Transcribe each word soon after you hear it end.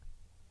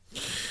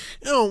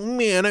oh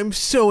man, I'm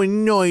so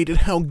annoyed at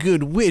how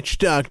good Witch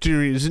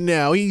Doctor is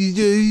now.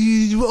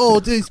 He's all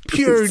this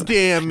pure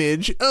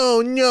damage.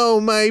 Oh no,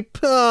 my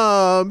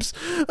pups.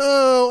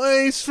 Oh,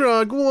 Ice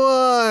Frog,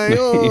 why?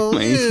 Oh,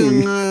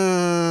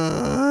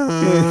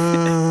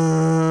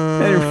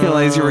 I didn't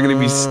realize you were going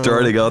to be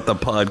starting out the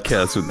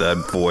podcast with that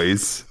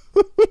voice.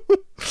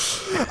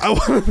 I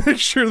want to make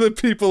sure that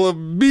people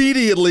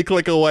immediately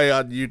click away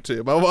on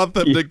YouTube. I want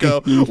them to go,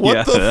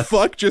 what the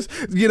fuck? Just,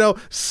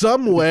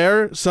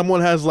 somewhere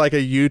someone has like a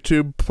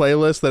YouTube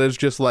playlist that is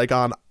just like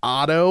on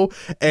auto,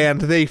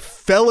 and they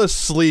fell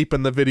asleep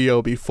in the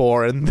video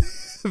before, and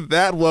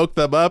that woke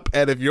them up.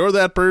 And if you're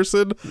that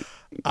person,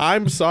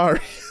 I'm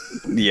sorry.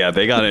 Yeah,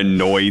 they got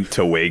annoyed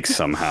to wake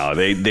somehow.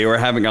 They were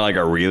having like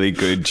a really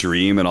good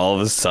dream, and all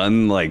of a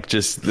sudden, like,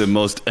 just the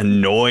most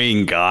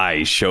annoying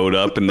guy showed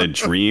up in the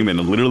dream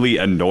and literally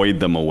annoyed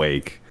them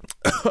awake.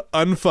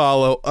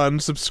 Unfollow,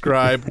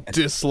 unsubscribe,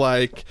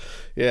 dislike.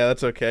 Yeah,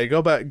 that's okay.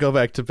 Go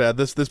back to bed.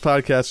 This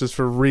podcast is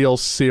for real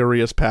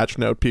serious patch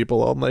note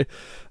people only.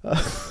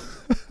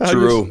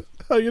 True.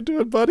 How you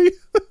doing, buddy?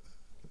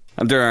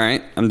 I'm doing all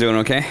right. I'm doing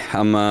okay.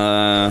 I'm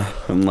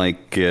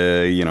like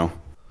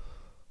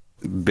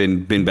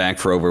been back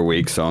for over a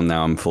week, so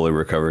now I'm fully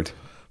recovered.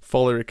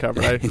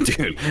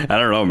 Dude, I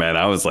don't know, man.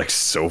 I was like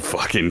so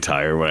fucking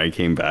tired when I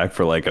came back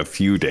for like a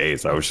few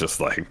days. I was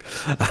just like,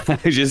 I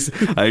just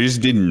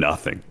did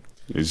nothing.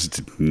 It was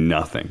just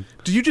nothing.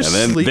 Do you just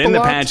sleep a lot? Then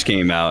the patch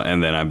came out,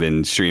 and then I've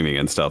been streaming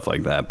and stuff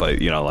like that.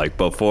 But like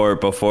before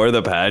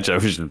the patch, I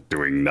was just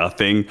doing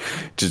nothing,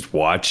 just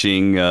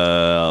watching.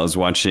 I was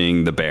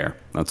watching The Bear.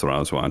 That's what I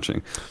was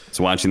watching. I was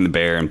watching The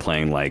Bear and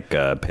playing like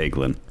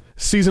Peglin.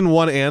 Season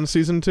 1 and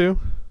Season 2?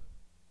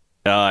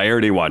 I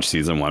already watched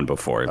Season 1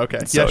 before. Okay.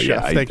 So, yes,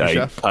 Chef. Thank you,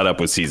 Chef. I caught up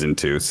with Season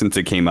 2 since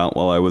it came out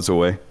while I was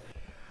away.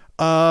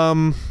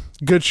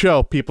 Good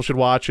show. People should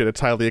watch it.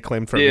 It's highly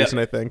acclaimed for a reason,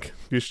 I think.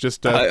 You should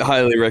just... I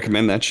highly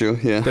recommend that show,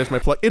 yeah. There's my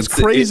plug. It's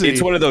crazy.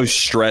 It's one of those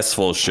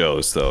stressful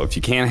shows, though. If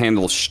you can't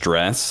handle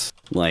stress,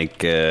 like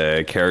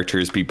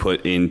characters be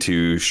put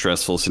into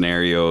stressful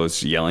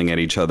scenarios, yelling at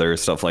each other,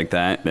 stuff like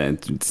that, then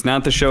it's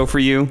not the show for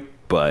you,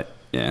 but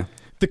yeah.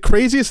 The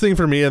craziest thing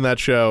for me in that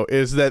show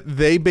is that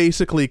they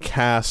basically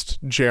cast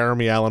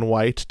Jeremy Allen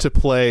White to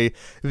play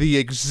the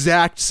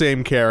exact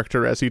same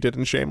character as he did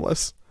in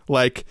Shameless.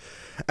 Like,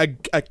 a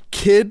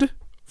kid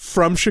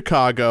from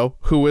Chicago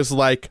who is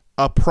like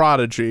a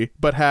prodigy,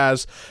 but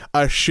has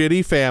a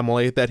shitty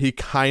family that he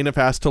kind of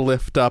has to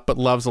lift up but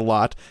loves a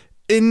lot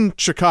in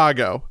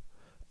Chicago.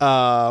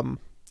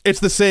 It's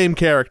the same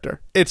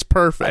character. It's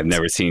perfect. I've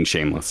never seen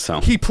Shameless,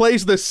 so he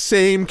plays the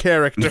same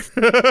character.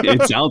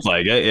 It sounds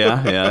like it.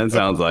 Yeah, it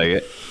sounds like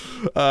it.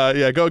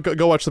 Yeah,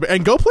 go watch them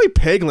and go play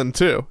Peglin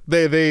too.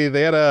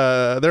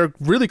 They're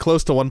really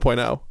close to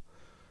 1.0.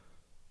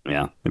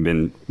 Yeah, they've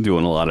been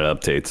doing a lot of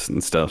updates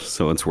and stuff,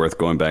 so it's worth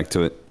going back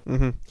to it.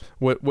 Mm-hmm.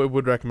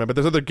 Would recommend, but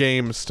there's other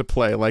games to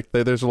play. Like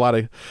there's a lot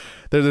of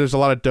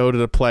Dota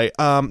to play.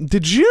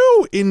 Did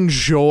you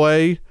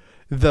enjoy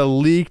the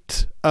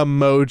leaked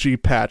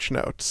emoji patch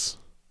notes?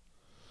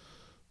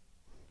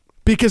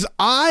 Because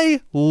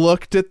I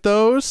looked at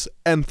those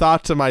and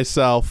thought to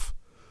myself,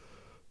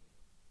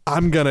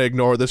 I'm going to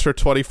ignore this for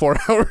 24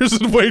 hours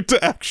and wait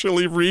to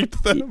actually read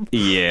them.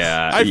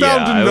 Yeah. I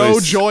found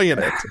no joy in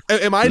it.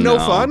 Am I no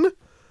fun?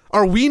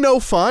 Are we no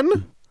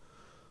fun?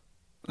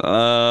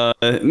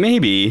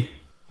 Maybe.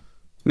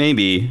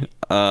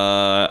 I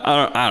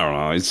don't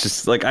know. It's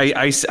just like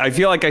I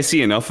feel like I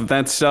see enough of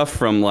that stuff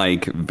from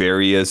like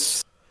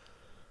various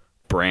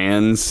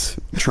brands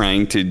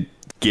trying to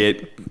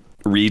get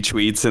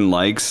retweets and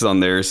likes on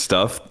their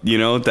stuff,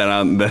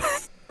 that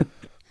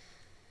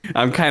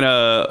I'm kind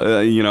of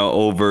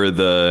over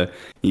the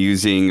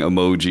using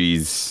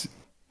emojis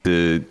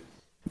to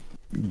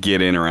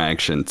get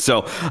interaction.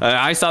 So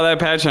I saw that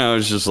patch and I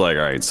was just like,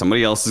 all right,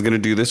 somebody else is going to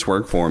do this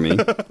work for me.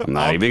 I'm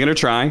not even going to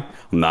try.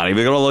 I'm not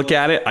even going to look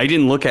at it. I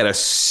didn't look at a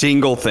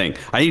single thing.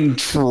 I didn't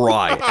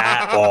try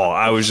at all.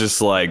 I was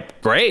just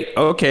like, great.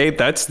 Okay.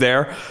 That's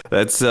there.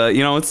 That's,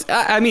 it's,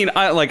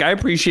 I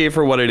appreciate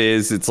for what it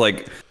is. It's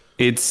like,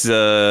 it's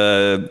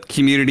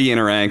community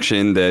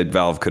interaction that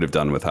Valve could have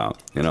done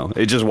without,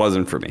 it just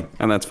wasn't for me,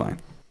 and that's fine.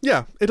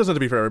 Yeah, it doesn't have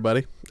to be for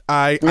everybody.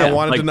 I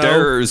wanted to know.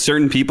 There are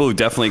certain people who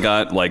definitely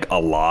got like a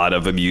lot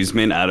of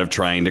amusement out of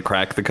trying to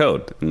crack the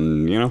code,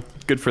 and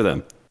good for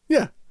them.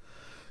 Yeah,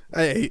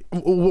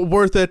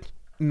 worth it.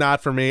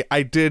 Not for me.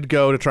 I did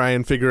go to try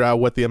and figure out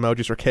what the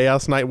emojis for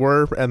Chaos Knight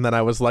were, and then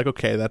I was like,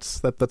 okay,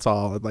 that's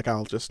all. Like,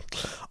 I'll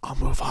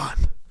move on.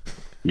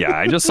 Yeah,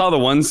 I just saw the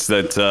ones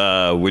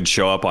that would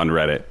show up on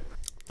Reddit.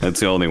 That's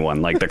the only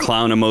one. Like the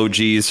clown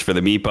emojis for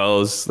the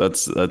meepos.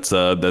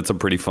 That's a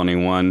pretty funny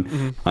one.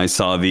 Mm-hmm. I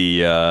saw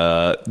the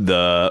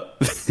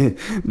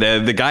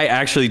guy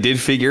actually did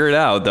figure it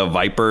out. The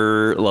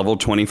Viper level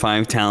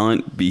 25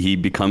 talent, he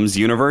becomes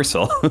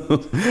universal,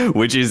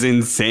 which is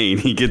insane.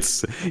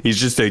 He's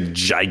just a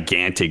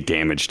gigantic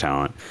damage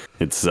talent.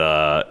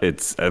 I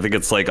think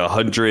it's like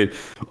 100.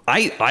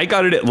 I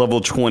got it at level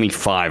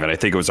 25 and I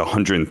think it was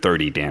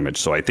 130 damage.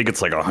 So I think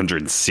it's like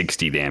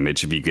 160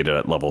 damage if you get it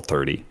at level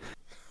 30.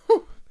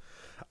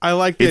 I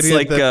like the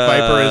idea that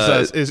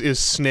Viper is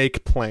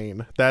snake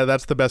plane.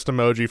 That's the best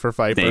emoji for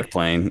Viper. Snake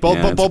plane.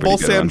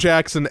 Both Sam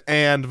Jackson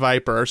and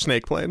Viper are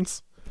snake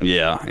planes.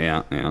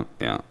 Yeah.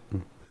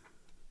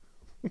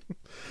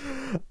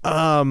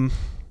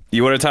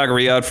 You want to talk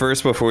Riyadh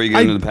first before we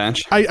get into the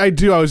patch? I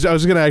do. I was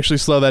going to actually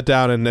slow that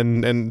down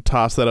and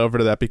toss that over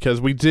to that, because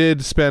we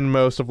did spend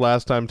most of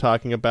last time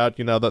talking about,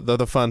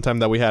 the fun time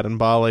that we had in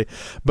Bali.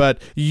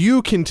 But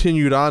you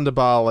continued on to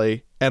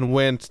Bali and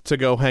went to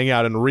go hang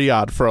out in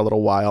Riyadh for a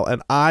little while,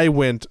 and I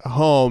went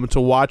home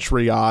to watch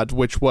Riyadh,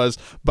 which was,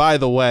 by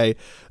the way,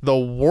 the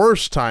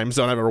worst time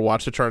zone I've ever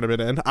watched a tournament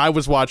in. I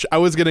was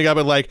getting up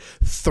at like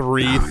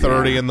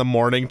 3:30 in the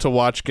morning to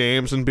watch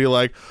games and be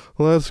like,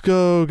 "Let's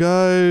go,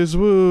 guys,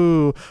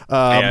 woo!"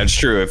 Yeah, it's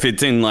true. If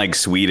it's in like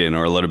Sweden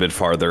or a little bit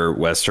farther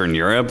Western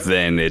Europe,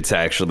 then it's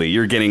actually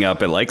you're getting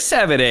up at like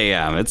 7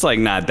 a.m. It's like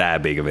not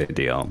that big of a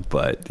deal,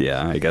 but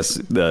yeah, I guess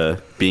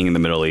being in the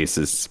Middle East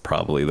is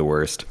probably the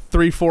worst.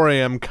 3-4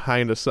 a.m.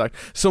 kind of sucked.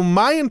 So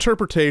my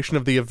interpretation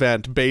of the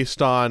event,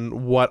 based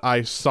on what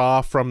I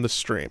saw from the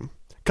stream,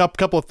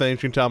 couple of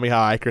things, you can tell me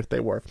how accurate they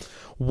were.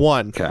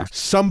 One,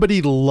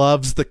 somebody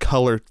loves the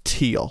color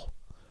teal.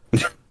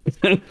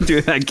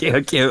 Dude, I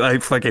can't. I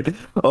fucking.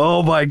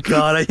 Oh my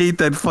god, I hate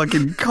that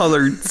fucking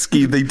color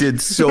scheme they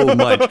did so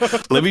much.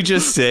 Let me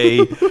just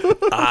say,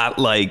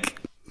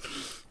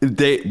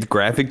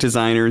 graphic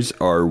designers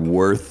are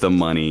worth the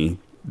money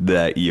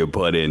that you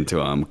put into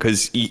them,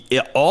 because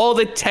all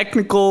the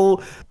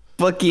technical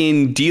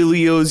fucking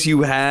dealios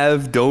you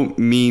have don't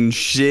mean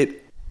shit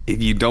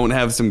if you don't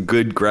have some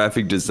good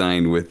graphic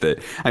design with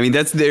it. I mean,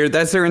 that's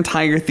their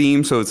entire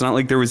theme, so it's not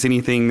like there was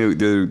anything,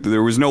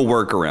 there was no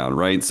workaround,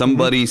 right?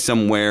 Somebody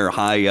somewhere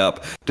high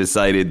up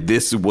decided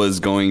this was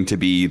going to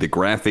be the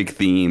graphic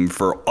theme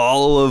for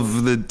all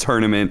of the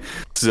tournament,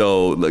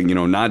 so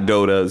not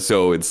Dota,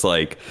 so it's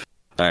like,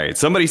 all right,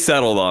 somebody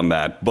settled on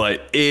that,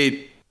 but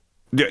they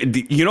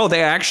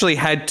actually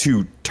had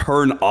to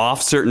turn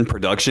off certain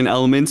production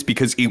elements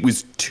because it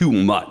was too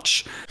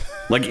much.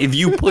 Like, if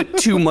you put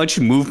too much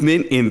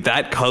movement in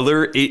that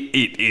color,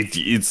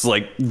 it's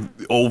like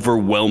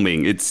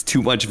overwhelming. It's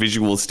too much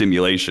visual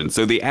stimulation.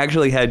 So they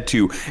actually had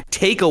to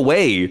take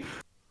away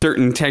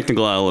certain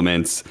technical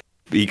elements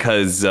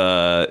because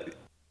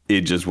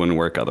it just wouldn't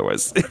work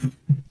otherwise.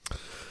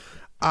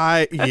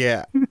 There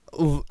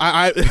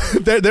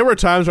were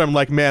times where I'm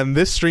like, man,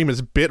 this stream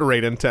is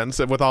bitrate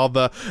intensive with all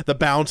the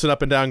bouncing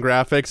up and down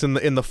graphics and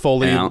in the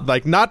fully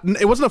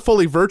it wasn't a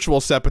fully virtual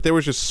set, but there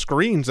was just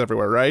screens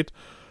everywhere, right?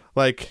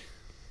 Like,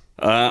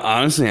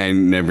 honestly, I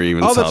never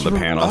even saw the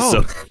panel.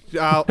 So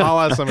I'll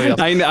ask somebody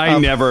else. I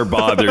never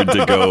bothered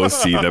to go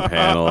see the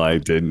panel. I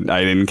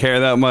didn't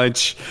care that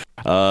much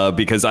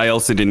because I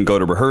also didn't go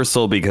to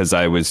rehearsal because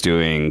I was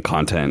doing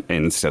content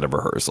instead of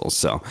rehearsals.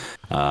 So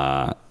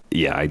I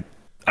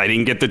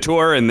didn't get the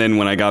tour, and then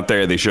when I got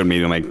there, they showed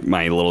me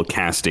my little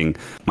casting,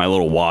 my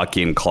little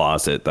walk-in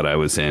closet that I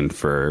was in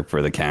for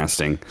the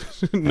casting.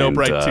 No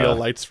bright teal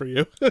lights for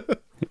you.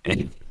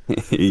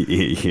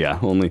 Yeah,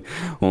 only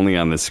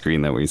on the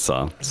screen that we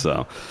saw.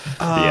 So,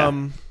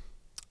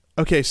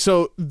 okay,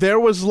 so there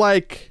was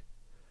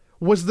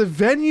was the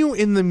venue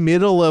in the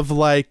middle of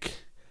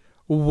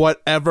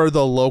whatever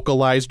the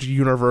localized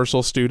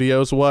Universal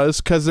Studios was?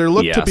 Because there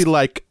looked to be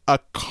like a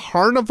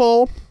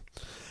carnival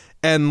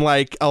and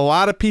a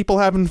lot of people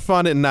having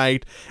fun at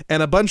night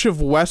and a bunch of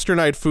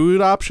westernite food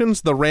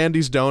options. The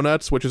Randy's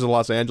Donuts, which is a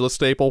Los Angeles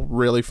staple,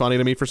 really funny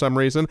to me for some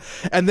reason.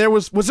 And there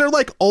was there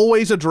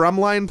always a drum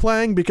line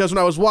playing? Because when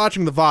I was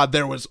watching the VOD,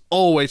 there was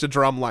always a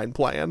drum line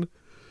playing.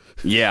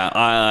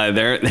 Yeah,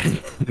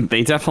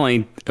 they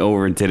definitely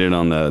overdid it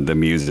on the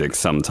music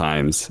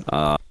sometimes.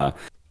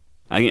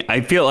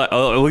 I feel like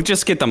we'll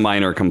just get the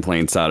minor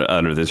complaints out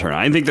of the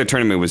tournament. I think the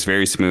tournament was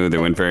very smooth. It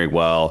went very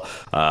well.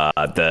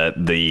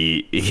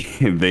 The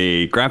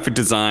graphic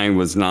design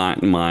was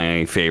not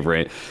my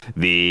favorite.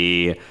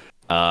 The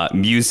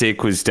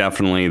music was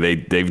definitely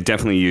they've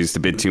definitely used a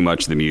bit too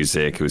much of the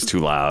music. It was too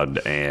loud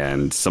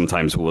and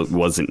sometimes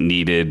wasn't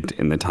needed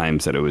in the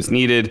times that it was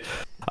needed.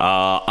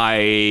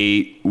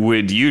 I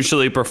would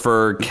usually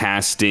prefer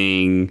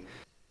casting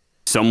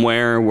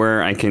somewhere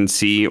where I can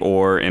see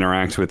or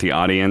interact with the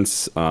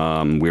audience.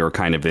 We were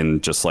kind of in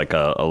just like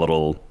a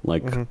little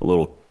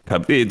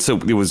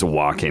it was a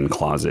walk-in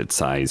closet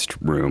sized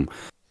room,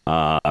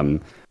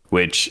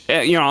 which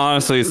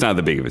honestly it's not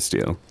the biggest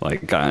deal.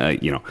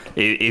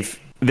 If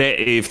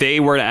if they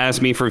were to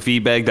ask me for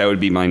feedback, that would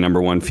be my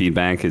number one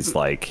feedback. Is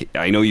like,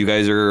 I know you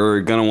guys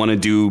are gonna want to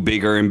do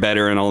bigger and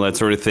better and all that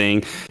sort of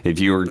thing. If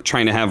you're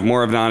trying to have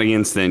more of an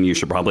audience, then you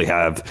should probably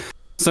have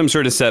some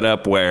sort of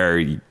setup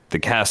where the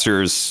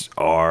casters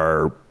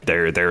are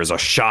there. There's a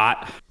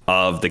shot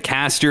of the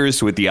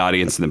casters with the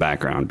audience in the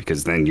background,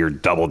 because then you're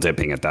double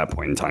dipping at that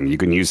point in time. You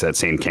can use that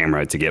same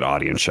camera to get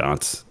audience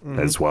shots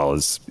as well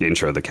as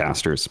intro the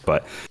casters.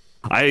 But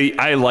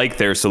I like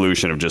their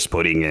solution of just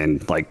putting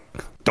in, like,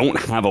 don't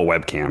have a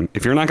webcam.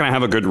 If you're not going to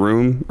have a good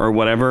room or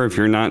whatever, if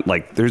you're not,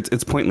 like,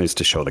 it's pointless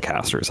to show the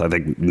casters, I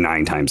think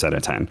 9 times out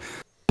of 10.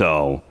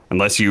 So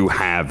unless you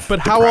have, but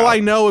how will I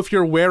know if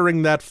you're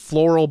wearing that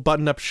floral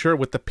button-up shirt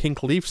with the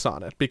pink leaves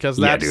on it? Because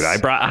that's... Yeah,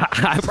 dude,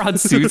 I brought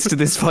suits to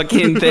this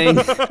fucking thing.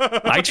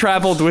 I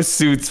traveled with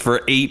suits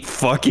for 8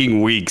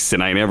 fucking weeks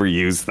and I never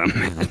used them.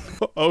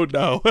 Oh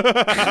no.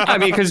 I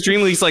mean, because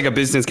Dream League's like a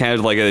business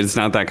casual, like it's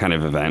not that kind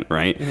of event,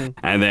 right?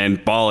 And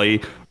then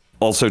Bali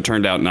also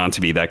turned out not to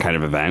be that kind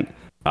of event.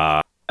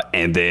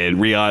 And then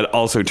Riyadh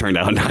also turned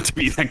out not to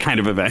be that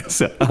kind of event.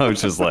 So I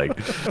was just like,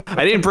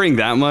 I didn't bring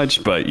that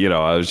much, but, you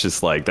know, I was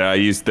just like,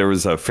 there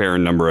was a fair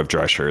number of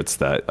dress shirts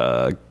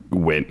that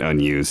went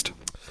unused.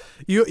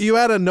 You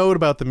had a note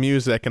about the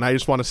music, and I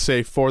just want to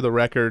say for the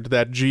record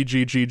that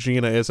GGG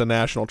Gina is a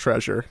national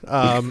treasure.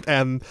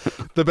 And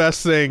the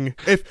best thing,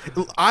 if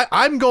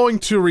I'm going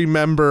to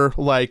remember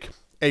like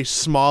a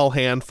small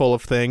handful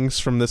of things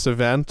from this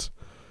event.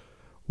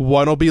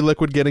 One will be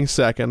Liquid getting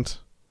second.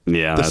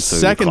 Yeah, the that's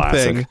second a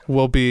classic thing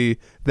will be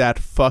that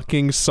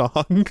fucking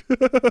song.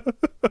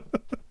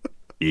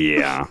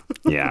 Yeah,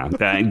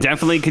 that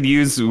definitely could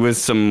use with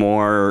some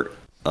more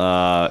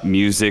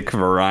music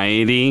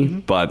variety,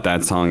 but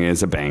that song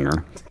is a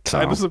banger. So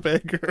Kind of a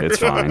banger. It's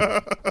fine.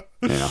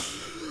 Yeah,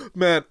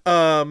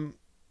 man.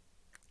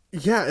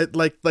 Yeah, it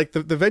like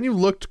the venue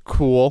looked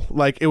cool.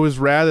 Like, it was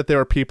rad that there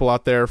were people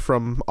out there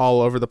from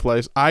all over the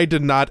place. I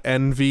did not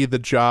envy the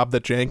job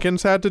that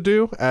Jenkins had to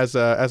do as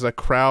a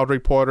crowd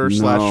reporter /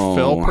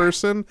 fill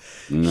person.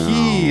 No.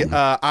 He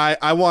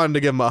I wanted to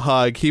give him a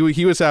hug. He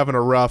was having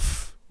a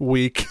rough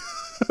week.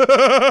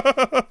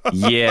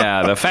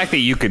 Yeah, the fact that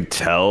you could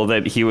tell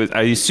that he was,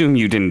 I assume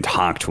you didn't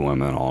talk to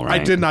him at all, right?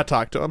 I did not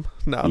talk to him.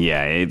 No.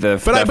 Yeah, the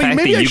fact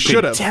that you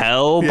could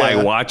tell by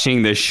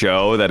watching the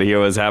show that he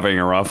was having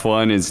a rough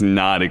one is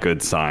not a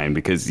good sign,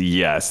 because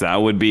yes, that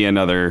would be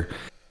another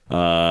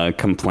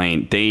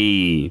complaint.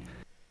 They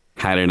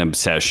had an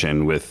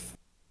obsession with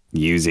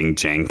using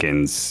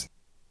Jenkins,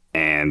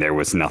 and there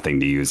was nothing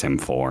to use him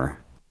for.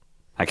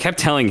 I kept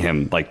telling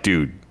him, like,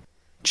 dude,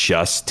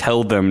 just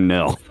tell them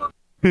no.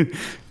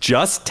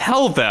 Just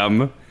tell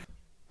them,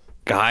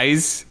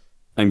 guys,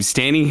 I'm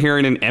standing here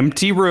in an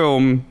empty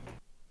room.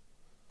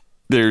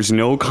 There's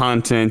no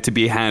content to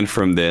be had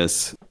from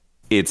this.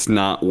 It's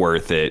not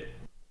worth it.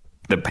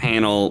 The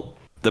panel,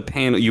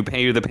 you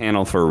pay the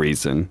panel for a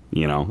reason,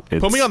 you know.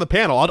 Put me on the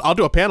panel. I'll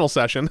do a panel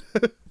session.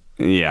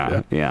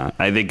 Yeah.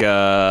 I think,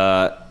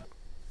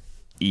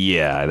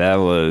 yeah, that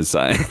was,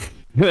 I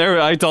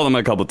told him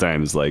a couple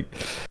times, like,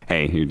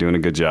 hey, you're doing a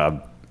good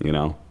job, you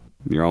know.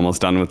 You're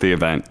almost done with the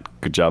event.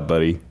 Good job,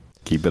 buddy.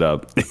 Keep it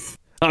up.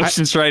 I was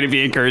just trying to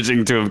be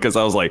encouraging to him, because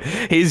I was like,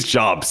 his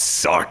job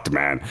sucked,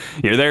 man.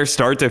 You're there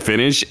start to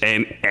finish,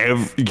 and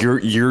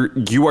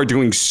you are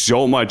doing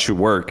so much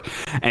work,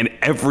 and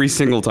every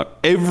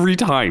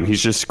time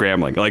he's just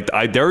scrambling. Like,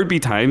 there would be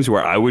times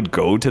where I would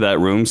go to that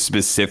room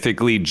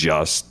specifically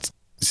just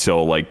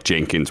so, like,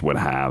 Jenkins would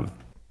have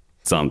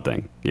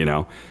something, you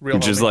know,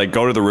 just like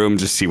go to the room,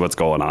 just see what's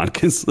going on,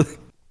 because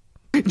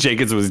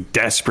Jenkins was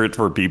desperate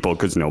for people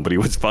because nobody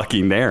was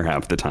fucking there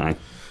half the time.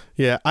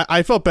 Yeah,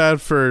 I felt bad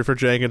for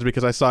Jenkins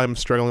because I saw him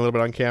struggling a little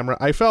bit on camera.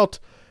 I felt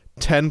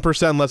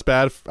 10% less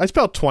bad. I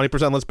felt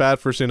 20% less bad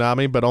for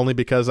Tsunami, but only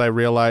because I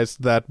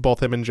realized that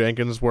both him and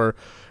Jenkins were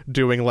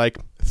doing like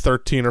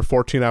 13 or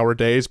 14-hour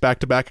days back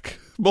to back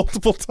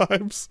multiple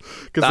times.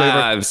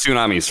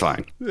 Tsunami's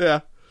fine.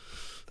 Yeah.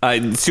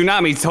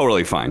 Tsunami's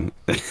totally fine.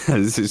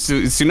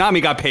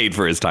 Tsunami got paid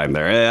for his time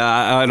there.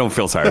 I don't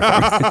feel sorry for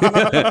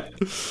him.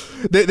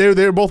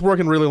 They're both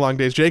working really long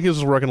days. Jenkins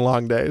was working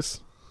long days.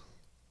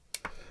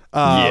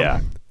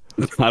 Yeah,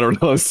 I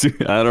don't know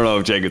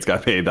if Jenkins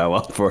got paid that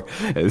well for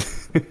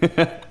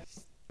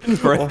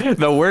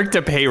the work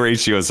to pay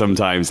ratio.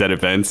 Sometimes at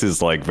events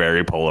is like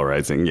very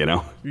polarizing, you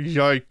know.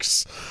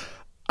 Yikes!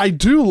 I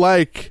do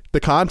like the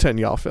content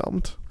y'all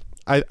filmed.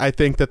 I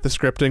think that the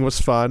scripting was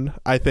fun.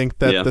 I think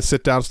that the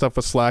sit down stuff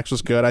with Slacks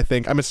was good.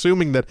 I'm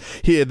assuming that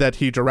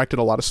he directed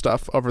a lot of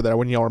stuff over there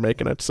when y'all were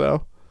making it.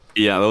 So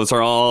yeah, those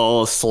are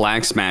all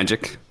Slacks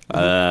magic.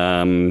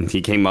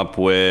 He came up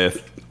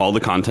with all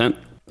the content.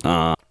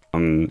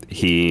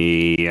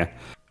 He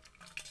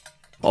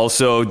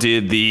also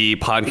did the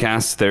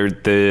podcasts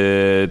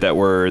that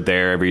were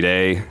there every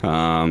day.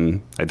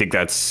 I think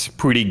that's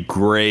pretty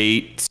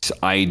great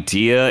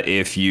idea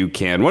if you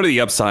can. One of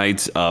the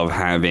upsides of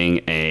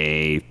having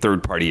a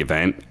third-party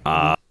event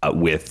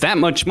with that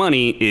much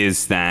money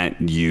is that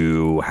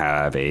you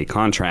have a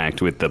contract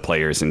with the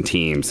players and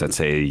teams that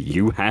say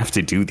you have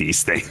to do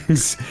these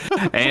things.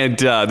 And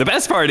the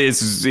best part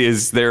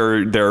is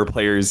there are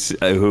players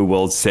who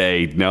will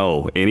say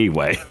no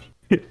anyway.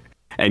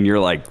 And you're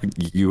like,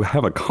 you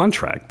have a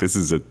contract. This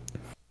is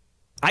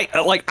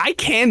I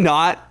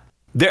cannot.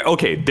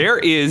 There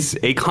is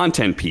a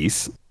content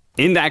piece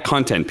in that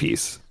content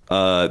piece,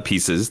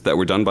 pieces that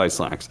were done by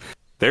Slacks.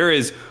 There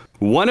is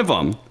one of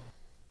them.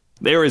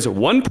 There is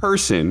one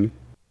person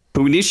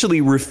who initially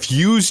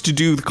refused to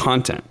do the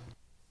content.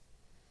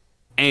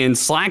 And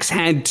Slacks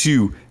had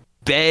to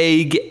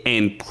beg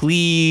and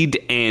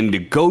plead and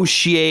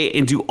negotiate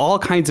and do all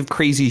kinds of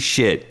crazy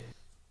shit.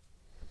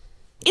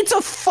 It's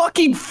a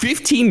fucking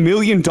 $15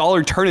 million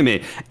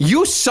tournament.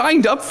 You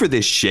signed up for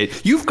this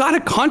shit. You've got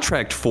a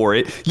contract for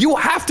it. You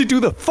have to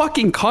do the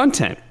fucking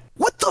content.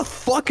 What the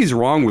fuck is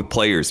wrong with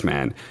players,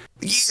 man?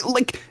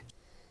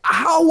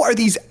 How are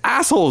these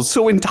assholes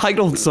so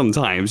entitled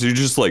sometimes? You're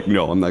just like,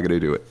 no, I'm not going to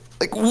do it.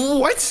 Like,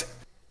 what?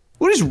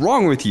 What is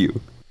wrong with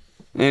you?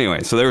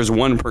 Anyway, so there was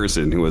one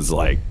person who was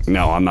like,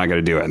 no, I'm not going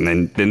to do it.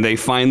 And then they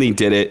finally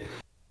did it.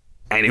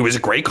 And it was a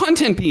great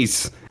content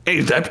piece.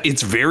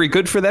 It's very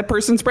good for that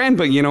person's brand.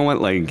 But you know what?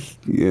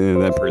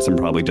 That person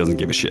probably doesn't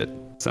give a shit.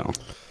 So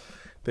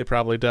they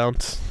probably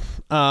don't.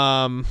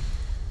 The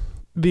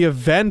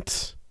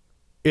event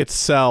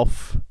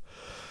itself...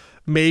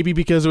 Maybe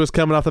because it was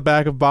coming off the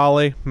back of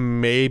Bali.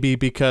 Maybe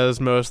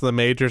because most of the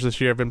majors this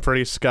year have been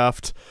pretty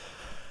scuffed.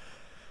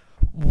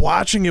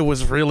 Watching it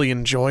was really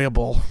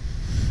enjoyable.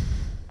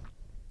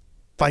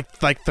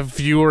 Like the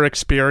viewer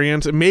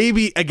experience.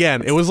 Maybe,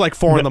 again, it was like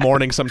 4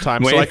 a.m.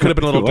 sometimes, so I could have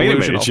been a little delusional.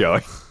 Wait a minute,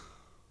 Joey.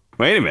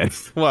 Wait a minute.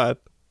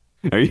 What?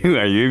 Are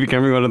you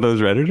becoming one of those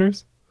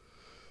Redditors?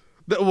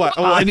 What?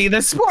 I mean,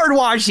 the sport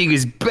washing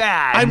is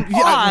bad.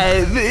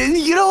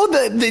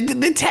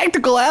 The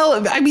tactical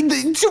element. I mean,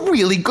 it's a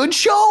really good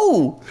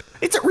show.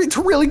 It's a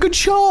really good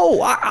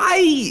show.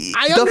 I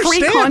understand. The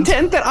free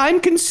content that I'm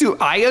consuming.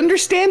 I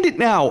understand it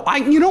now.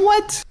 You know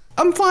what?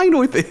 I'm fine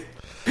with it.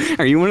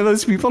 Are you one of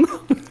those people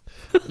now?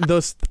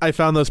 I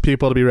found those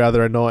people to be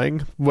rather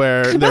annoying,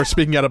 where they're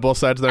speaking out of both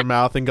sides of their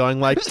mouth and going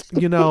like,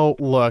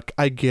 look,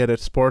 I get it,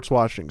 sports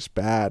washing's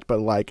bad, but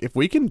like, if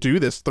we can do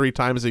this 3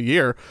 times a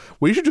year,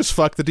 we should just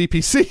fuck the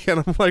DPC.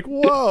 And I'm like,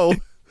 whoa,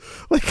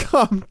 like,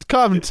 calm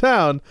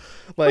down.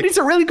 Like, but it's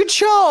a really good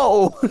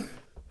show.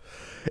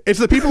 It's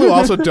the people who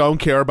also don't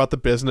care about the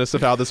business of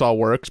how this all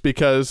works,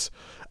 because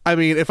I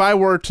mean, if I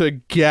were to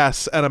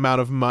guess an amount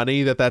of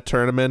money that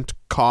tournament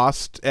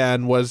cost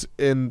and was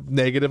in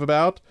negative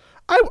about,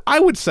 I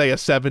would say a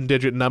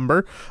 7-digit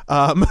number.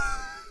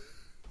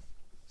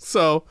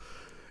 So,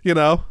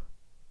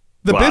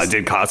 it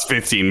did cost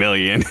 $15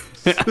 million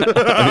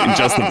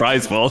just the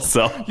prize pool.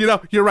 So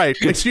you're right.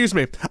 Excuse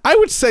me. I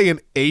would say an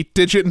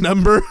 8-digit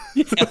number.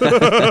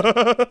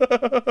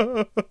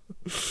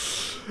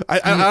 I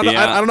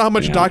don't know how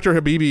much Dr.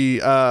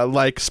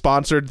 Habibi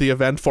sponsored the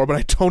event for, but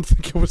I don't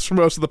think it was for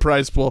most of the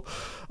prize pool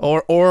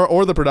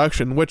or the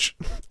production, which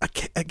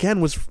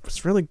again was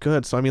really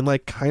good. So I mean,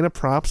 kind of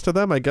props to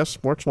them. I guess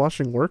sports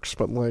washing works,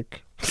 but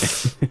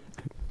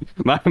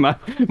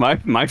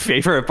My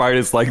favorite part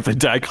is the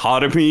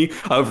dichotomy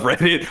of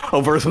Reddit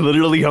over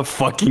literally a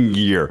fucking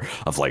year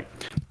of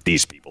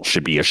these people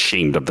should be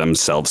ashamed of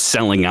themselves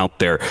selling out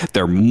their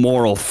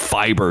moral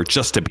fiber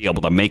just to be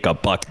able to make a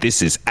buck.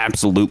 This is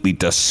absolutely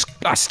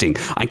disgusting.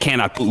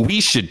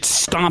 We should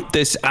stomp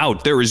this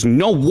out. There is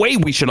no way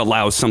we should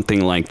allow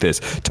something like this.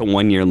 To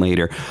 1 year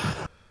later,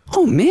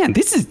 oh man,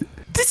 this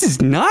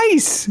is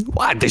nice.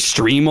 Wow, the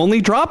stream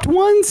only dropped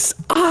once.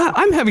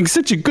 I'm having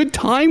such a good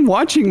time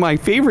watching my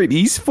favorite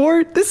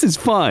esport. This is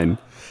fun.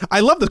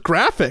 I love the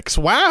graphics.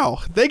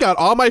 Wow, they got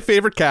all my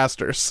favorite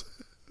casters.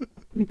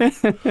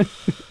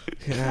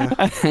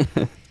 Yeah.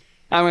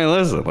 I mean,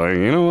 listen,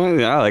 you know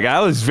what?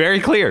 I was very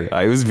clear.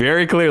 I was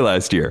very clear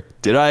last year.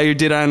 Did I or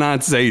did I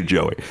not say,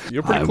 Joey?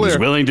 You're pretty clear. I was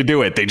willing to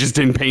do it. They just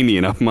didn't pay me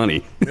enough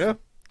money. Yeah.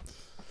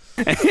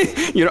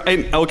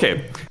 And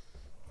okay.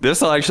 This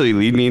will actually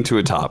lead me into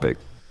a topic.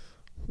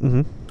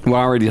 Mm-hmm. We're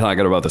already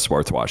talking about the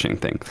sports washing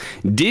thing.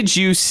 Did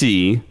you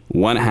see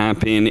what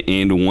happened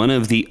in one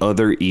of the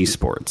other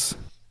esports?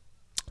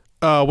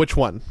 Which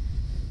one?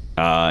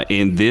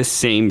 In this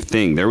same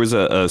thing, there was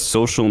a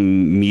social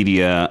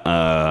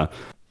media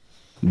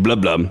blah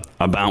blah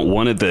about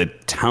one of the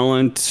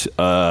talent.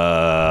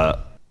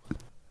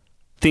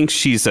 Thinks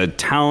she's a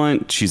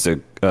talent. She's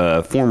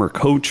a former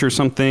coach or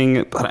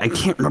something, but I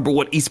can't remember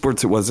what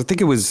esports it was. I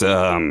think it was.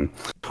 I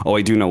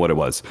do know what it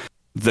was.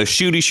 The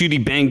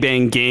shooty bang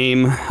bang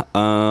game.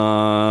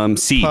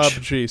 Siege.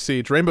 PUBG,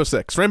 Siege. Rainbow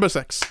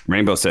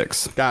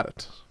Six. Got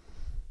it.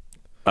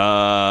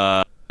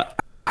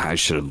 I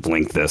should have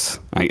linked this.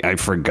 I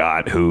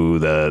forgot who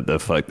the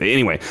fuck.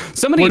 Anyway,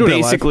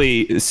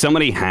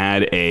 somebody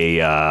had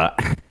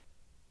a.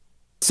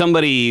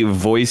 Somebody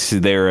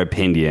voiced their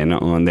opinion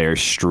on their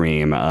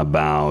stream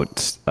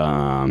about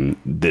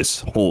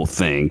this whole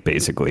thing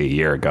basically a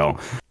year ago.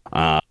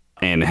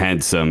 and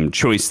had some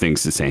choice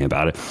things to say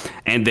about it.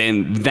 And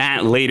then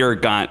that later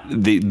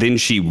then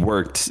she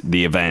worked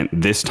the event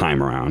this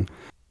time around.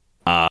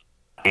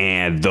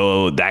 And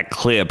though that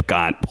clip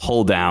got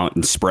pulled out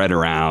and spread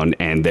around,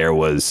 and there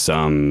was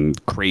some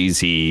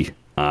crazy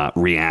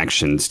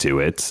reactions to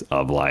it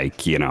of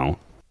like,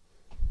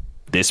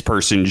 this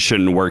person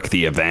shouldn't work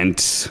the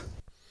event.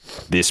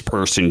 This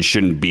person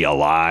shouldn't be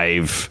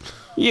alive.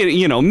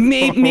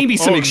 Maybe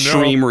some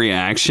extreme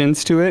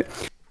reactions to it.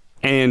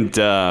 And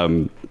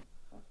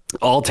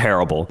all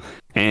terrible.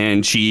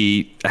 And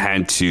she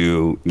had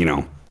to,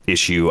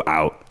 issue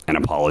out an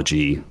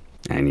apology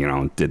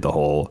and, did the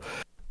whole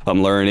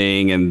I'm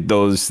learning and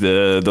those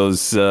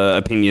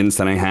opinions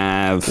that I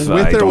have.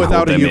 With or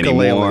without a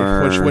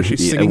ukulele? Was she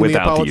singing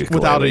without the apology?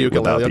 Without a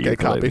ukulele. Okay,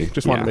 copy.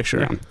 Just want to make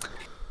sure. Yeah.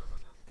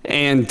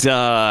 And,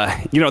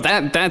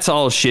 that's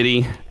all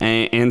shitty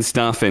and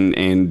stuff.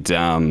 And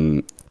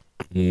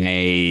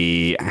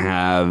I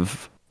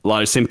have a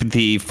lot of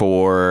sympathy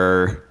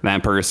for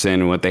that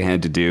person, what they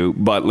had to do.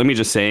 But let me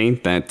just say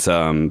that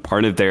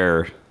part of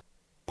their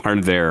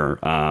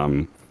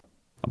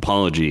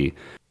apology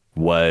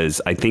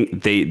was, I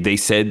think they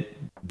said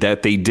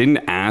that they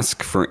didn't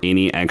ask for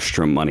any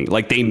extra money.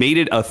 Like, they made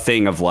it a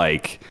thing of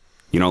like,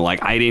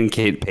 I didn't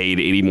get paid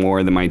any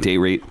more than my day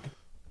rate.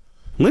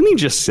 Let me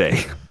just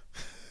say,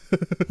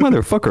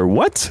 motherfucker,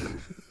 what?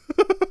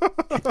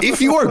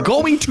 If you are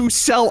going to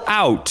sell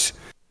out,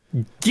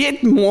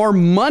 get more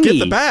money. Get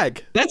the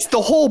bag. That's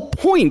the whole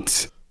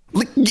point.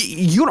 I'm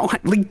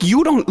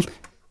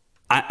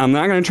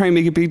not going to try and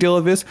make a big deal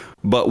of this,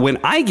 but when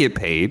I get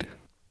paid,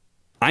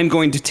 I'm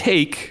going to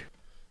take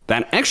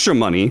that extra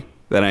money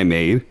that I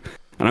made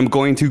and I'm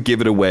going to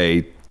give it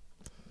away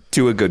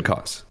to a good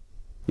cause.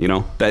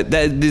 That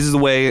this is the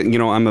way,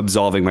 I'm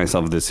absolving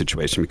myself of this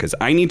situation because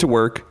I need to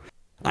work.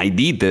 I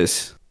need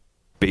this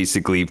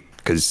basically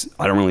because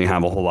I don't really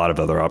have a whole lot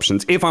of other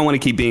options. If I want to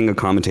keep being a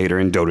commentator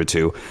in Dota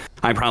 2,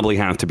 I probably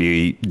have to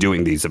be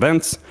doing these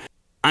events.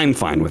 I'm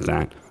fine with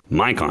that.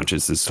 My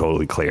conscience is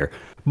totally clear.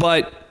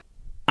 But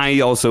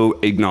I also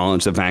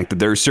acknowledge the fact that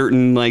there are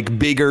certain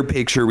bigger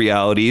picture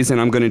realities,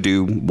 and I'm going to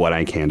do what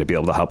I can to be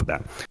able to help with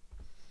that.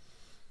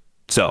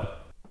 So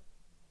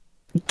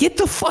get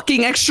the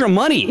fucking extra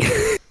money.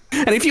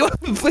 And if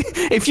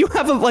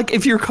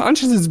your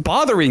conscience is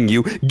bothering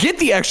you, get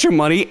the extra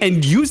money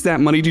and use that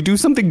money to do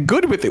something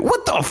good with it.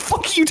 What the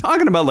fuck are you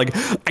talking about?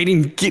 I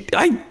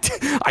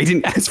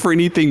didn't ask for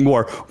anything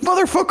more.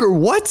 Motherfucker,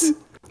 what?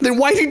 Then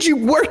why did you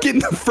work it in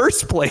the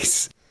first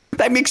place?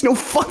 That makes no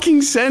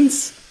fucking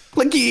sense.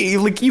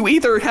 You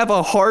either have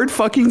a hard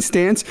fucking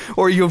stance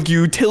or you have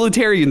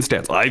utilitarian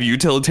stance. I have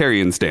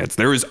utilitarian stance.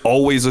 There is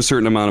always a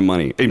certain amount of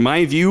money. In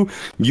my view,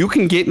 you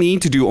can get me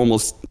to do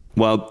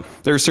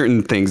there are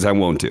certain things I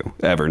won't do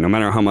ever, no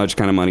matter how much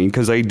kind of money,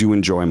 because I do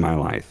enjoy my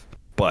life.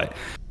 But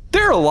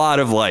there are a lot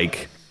of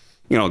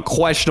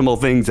questionable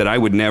things that I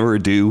would never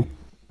do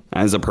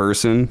as a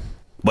person.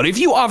 But if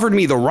you offered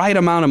me the right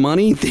amount of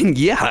money, then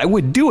yeah, I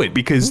would do it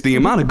because the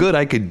amount of good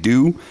I could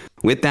do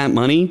with that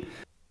money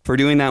for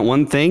doing that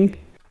one thing,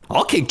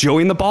 I'll kick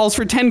Joey in the balls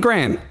for 10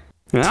 grand.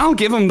 And I'll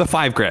give him the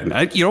 5 grand.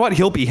 You know what?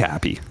 He'll be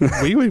happy.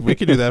 we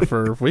could do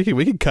that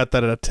we could cut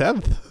that at a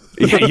 10th.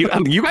 Yeah,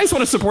 you guys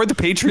want to support the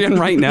Patreon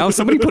right now?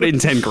 Somebody put in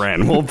 10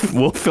 grand.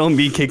 We'll film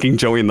me kicking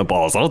Joey in the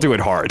balls. I'll do it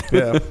hard.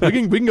 Yeah,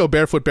 we can go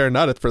barefoot bare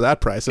nutted for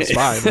that price. It's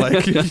fine.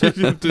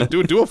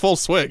 Do a full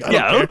swing.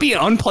 Yeah, it'll be an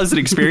unpleasant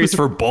experience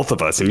for both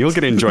of us, and you'll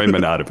get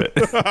enjoyment out of it.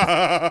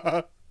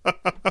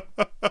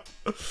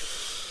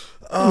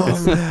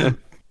 Oh man.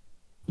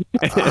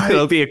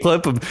 It'll be a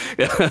clip of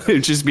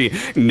just me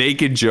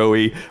naked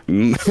Joey,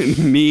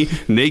 me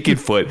naked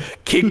foot,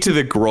 kick to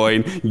the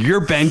groin. You're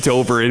bent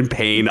over in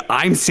pain.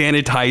 I'm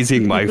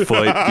sanitizing my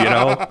foot.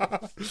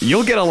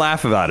 You'll get a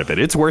laugh out of it.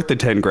 It's worth the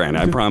 10 grand.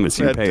 I promise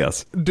you. Pay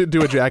us.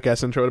 Do a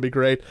Jackass intro. It'd be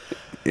great.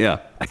 Yeah.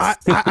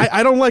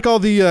 I don't like all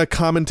the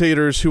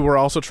commentators who were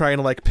also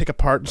trying to pick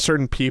apart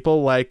certain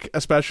people.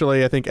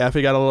 Especially I think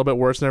Effie got a little bit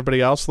worse than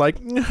everybody else.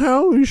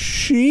 How is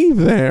she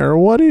there?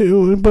 What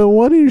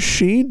is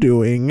she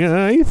doing?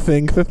 I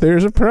think that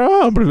there's a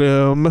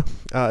problem.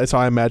 It's how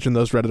I imagine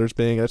those Redditors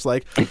being. It's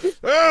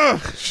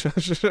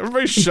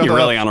everybody shut up. You're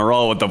really on a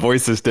roll with the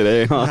voices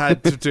today, huh?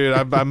 Dude,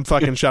 I'm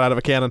fucking shot out of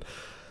a cannon.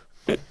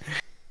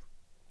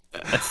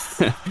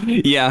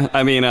 Yeah,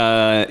 I mean,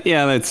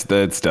 that's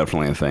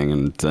definitely a thing,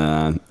 and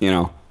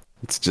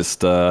it's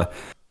just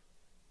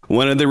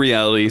one of the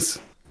realities.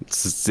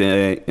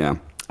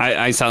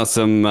 I saw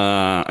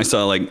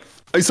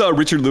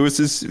Richard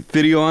Lewis's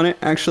video on it.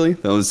 Actually,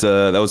 that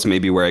was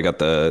maybe where I got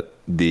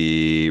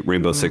the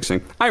Rainbow Six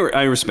thing. I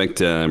respect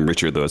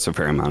Richard Lewis a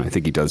fair amount. I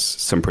think he does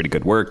some pretty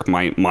good work.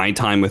 My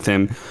time with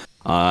him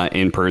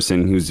in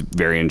person, he was a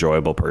very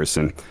enjoyable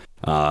person.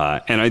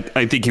 And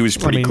I think he was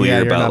pretty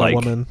clear about a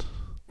woman.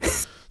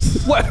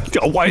 What?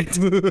 All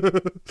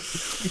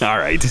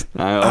right,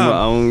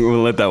 I'll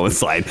let that one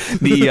slide.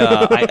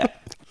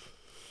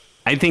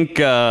 I think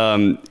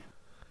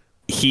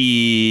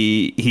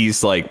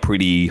he's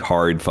pretty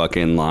hard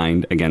fucking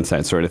lined against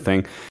that sort of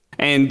thing.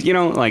 And,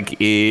 like,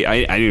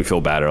 I didn't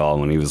feel bad at all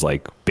when he was,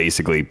 like,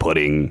 basically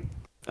putting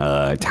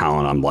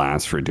talent on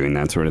blast for doing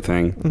that sort of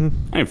thing.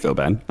 I didn't feel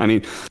bad. I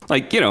mean,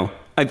 like,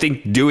 I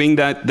think doing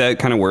that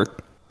kind of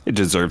work, it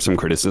deserves some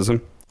criticism.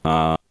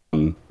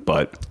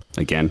 But,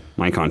 again,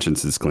 my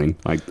conscience is clean.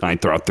 I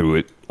thought through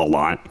it a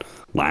lot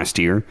last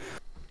year.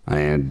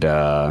 And,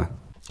 I've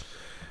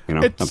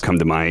come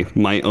to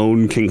my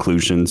own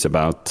conclusions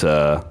about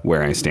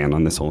where I stand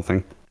on this whole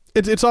thing.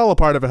 It's all a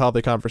part of a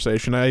healthy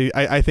conversation.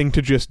 I think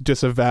to just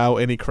disavow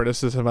any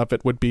criticism of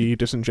it would be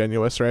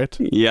disingenuous, right?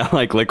 Yeah,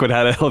 like Liquid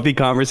had a healthy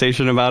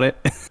conversation about it.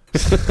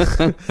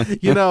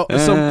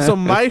 So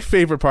my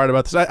favorite part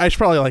about this, I should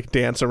probably like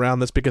dance around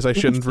this because I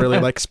shouldn't really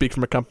like speak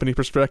from a company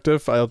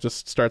perspective. I'll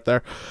just start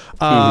there.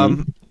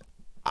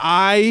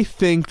 I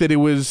think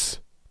that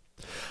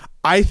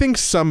I think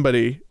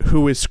somebody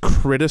who is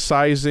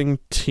criticizing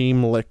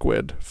Team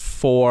Liquid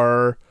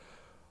for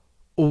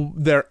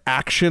their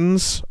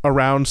actions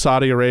around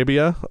Saudi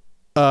Arabia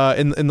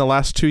in the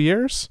last 2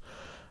 years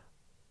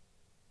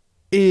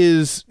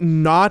is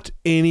not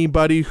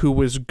anybody who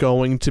was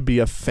going to be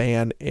a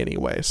fan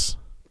anyways.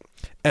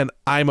 And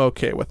I'm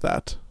okay with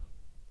that.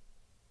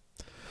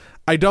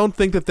 I don't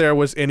think that there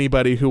was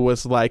anybody who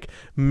was like,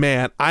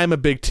 man, I'm a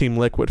big Team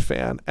Liquid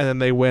fan. And then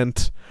they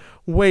went,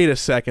 wait a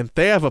second,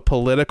 they have a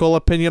political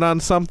opinion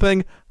on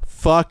something?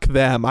 Fuck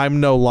them. I'm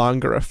no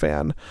longer a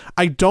fan.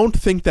 I don't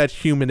think that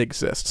human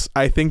exists.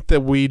 I think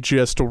that we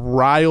just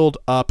riled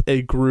up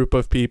a group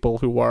of people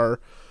who are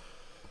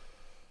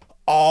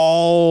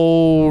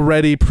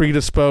already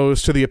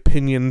predisposed to the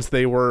opinions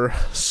they were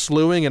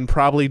slewing and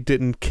probably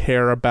didn't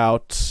care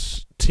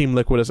about Team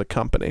Liquid as a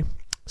company.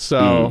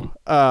 So,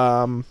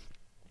 I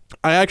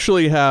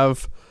actually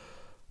have...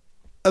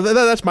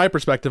 that's my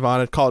perspective on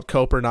it. Call it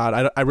cope or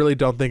not. I really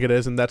don't think it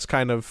is, and that's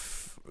kind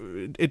of...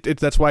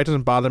 that's why it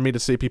doesn't bother me to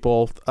see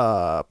people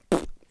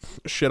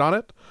shit on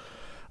it.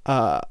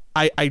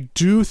 I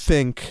do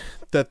think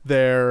that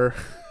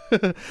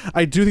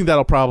I do think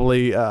that'll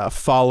probably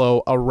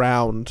follow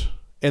around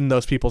in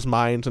those people's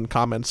minds and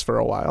comments for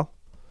a while.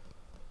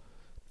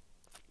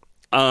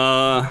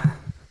 All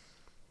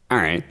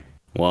right.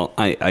 Well,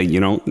 I you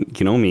know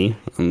me.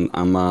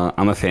 I'm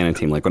a fan of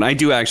Team Liquid. I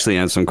do actually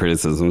have some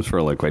criticisms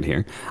for Liquid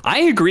here. I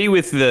agree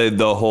with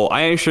the whole.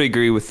 I actually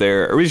agree with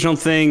their original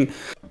thing.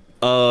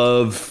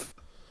 I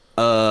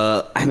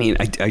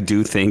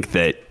do think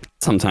that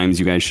sometimes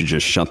you guys should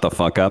just shut the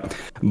fuck up.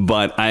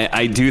 But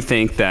I do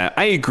think that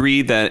I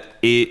agree that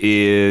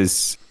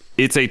it's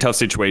a tough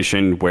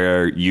situation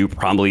where you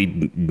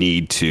probably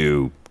need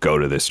to go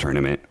to this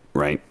tournament,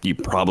 right? You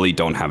probably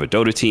don't have a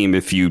Dota team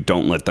if you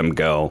don't let them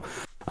go.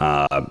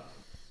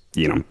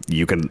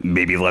 You can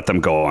maybe let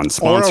them go on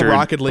sponsored. Or a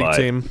Rocket League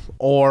team,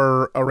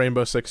 or a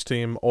Rainbow Six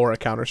team, or a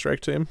Counter-Strike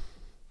team.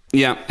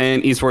 Yeah,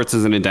 and esports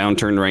is in a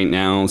downturn right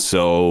now,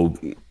 so,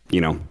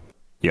 you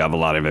have a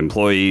lot of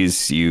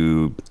employees.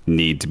 You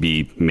need to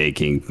be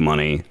making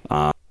money.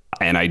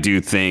 And I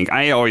do think,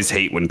 I always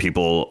hate when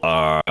people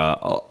are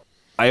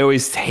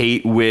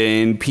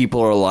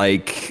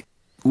like,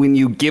 when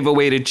you give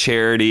away to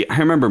charity. I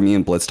remember me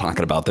and Blitz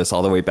talking about this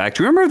all the way back.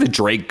 Do you remember the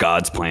Drake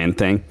God's Plan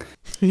thing?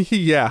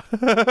 Yeah.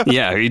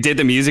 Yeah, he did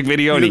the music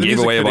video and he gave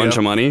away a bunch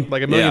of money.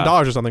 Like $1 million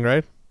or something,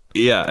 right?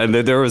 Yeah, and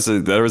then there was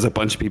a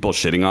bunch of people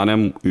shitting on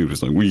him. He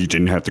was like, well, you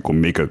didn't have to go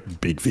make a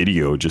big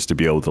video just to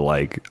be able to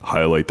like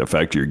highlight the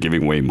fact you're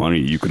giving away money.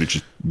 You could have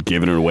just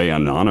given it away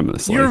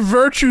anonymously. You're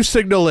virtue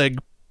signaling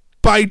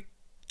by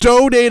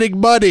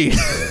donating money.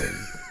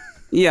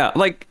 Yeah,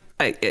 like,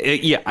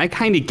 I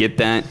kind of get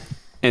that.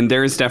 And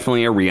there's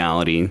definitely a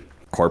reality,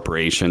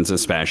 corporations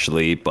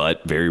especially,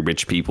 but very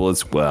rich people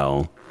as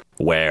well,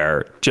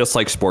 where just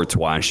like sports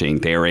washing,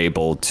 they're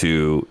able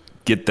to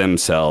get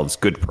themselves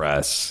good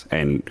press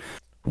and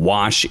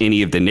wash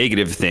any of the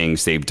negative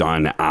things they've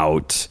done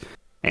out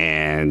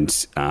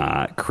and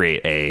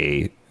create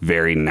a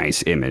very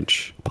nice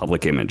image,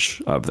 public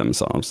image of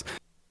themselves.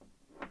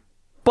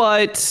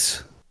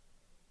 But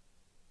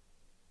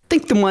I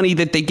think the money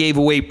that they gave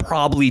away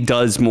probably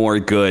does more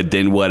good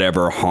than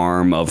whatever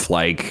harm of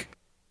like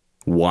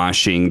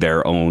washing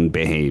their own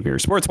behavior.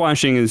 Sports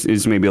washing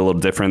is maybe a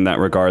little different in that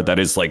regard. That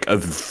is like a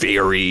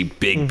very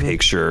big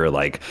picture.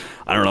 Like,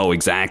 I don't know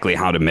exactly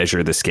how to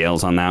measure the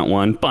scales on that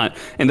one, but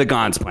in the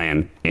God's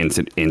Plan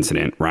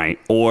incident, right?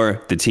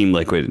 Or the Team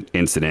Liquid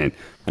incident,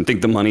 I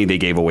think the money they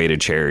gave away to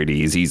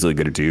charity is easily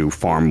going to do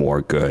far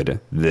more good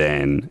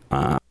than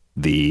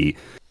the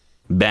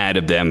bad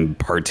of them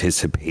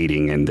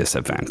participating in this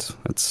event.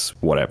 That's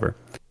whatever.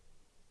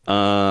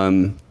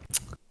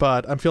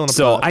 But I'm feeling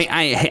so I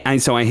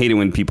hate it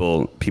when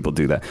people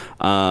do that.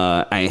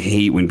 I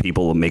hate when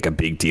people make a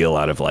big deal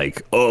out of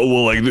like, oh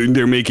well, like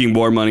they're making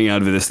more money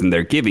out of this than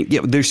they're giving.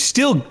 Yeah, they're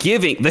still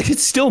giving.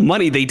 It's still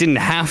money they didn't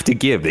have to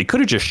give. They could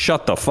have just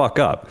shut the fuck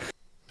up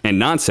and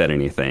not said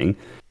anything,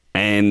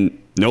 and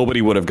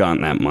nobody would have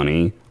gotten that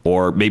money.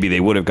 Or maybe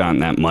they would have gotten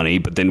that money,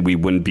 but then we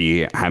wouldn't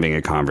be having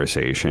a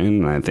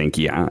conversation. I think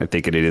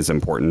it is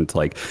important.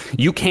 Like,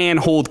 you can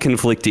hold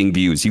conflicting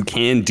views. You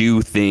can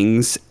do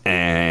things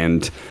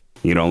and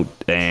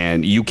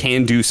and you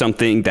can do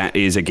something that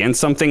is against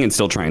something and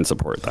still try and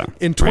support them.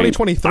 In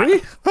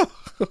 2023? Right?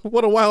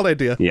 What a wild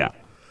idea. Yeah.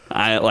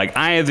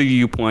 I have the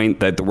viewpoint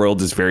that the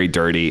world is very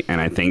dirty,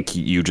 and I think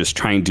you just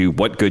try and do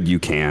what good you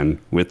can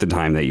with the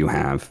time that you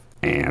have,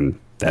 and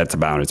that's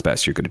about as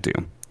best you're going to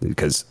do.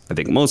 Because I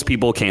think most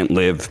people can't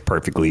live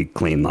perfectly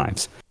clean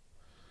lives.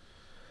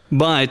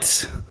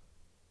 But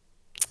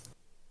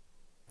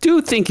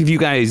do think if you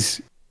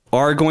guys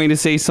are going to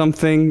say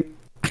something,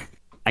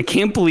 I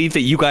can't believe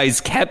that you guys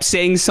kept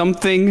saying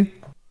something,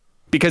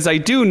 because I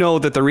do know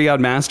that the Riyadh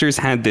Masters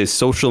had this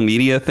social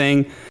media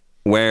thing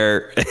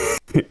where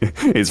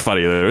it's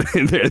funny.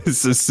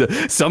 There's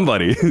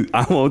somebody,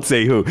 I won't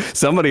say who,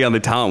 somebody on the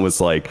talent was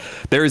like,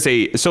 there's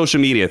a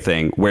social media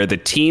thing where the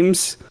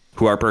teams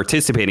who are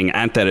participating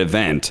at that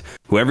event,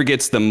 whoever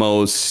gets the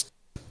most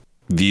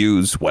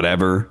views,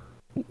 whatever,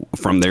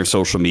 from their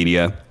social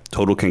media,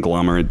 total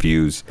conglomerate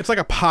views. It's like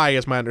a pie,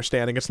 is my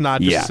understanding. It's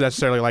not just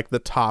necessarily like the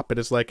top. It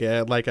is like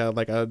a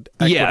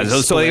yeah.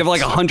 So they have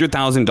like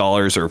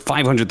 $100,000 or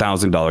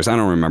 $500,000. I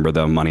don't remember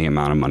the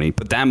amount of money,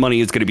 but that money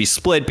is going to be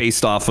split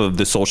based off of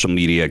the social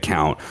media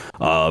account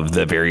of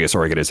the various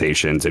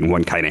organizations and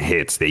what kind of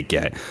hits they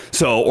get.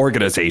 So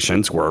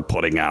organizations were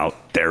putting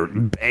out their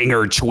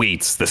banger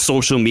tweets. The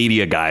social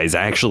media guys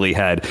actually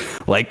had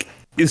like.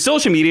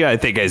 Social media, I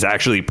think, is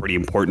actually pretty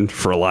important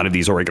for a lot of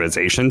these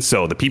organizations.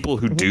 So the people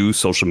who do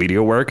social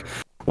media work,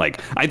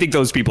 like, I think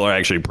those people are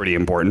actually pretty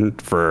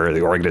important for the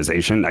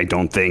organization. I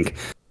don't think,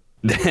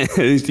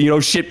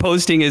 shit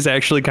posting is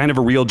actually kind of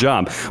a real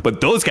job.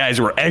 But those guys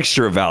were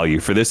extra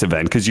value for this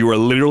event because you were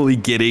literally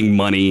getting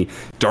money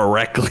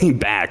directly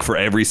back for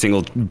every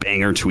single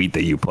banger tweet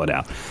that you put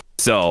out.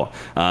 So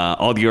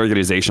all the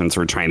organizations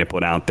were trying to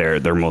put out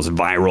their most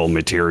viral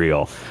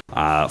material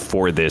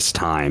for this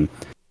time.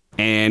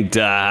 And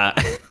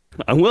I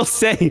will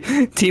say,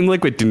 Team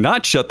Liquid did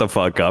not shut the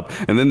fuck up.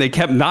 And then they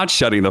kept not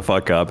shutting the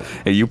fuck up.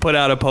 And you put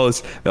out a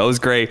post. That was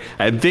great.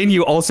 And then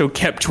you also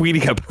kept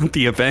tweeting about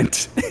the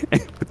event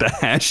with the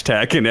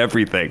hashtag and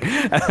everything.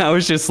 And I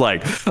was just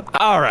like,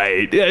 all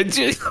right.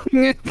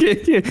 You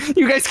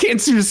guys can't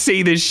just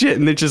say this shit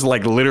and then just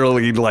like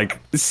literally like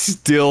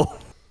still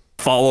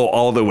follow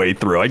all the way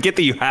through. I get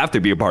that you have to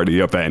be a part of the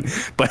event,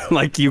 but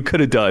like you could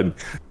have done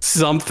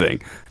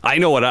something. I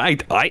know what I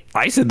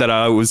said that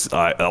I was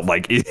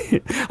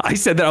I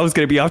said that I was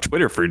going to be off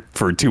Twitter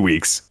for 2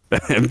 weeks.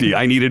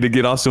 I needed to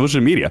get off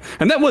social media,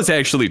 and that was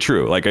actually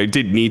true. Like I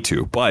did need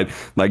to, but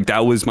like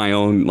that was my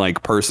own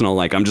like personal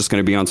like I'm just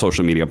going to be on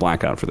social media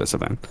blackout for this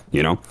event,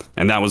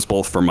 and that was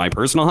both for my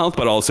personal health,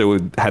 but also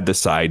had the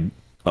side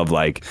of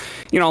like,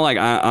 like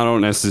I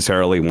don't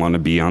necessarily want to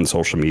be on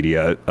social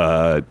media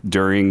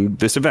during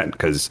this event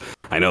because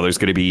I know there's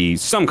going to be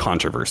some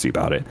controversy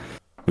about it.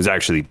 It was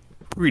actually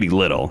pretty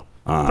little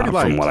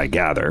from what I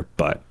gather,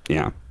 but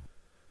yeah.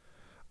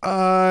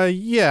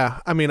 Yeah.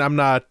 I mean, I'm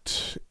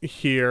not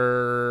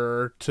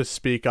here to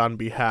speak on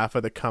behalf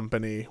of the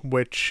company,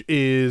 which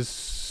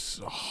is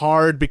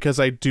hard because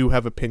I do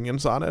have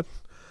opinions on it.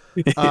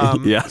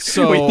 Yeah.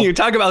 So when you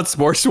talk about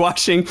sports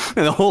washing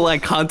and the whole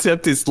like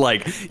concept is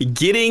like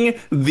getting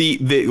the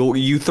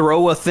you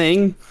throw a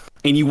thing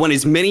and you want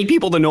as many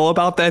people to know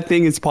about that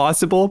thing as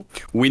possible.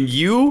 When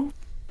you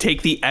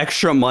take the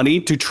extra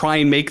money to try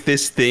and make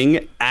this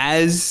thing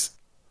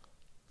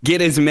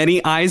get as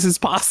many eyes as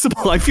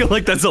possible, I feel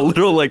like that's a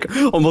little like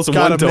almost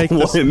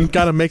one-to-one.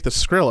 Gotta make the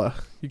Skrilla.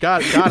 You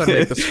gotta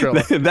make the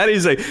Skrilla. That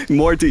is a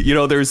more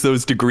to, there's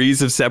those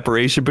degrees of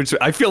separation, but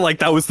I feel like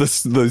that was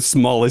the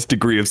smallest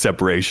degree of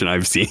separation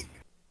I've seen.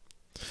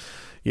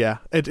 Yeah,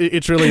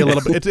 it's really a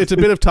little bit. It's a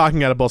bit of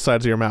talking out of both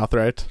sides of your mouth,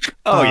 right?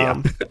 Oh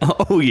yeah.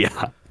 Oh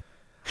yeah.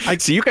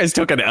 So you guys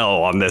took an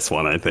L on this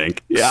one, I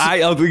think. Yeah,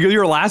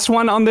 your last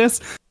one on this.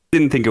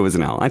 Didn't think it was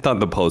an L. I thought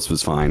the post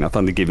was fine. I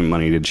thought the giving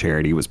money to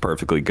charity was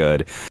perfectly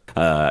good.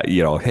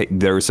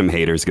 There were some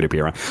haters going to be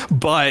around,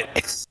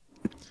 but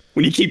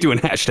when you keep doing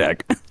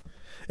hashtag,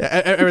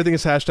 everything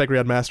is hashtag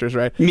Riyadh Masters,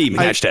 right? Meme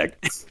hashtag.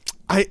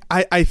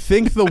 I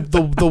think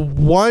the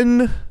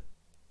one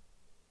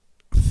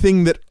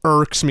thing that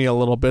irks me a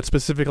little bit,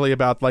 specifically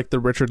about like the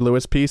Richard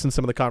Lewis piece and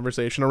some of the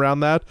conversation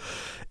around that,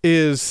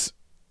 is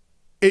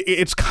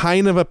it's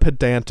kind of a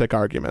pedantic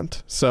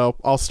argument. So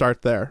I'll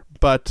start there,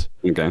 but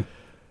okay.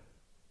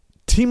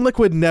 Team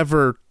Liquid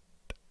never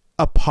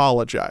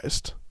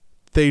apologized.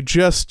 They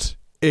just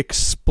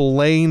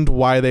explained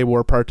why they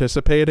were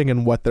participating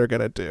and what they're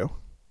going to do.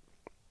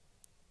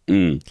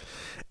 And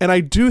I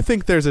do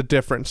think there's a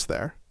difference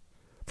there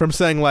from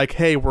saying like,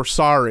 hey, we're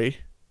sorry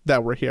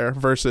that we're here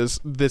versus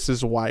this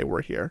is why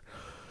we're here.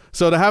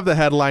 So to have the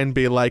headline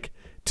be like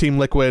Team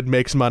Liquid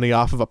makes money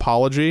off of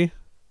apology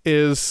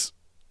is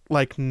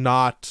like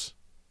not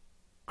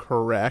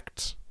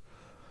correct.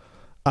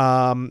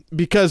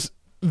 Because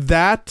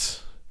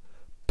that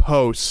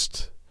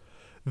post,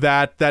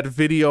 that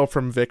video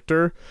from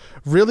Victor,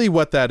 really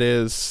what that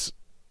is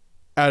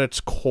at its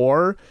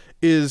core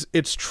is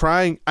it's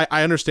trying.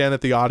 I understand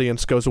that the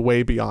audience goes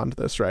way beyond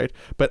this, right?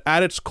 But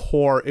at its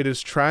core, it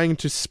is trying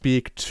to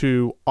speak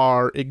to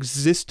our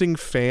existing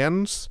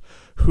fans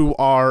who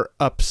are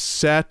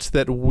upset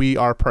that we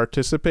are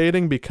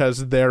participating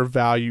because their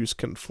values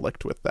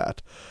conflict with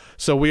that.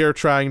 So we are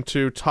trying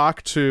to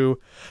talk to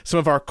some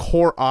of our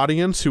core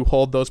audience who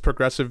hold those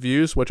progressive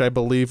views, which I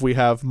believe we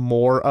have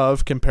more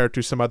of compared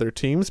to some other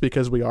teams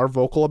because we are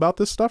vocal about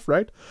this stuff,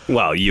 right?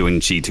 Well, you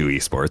and G2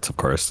 Esports, of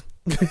course.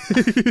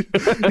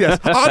 Yes,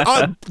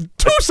 on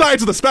two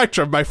sides of the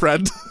spectrum, my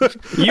friend.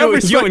 You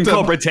and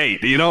Cobra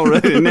Tate,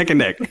 neck and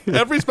neck.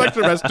 Every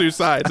spectrum has two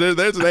sides.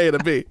 There's an A and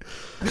a B.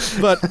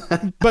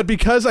 But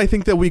because I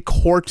think that we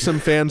court some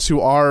fans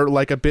who are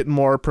like a bit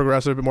more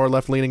progressive, a bit more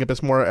left leaning, a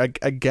bit more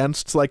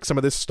against like some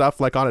of this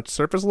stuff, like on its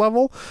surface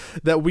level,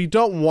 that we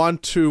don't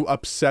want to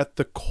upset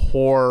the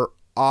core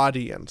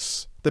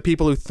audience. The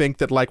people who think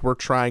that like we're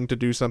trying to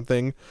do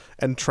something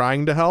and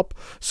trying to help.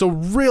 So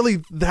really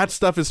that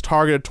stuff is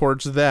targeted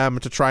towards them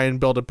to try and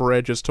build a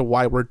bridge as to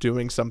why we're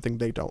doing something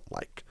they don't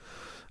like.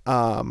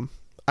 I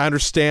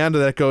understand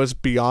that it goes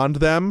beyond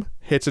them,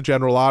 hits a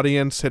general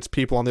audience, hits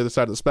people on the other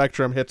side of the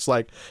spectrum, hits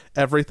like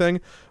everything.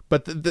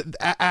 But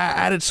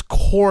at its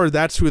core,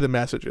 that's who the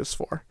message is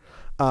for.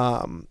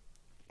 And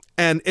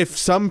if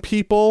some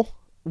people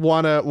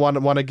want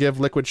to give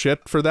Liquid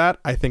shit for that,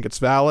 I think it's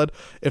valid.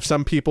 If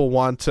some people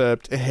want to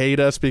hate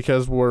us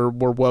because we're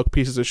woke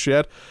pieces of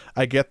shit,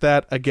 I get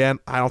that. Again,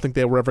 I don't think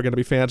they were ever going to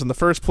be fans in the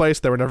first place.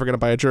 They were never going to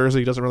buy a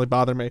jersey. It doesn't really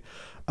bother me.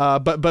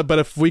 But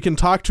if we can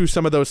talk to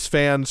some of those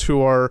fans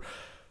who are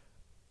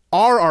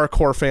our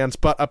core fans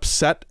but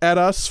upset at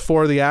us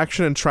for the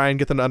action and try and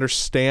get them to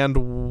understand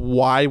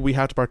why we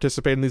have to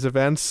participate in these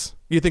events.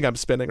 You think I'm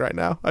spinning right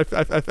now. I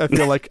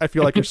feel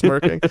like you're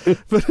smirking,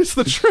 but it's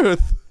the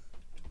truth.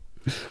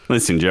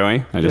 Listen,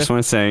 Joey, I just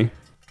want to say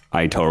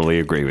I totally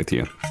agree with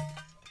you.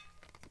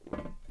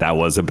 That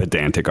was a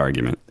pedantic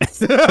argument.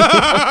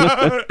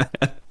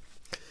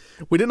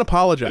 We didn't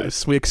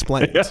apologize. We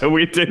explained. Yeah,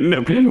 we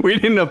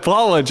didn't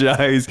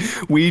apologize.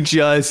 We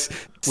just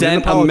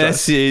sent a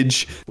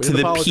message to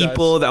the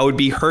people that would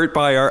be hurt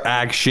by our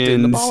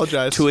actions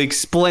to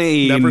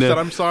explain. Never said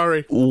I'm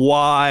sorry.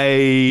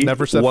 Why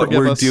Never said what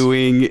we're us.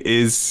 doing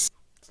is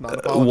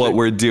what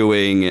we're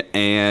doing,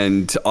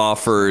 and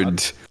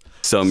offered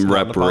some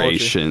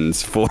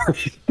reparations for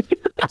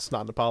It's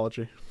not an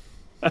apology.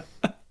 Not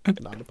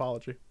an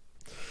apology.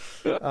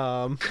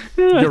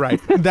 You're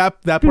right.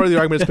 That part of the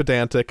argument is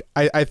pedantic.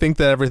 I think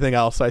that everything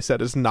else I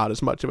said is not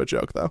as much of a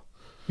joke, though.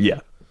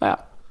 Yeah. I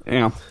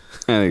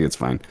think it's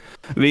fine.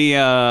 The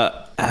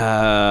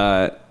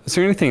is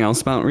there anything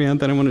else about Riyadh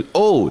that I wanted?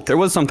 Oh, there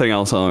was something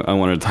else I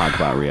wanted to talk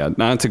about Riyadh.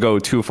 Not to go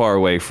too far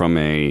away from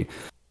a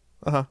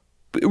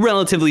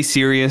relatively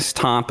serious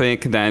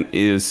topic that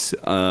is,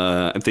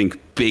 I think,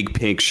 big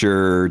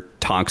picture,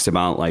 talks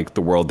about like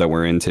the world that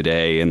we're in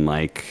today and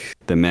like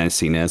the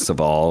messiness of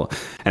all,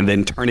 and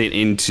then turn it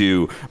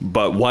into,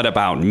 but what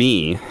about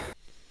me?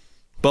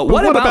 But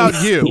what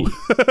about you?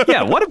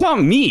 Yeah, what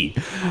about me?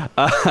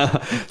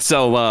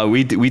 So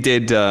we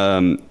did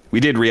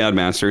Riyadh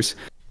Masters,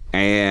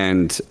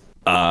 and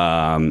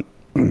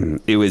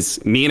it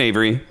was me and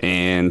Avery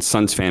and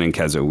Suns Fan and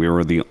Kezo. We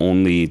were the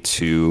only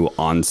two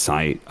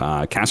on-site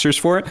casters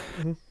for it.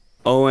 Mm-hmm.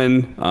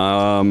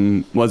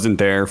 Owen wasn't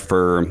there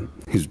for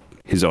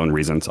his own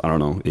reasons. I don't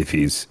know if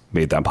he's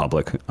made that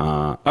public.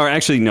 Or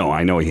actually, no,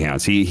 I know he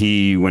has.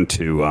 He went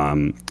to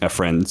a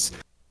friend's.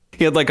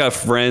 He had like a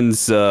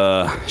friend's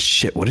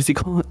what does he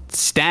call it?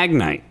 Stag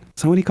night.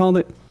 Is that what he called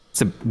it?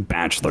 It's a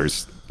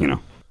bachelor's.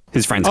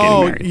 His friend's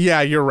getting married.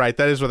 Yeah, you're right.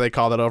 That is what they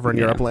call it over in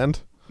Europe land.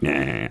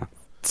 Yeah.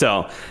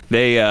 So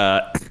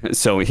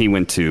so he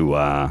went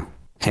to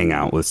hang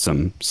out with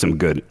some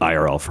good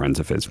IRL friends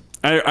of his.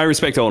 I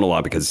respect Owen a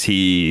lot because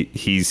he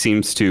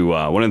seems to,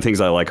 one of the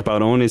things I like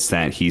about Owen is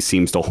that he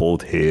seems to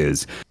hold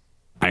his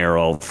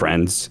IRL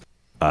friends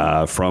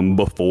from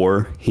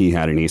before he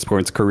had an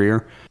esports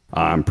career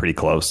pretty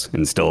close,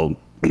 and still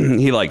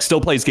he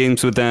still plays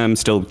games with them,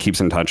 still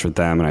keeps in touch with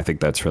them, and I think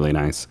that's really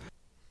nice.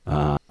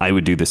 I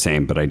would do the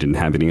same, but I didn't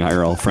have any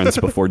IRL friends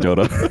before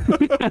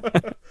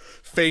Dota.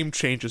 Fame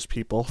changes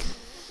people.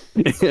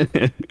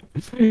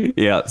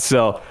 Yeah.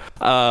 So,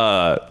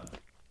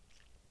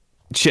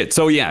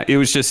 So yeah, it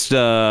was just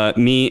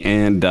me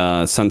and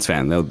Suns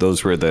Fan.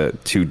 Those were the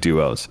two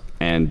duos,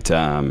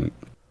 and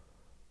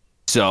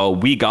so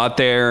we got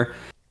there,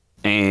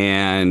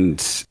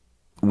 and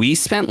we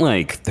spent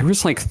there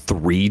was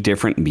 3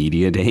 different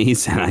media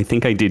days, and I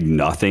think I did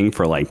nothing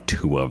for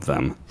 2 of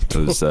them. It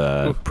was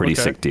a pretty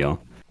sick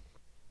deal.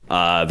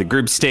 The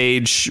group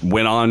stage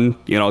went on,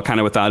 kind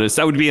of without us.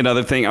 That would be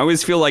another thing. I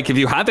always feel like if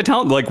you had the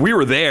talent, we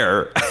were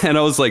there, and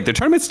I was like,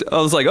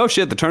 oh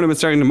shit, the tournament's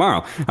starting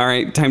tomorrow. All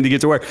right, time to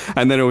get to work.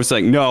 And then it was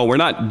like, no, we're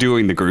not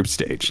doing the group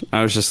stage.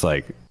 I was just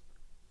like,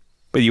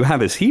 but you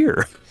have us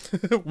here.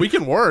 We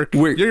can work.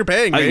 You're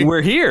paying me.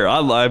 We're here.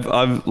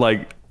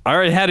 I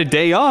already had a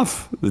day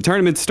off. The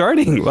tournament's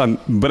starting,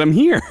 but I'm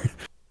here.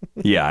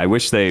 Yeah, I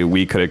wish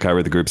we could have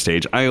covered the group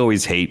stage. I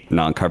always hate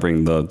not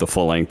covering the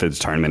full length of the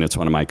tournament. It's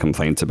one of my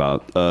complaints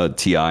about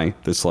TI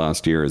this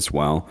last year as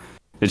well.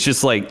 It's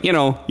just like,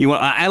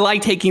 I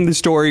like taking the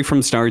story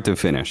from start to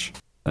finish.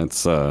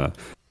 That's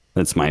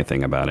my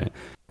thing about it.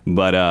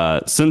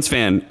 But Suns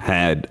Fan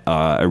and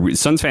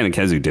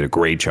Kezu did a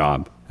great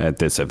job at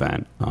this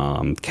event.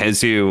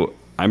 Kezu,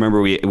 I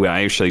remember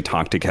I actually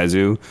talked to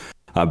Kezu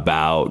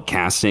about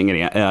casting,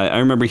 and I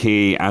remember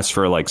he asked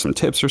for like some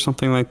tips or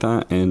something like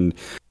that, and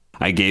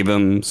I gave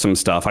him some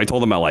stuff. I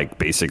told him about like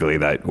basically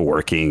that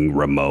working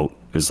remote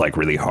is like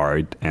really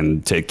hard,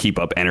 and to keep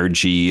up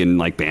energy and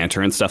like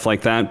banter and stuff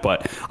like that.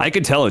 But I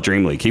could tell at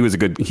Dream League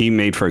he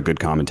made for a good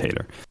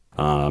commentator.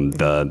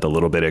 The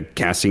little bit of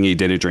casting he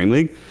did at Dream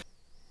League.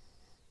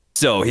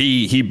 So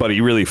he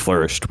really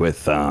flourished with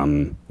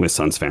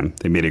Suns Fan.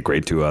 They made it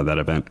great to that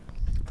event.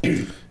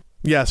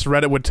 Yes,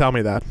 Reddit would tell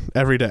me that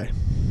every day.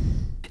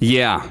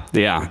 Yeah.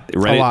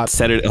 Reddit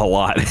said it a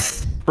lot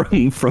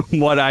from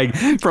what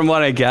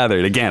I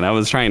gathered. Again, I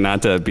was trying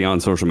not to be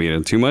on social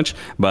media too much,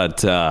 but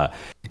that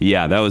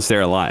was there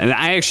a lot. And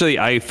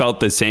I felt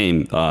the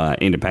same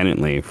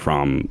independently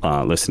from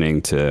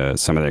listening to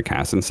some of their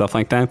casts and stuff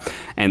like that.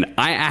 And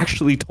I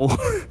actually told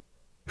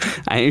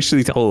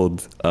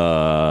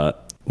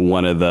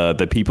one of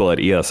the people at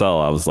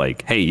ESL, I was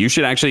like, hey, you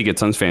should actually get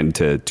Suns Fan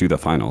to do the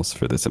finals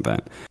for this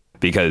event.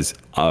 Because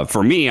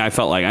for me, I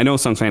felt like, I know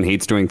Suns Fan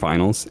hates doing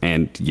finals,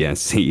 and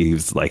yes, he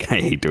was like, I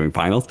hate doing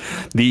finals.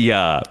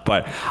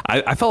 But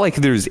I felt like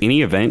if there's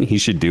any event he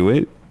should do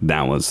it,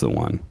 that was the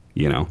one,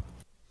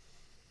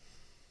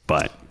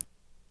 But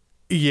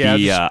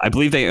yeah, I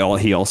believe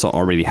he also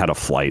already had a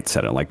flight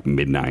set at like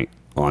midnight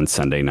on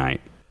Sunday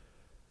night.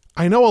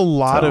 I know a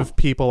lot of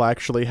people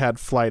actually had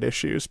flight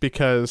issues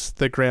because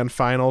the grand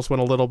finals went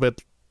a little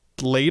bit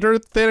later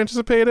than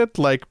anticipated.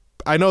 Like,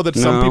 I know that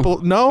some people...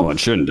 No? Well, it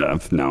shouldn't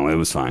have. No, it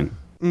was fine.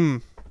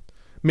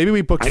 Maybe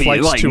we booked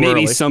flights too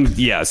early.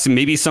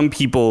 Maybe some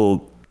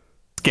people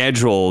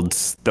scheduled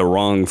the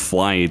wrong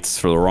flights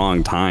for the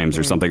wrong times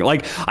or something.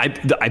 Like,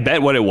 I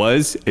bet what it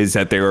was is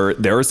that there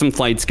were some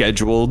flights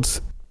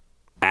scheduled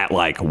at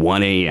like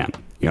 1 a.m.,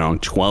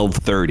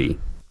 12:30.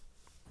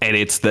 And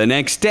it's the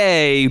next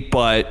day,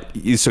 but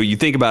so you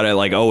think about it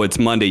like, oh, it's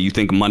Monday. You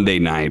think Monday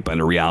night, but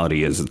the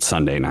reality is it's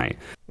Sunday night.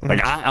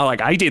 Like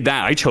I did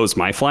that. I chose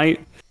my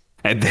flight.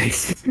 And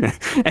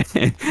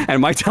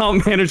and my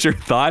talent manager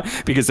thought,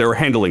 because they were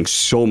handling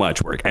so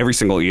much work, every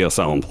single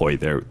ESL employee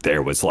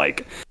there was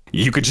like,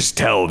 you could just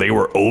tell they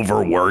were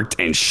overworked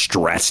and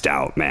stressed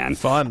out, man.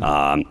 Fun.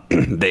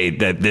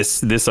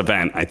 This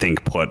event, I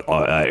think, put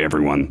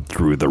everyone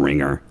through the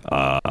ringer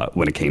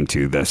when it came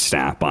to the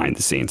staff behind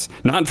the scenes.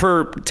 Not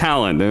for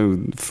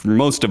talent. For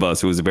most of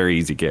us, it was a very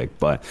easy gig,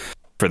 but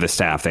for the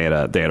staff, they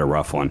had a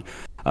rough one.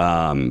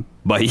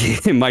 But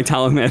my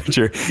talent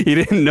manager, he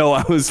didn't know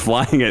I was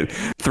flying at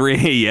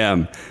 3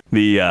 a.m.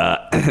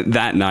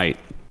 that night.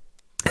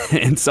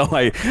 And so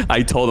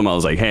I told him, I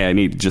was like, hey, I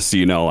need, just so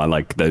you know,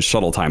 the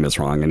shuttle time is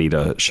wrong. I need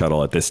a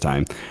shuttle at this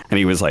time. And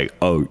he was like,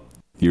 oh,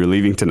 you're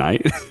leaving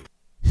tonight?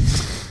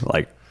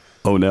 Like,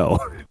 oh no.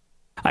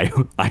 I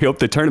hope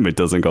the tournament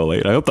doesn't go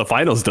late. I hope the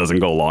finals doesn't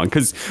go long,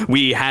 because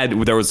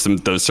there was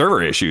those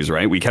server issues,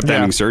 right? We kept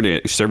having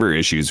server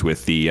issues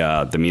with the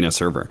MENA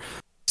server.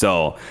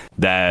 So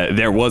that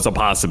there was a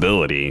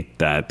possibility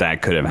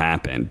that could have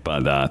happened,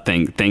 but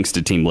thanks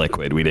to Team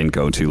Liquid, we didn't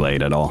go too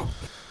late at all.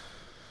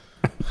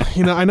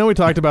 I know we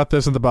talked about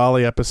this in the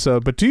Bali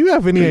episode, but do you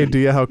have any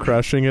idea how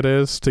crushing it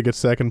is to get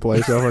second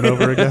place over and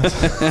over again?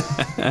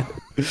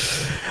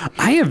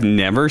 I have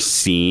never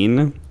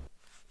seen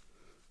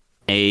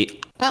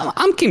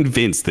I'm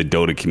convinced the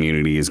Dota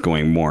community is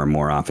going more and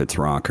more off its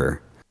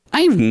rocker.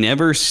 I've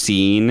never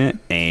seen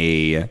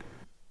a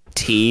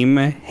team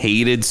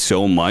hated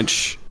so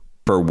much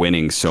for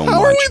winning so much.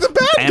 How are we the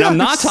bad guys? And I'm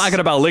not talking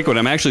about Liquid.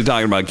 I'm actually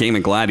talking about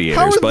Gaming Gladiators.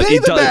 How are they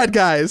the bad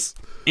guys?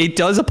 It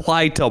does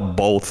apply to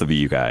both of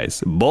you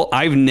guys.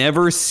 I've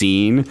never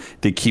seen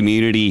the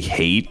community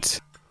hate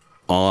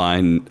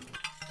on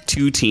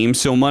two teams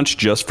so much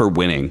just for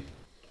winning.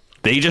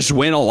 They just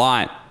win a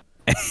lot.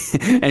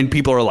 And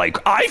people are like,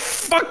 I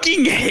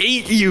fucking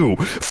hate you.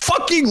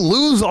 Fucking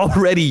lose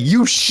already,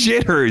 you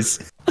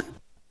shitters.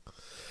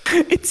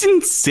 It's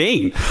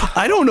insane.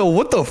 I don't know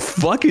what the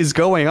fuck is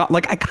going on.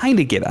 Like, I kind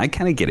of get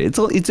it.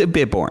 It's a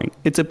bit boring.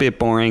 It's a bit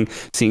boring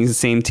seeing the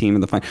same team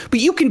in the final. But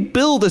you can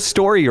build a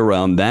story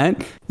around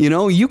that.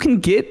 You can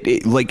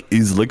get, like,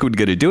 is Liquid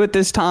going to do it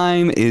this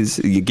time? Is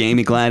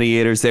Gaming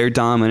Gladiators their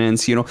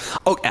dominance?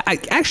 Oh,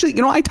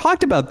 I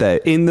talked about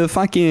that in the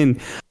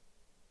fucking...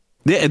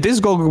 This is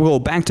go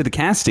back to the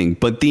casting,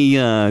 but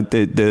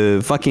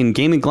the fucking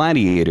Gaming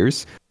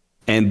Gladiators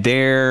and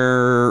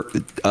their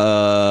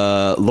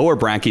lower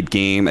bracket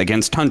game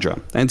against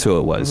Tundra. That's who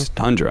it was,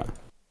 Tundra.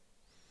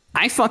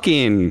 Let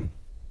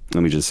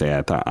me just say,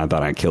 I thought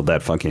I killed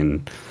that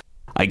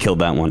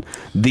one.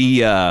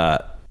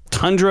 The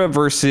Tundra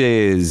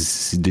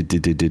versus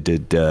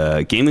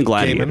Gaming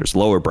Gladiators,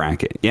 lower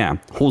bracket. Yeah,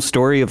 whole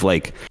story of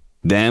like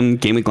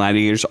Game of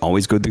Gladiators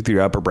always go through the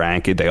upper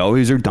bracket. They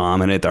always are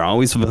dominant. They're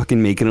always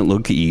fucking making it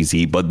look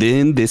easy. But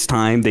then this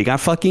time they got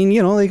fucking,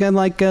 they got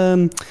like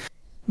the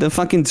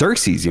fucking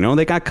Xerxes,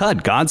 they got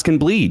cut. Gods can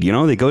bleed,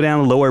 they go down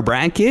a lower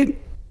bracket.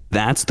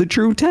 That's the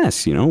true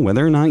test,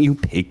 whether or not you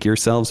pick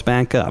yourselves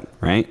back up,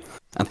 right?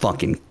 I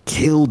fucking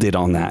killed it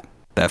on that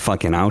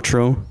fucking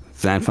outro,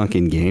 that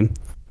fucking game.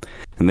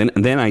 And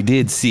then I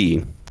did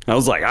see,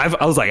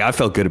 I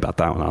felt good about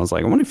that one. I was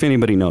like, I wonder if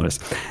anybody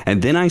noticed.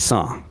 And then I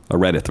saw a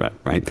Reddit thread,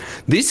 right?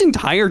 This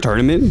entire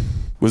tournament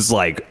was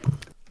like,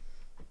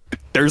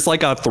 there's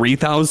like a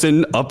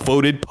 3,000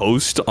 upvoted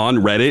post on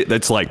Reddit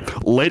that's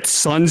like, let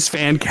Suns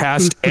fan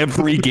cast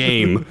every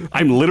game.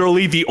 I'm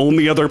literally the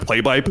only other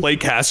play-by-play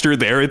caster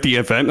there at the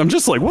event. I'm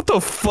just like, what the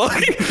fuck?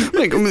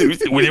 Like,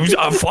 it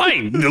was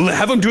fine.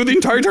 Have them do the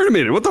entire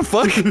tournament. What the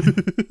fuck?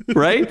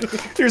 Right?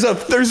 There's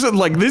a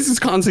like, this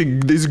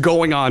is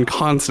going on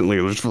constantly.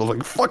 There's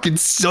like, fucking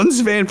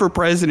Suns fan for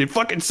president.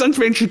 Fucking Suns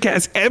fan should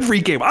cast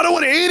every game. I don't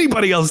want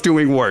anybody else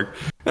doing work.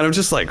 And I'm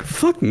just like,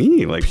 fuck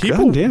me. Like,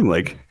 goddamn,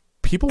 like.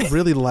 People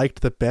really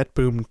liked the Bet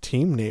Boom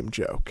team name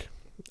joke.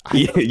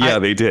 They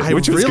did,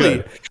 which was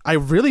good. I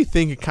really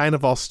think it kind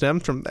of all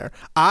stemmed from there.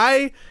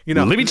 Let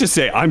me just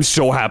say, I'm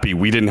so happy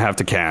we didn't have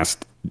to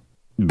cast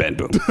Bet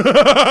Boom.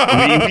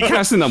 we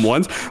casted them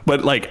once,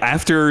 but like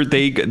after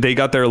they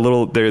got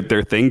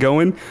their thing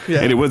going,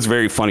 and it was a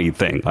very funny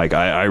thing. Like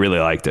I really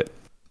liked it,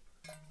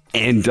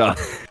 and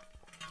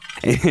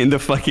the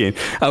fucking,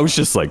 I was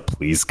just like,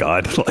 please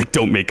God, like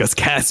don't make us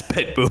cast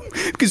Bet Boom,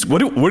 because what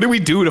do we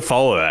do to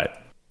follow that?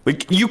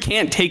 Like, you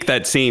can't take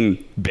that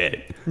same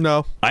bit.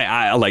 No.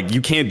 I like, you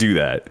can't do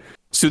that.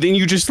 So then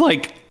you just,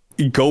 like,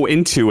 go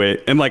into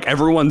it, and, like,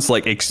 everyone's,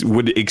 like,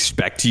 would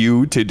expect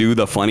you to do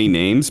the funny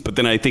names, but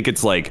then I think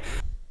it's, like,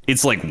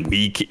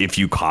 weak if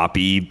you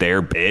copy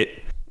their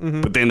bit,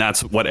 but then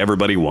that's what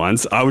everybody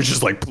wants. I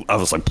was like,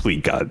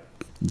 please, God,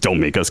 don't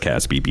make us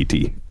cast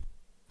BBT.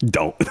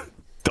 Don't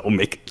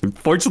make it.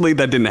 Unfortunately,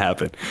 that didn't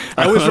happen.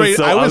 I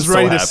was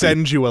ready to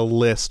send you a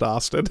list,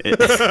 Austin.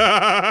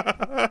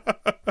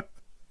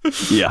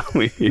 Yeah.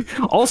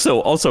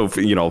 Also,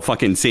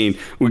 fucking saying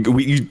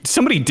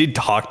somebody did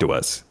talk to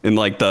us, and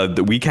like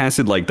we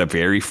casted like the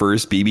very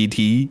first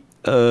BBT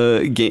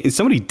game.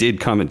 Somebody did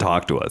come and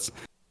talk to us.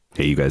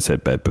 Hey, you guys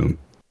said Bet Boom.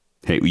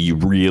 Hey, you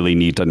really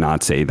need to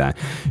not say that.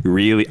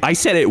 Really, I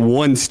said it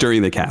once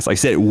during the cast. I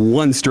said it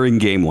once during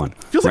game one.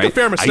 Feels like a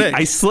fair mistake.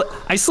 I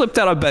slipped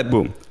out of Bet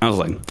Boom. I was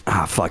like,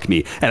 fuck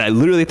me. And I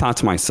literally thought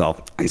to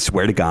myself, I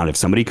swear to God, if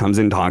somebody comes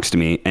and talks to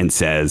me and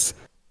says,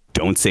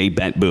 don't say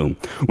Bet Boom,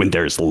 when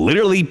there's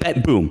literally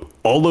Bet Boom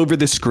all over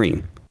the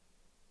screen.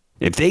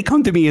 If they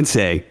come to me and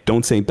say,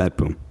 don't say Bet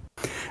Boom,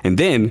 and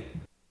then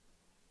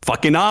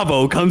fucking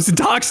Avo comes and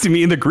talks to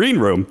me in the green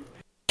room,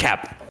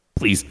 Cap,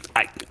 please,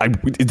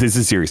 this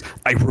is serious.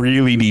 I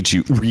really need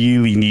you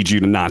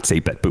to not say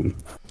Bet Boom.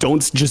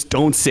 Don't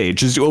say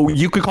it.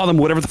 You could call them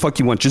whatever the fuck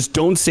you want. Just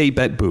don't say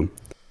Bet Boom.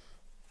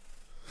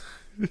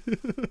 Do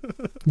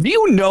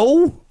you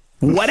know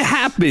what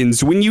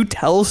happens when you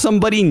tell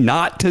somebody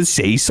not to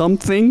say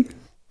something?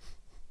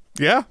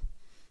 Yeah,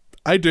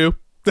 I do.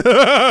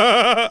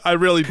 I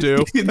really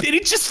do.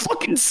 It just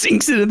fucking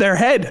sinks into their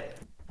head.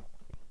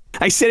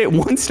 I said it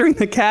once during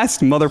the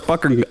cast,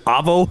 motherfucker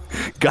Avo.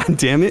 God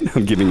damn it.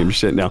 I'm giving him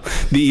shit now.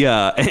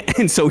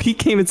 And so he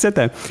came and said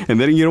that.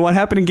 And then you know what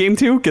happened in game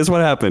 2? Guess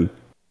what happened?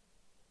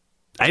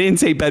 I didn't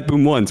say Bet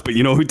Boom once, but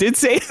you know who did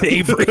say it?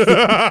 Avery.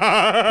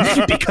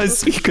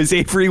 because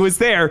Avery was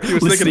there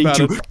listening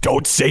to,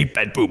 don't say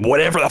Bet Boom.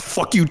 Whatever the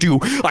fuck you do,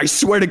 I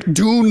swear to,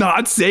 do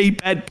not say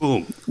Bet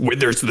Boom. When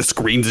there's the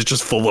screens, it's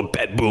just full of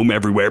Bet Boom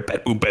everywhere.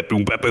 Bet Boom, Bet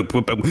Boom, Bet Boom,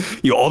 Bet Boom.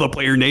 All the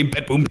player name,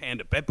 Bet Boom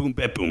Panda, Bet Boom,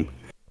 Bet Boom.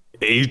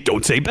 Hey,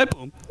 don't say Bet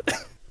Boom.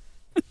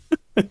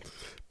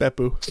 Bet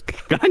Boom.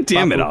 God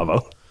damn it,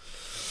 Avo.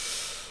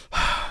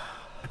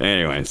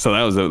 Anyway, so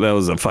that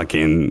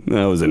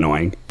was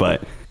annoying,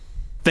 but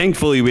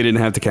thankfully, we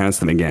didn't have to cast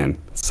them again,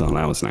 so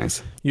that was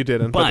nice. You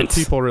didn't, but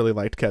the people really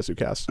liked Kazu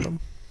casting them.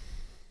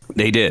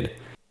 They did.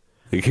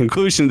 The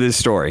conclusion of this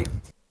story,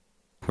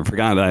 I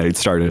forgot that I had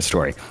started a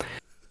story.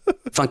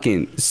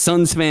 Fucking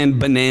Suns fan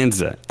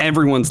bonanza.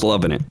 Everyone's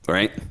loving it,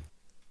 right?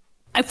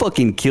 I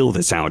fucking killed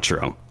this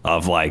outro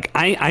of like,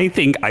 I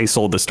think I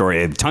sold the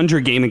story of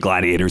Tundra Game and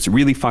Gladiators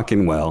really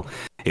fucking well.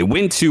 It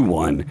went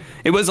 2-1.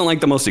 It wasn't like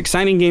the most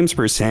exciting games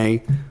per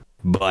se,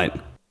 but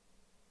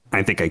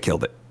I think I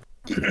killed it.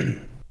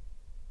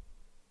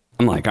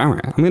 I'm like, all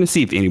right, I'm going to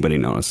see if anybody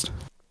noticed.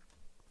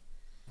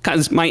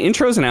 Because my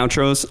intros and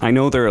outros, I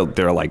know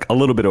they're like a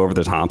little bit over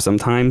the top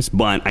sometimes,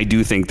 but I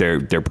do think they're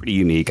pretty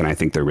unique, and I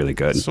think they're really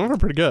good. Some are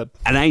pretty good.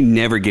 And I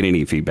never get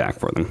any feedback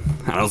for them.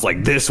 And I was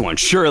like, this one,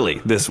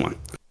 surely, this one.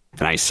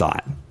 And I saw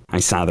it. I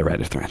saw the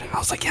Reddit thread. I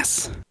was like,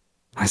 yes,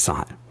 I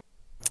saw it.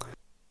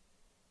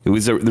 It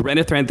was the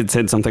Reddit thread that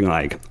said something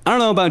like, I don't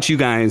know about you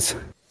guys,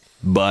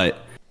 but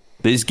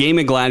this Game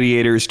of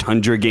Gladiators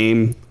Tundra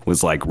game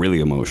was like really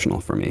emotional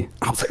for me.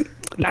 I was like,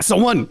 that's the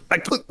one.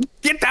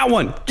 Get that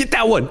one.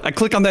 I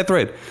click on that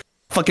thread.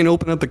 fucking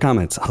open up the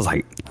comments. I was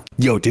like,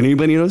 yo, did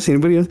anybody notice?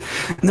 Anybody else?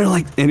 And they're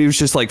like, and it was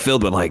just like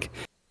filled with like,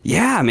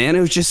 yeah, man,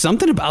 it was just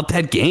something about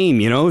that game,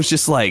 you know? It was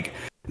just like,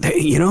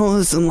 you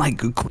know, some like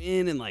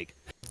Quinn and like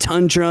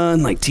Tundra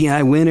and like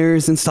TI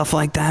winners and stuff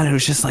like that. It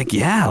was just like,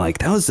 yeah, like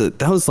that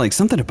was like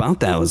something about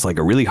that. It was like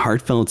a really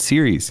heartfelt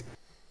series.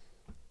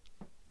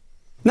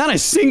 Not a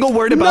single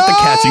word about the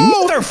cats, you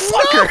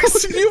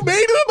motherfuckers. No, you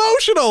made it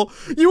emotional.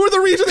 You were the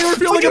reason they were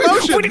feeling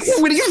emotions.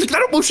 Where do you think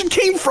that emotion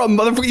came from,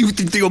 motherfucker? You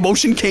think the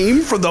emotion came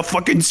from the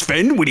fucking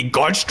Sven when he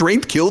God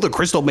strength killed a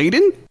Crystal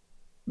Maiden?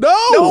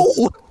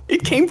 No,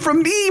 it came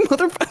from me,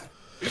 motherfucker.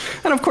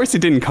 And of course it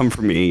didn't come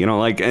from me, you know,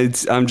 like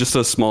I'm just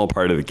a small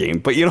part of the game,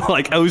 but you know,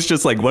 like I was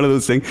just like one of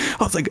those things.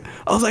 I was like,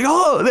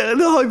 oh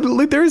no,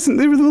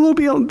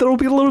 there'll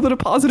be a little bit of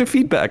positive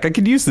feedback. I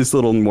could use this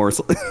little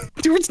morsel.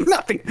 There was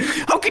nothing.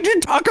 How could you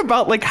talk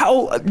about like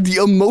how the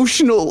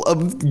emotional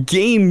of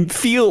game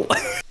feel?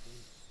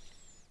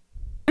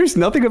 There's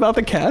nothing about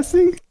the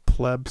casting.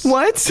 Plebs.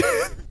 What?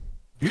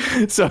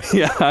 So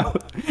yeah,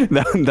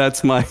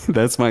 that's my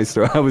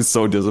story. I was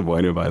so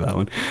disappointed by that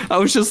one. I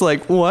was just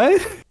like,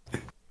 what?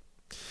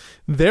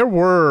 There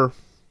were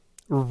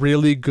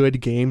really good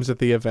games at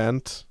the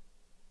event.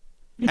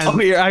 Oh,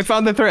 here, I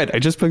found the thread. I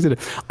just plugged it in.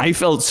 I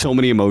felt so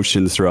many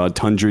emotions throughout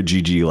Tundra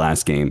GG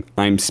last game.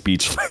 I'm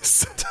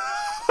speechless.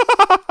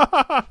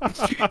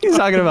 He's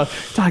talking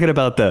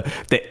about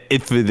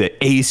the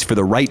ace for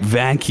the right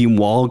vacuum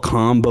wall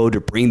combo to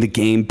bring the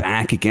game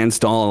back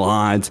against all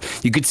odds.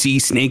 You could see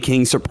Snake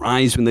King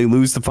surprised when they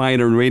lose the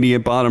fight on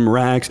Radiant Bottom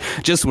Racks.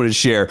 Just want to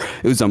share,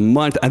 it was a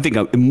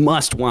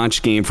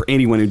must-watch game for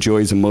anyone who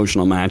enjoys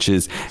emotional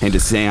matches, and to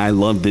say I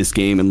love this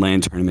game in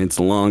LAN tournaments.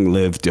 Long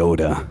live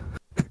Dota.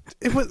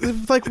 It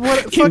was like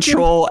what?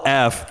 Control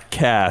F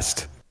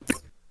cast.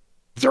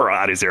 0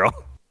 out of 0.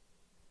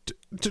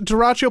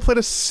 Dyrachyo played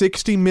a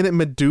 60-minute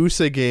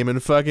Medusa game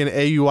and fucking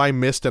AUI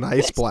missed an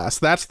Ice Blast.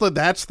 That's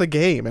the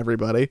game,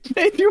 everybody.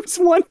 There was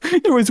one.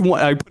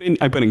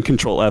 I put in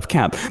Control F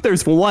cap.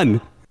 There's one.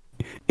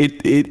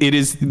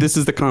 This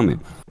is the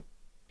comment.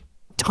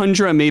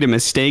 Tundra made a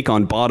mistake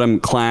on bottom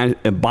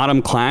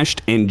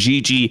clashed, and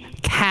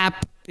GG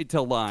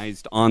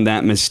capitalized on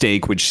that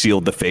mistake, which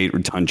sealed the fate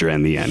of Tundra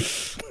in the end.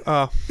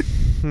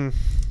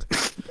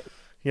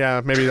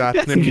 Yeah, maybe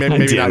not.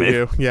 Maybe not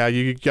you. Yeah,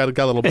 you got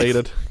a little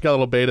baited.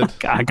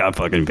 I got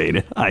fucking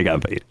baited.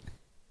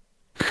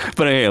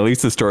 But hey, at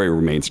least the story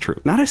remains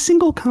true. Not a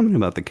single comment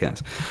about the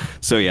cast.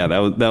 So yeah,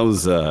 that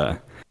was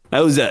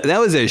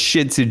a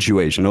shit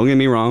situation. Don't get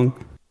me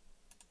wrong.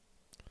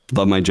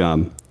 Love my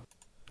job.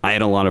 I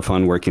had a lot of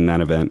fun working that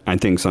event. I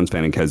think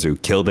Sunspan and Kazu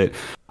killed it.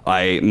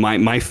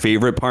 My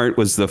favorite part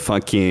was the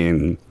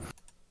fucking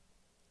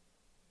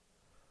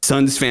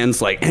Suns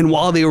fans like, and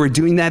while they were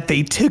doing that,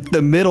 they took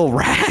the middle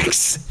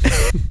racks.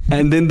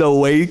 And then the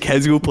way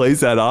Kazuo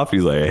plays that off,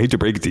 he's like, I hate to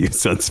break it to you,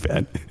 Suns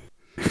fan.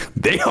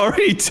 They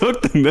already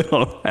took the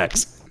middle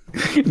racks.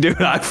 Dude,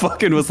 I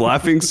fucking was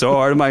laughing so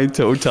hard in my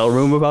hotel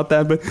room about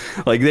that, but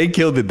like they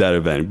killed it that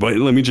event. But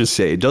let me just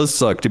say, it does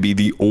suck to be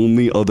the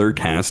only other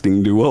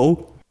casting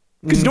duo.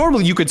 Because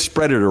normally you could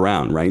spread it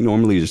around, right?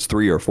 Normally there's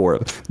 3 or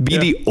 4.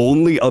 The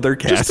only other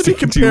casting just to be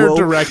compared duo,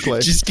 directly.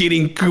 Just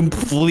getting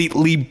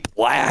completely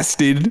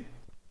blasted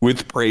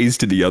with praise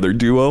to the other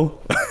duo.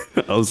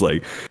 I was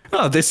like,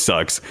 oh, this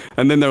sucks.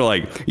 And then they're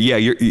like, yeah,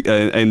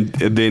 and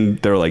then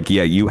they're like,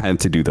 yeah, you have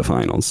to do the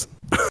finals.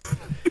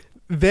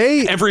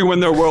 Everyone in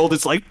their world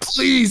is like,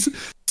 please,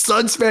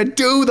 Sunsfan,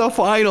 do the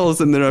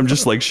finals. And then I'm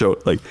just like, oh,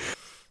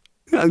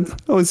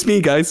 it's me,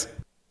 guys.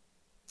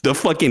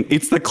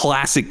 It's the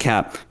classic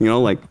cap, you know,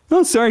 like,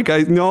 oh, sorry,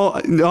 guys. No,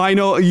 I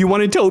know you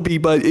wanted Toby,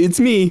 but it's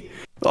me.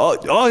 Oh,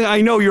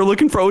 I know you're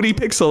looking for OD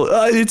Pixel.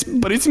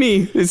 It's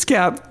me. It's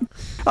Cap.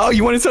 Oh,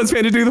 you wanted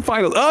Sunsfan to do the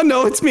finals. Oh,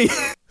 no, it's me.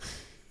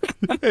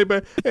 Hey,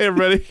 man. Hey,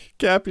 everybody.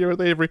 Cap here with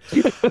Avery.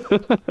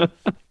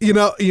 You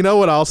know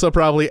what also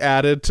probably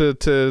added to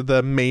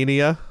the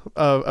mania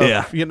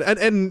of you know,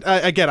 and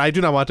again, I do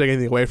not want to take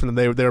anything away from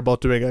them. They were both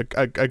doing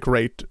a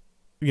great,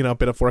 you know,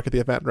 bit of work at the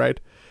event, right?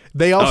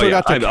 They also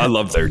got to. I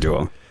love their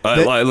duo.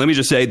 Let me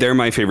just say, they're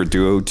my favorite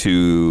duo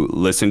to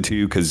listen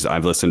to because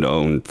I've listened to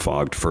Own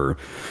Fogged for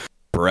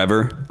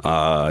forever.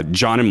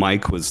 John and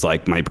Mike was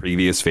like my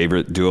previous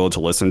favorite duo to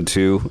listen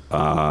to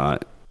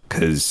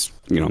because,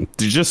 you know,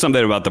 there's just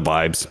something about the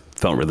vibes.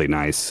 Felt really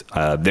nice.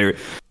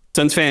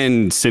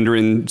 Sunsfan Cinder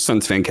and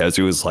Sunsfan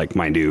Kazu was like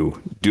my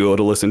new duo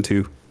to listen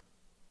to.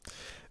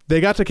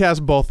 They got to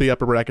cast both the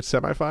upper bracket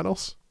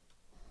semifinals.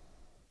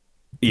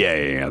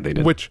 Yeah, they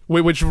did. Which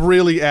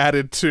really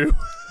added to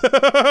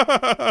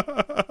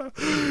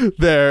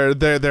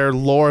their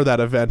lore that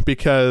event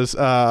because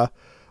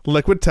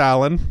Liquid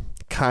Talon,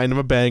 kind of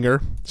a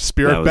banger.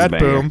 Spirit Bet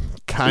Boom,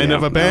 kind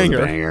of a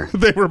banger.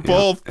 They were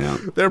both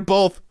they're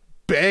both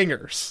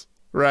bangers,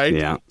 right?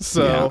 Yeah.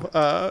 So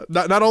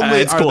not only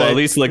it's cool. At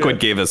least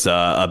Liquid gave us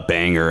a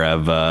banger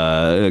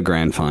of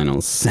grand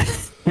finals.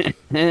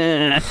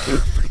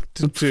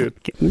 Dude,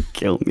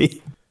 kill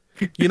me.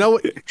 You know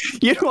what?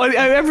 You know,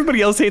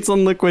 everybody else hates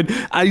on Liquid.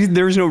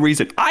 There's no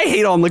reason. I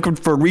hate on Liquid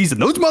for a reason.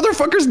 Those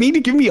motherfuckers need to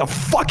give me a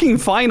fucking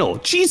final.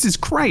 Jesus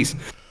Christ.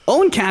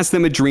 Owen cast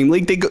them at Dream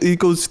League. It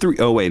goes through.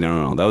 Oh, wait,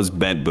 no. That was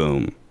Bet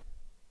Boom.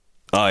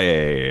 Oh,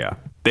 yeah.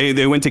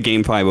 They went to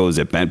Game 5. What was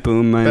it? Bet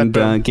Boom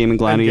and Gaming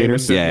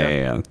Gladiators?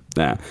 Yeah.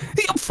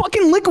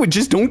 Fucking Liquid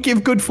just don't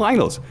give good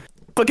finals.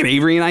 Fucking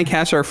Avery and I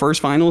cast our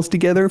first finals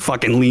together.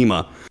 Fucking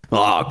Lima.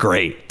 Oh,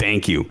 great.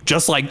 Thank you.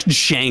 Just like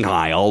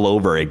Shanghai all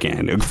over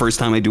again. The first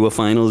time I do a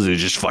finals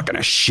is just fucking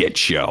a shit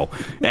show.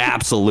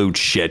 Absolute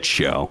shit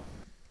show.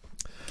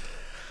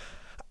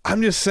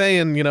 I'm just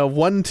saying, you know,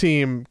 one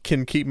team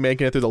can keep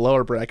making it through the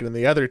lower bracket and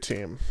the other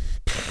team.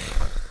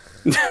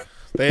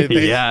 They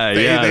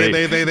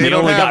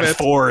only got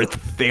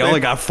fourth. They only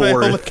got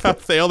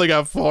fourth. They only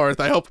got fourth.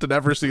 I hope to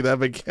never see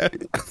them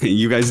again.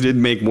 You guys did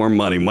make more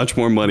money, much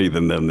more money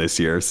than them this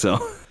year.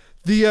 So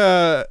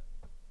the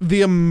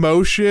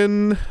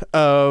emotion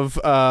of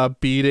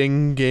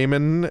beating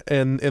Gaiman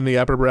in the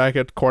upper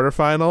bracket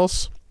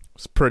quarterfinals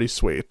was pretty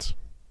sweet.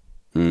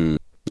 Yeah.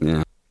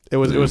 It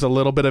was a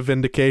little bit of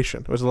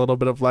vindication. It was a little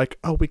bit of like,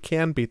 oh, we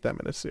can beat them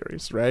in a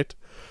series, right?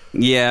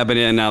 Yeah, but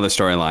now the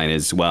storyline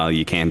is, well,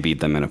 you can't beat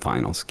them in a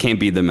finals. Can't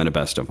beat them in a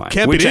best of finals.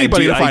 Can't beat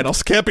anybody in the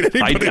finals. Can't beat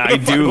anybody in the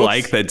finals. I do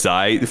like that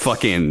Zai.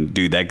 Fucking,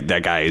 dude,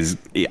 that guy is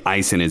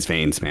ice in his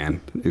veins, man.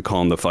 You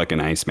call him the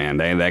fucking ice man.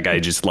 That guy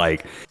just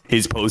like,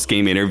 his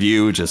post-game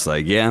interview, just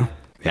like, yeah,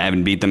 I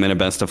haven't beat them in a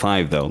best of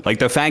 5, though. Like,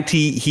 the fact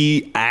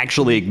he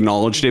actually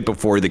acknowledged it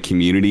before the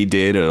community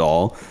did at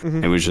all.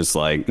 It was just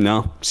like,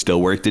 no,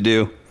 still work to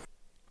do.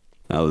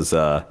 That was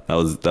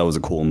a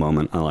cool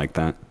moment. I like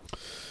that.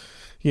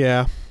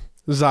 Yeah.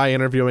 Zai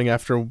interviewing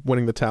after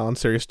winning the Talon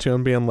Series 2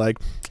 and being like,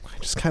 I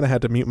just kind of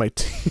had to mute my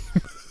team.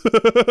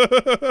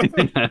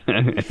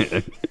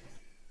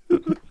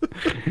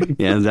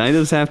 Yeah, Zai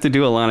does have to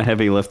do a lot of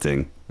heavy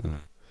lifting.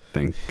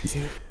 I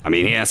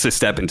mean, he has to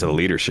step into the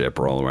leadership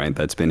role, right?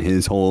 That's been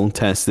his whole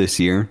test this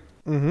year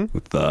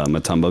with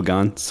Matumbo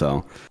gone.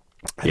 So,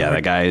 yeah,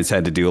 that guy has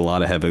had to do a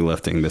lot of heavy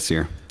lifting this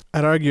year.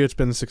 I'd argue it's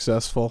been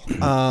successful.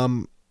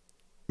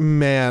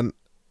 Man,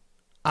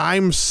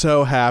 I'm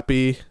so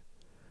happy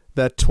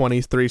that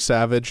 23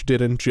 Savage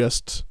didn't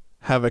just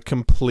have a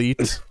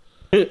complete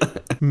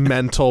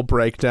mental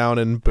breakdown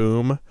and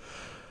boom.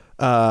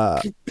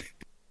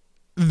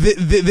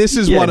 This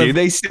is one dude,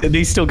 of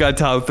they still got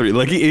top 3.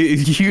 Like,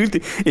 if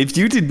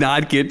you did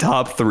not get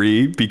top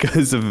 3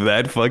 because of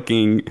that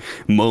fucking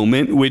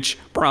moment, which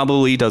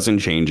probably doesn't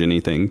change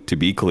anything, to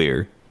be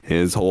clear.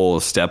 His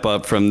whole step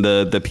up from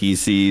the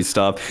PC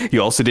stuff. He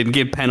also didn't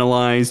get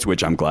penalized,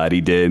 which I'm glad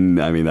he didn't.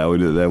 I mean, that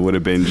would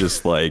have been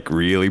just like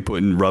really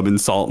rubbing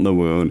salt in the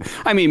wound.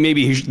 I mean,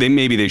 maybe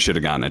they should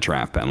have gotten a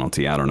draft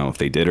penalty. I don't know if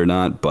they did or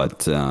not,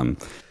 but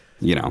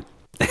you know,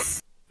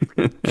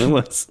 it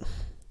was.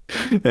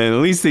 And at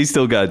least they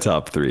still got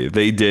top 3. If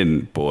they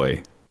didn't,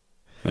 boy,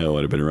 that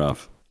would have been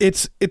rough.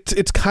 It's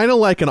kind of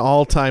like an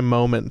all-time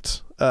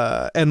moment,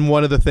 and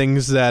one of the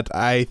things that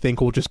I think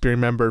will just be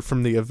remembered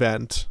from the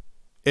event.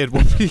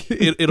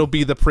 It'll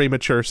be the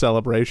premature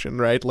celebration,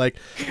 right? Like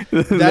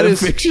that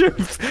is picture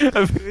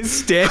of him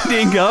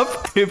standing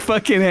up,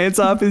 fucking hands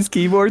off his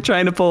keyboard,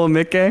 trying to pull a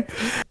Mickey,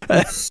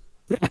 and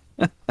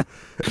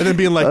then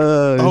being like,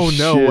 "Oh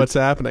no, shit. what's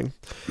happening?"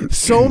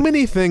 So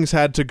many things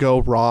had to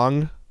go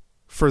wrong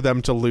for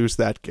them to lose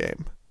that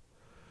game.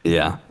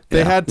 Yeah.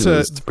 They had to.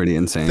 It's pretty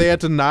insane. They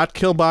had to not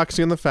kill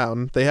Boxy in the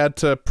fountain. They had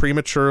to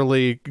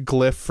prematurely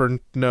glyph for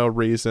no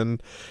reason.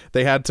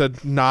 They had to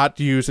not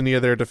use any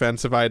of their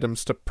defensive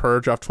items to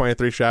purge off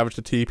 23 Savage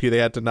to TP. They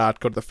had to not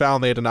go to the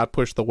fountain. They had to not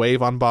push the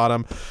wave on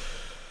bottom.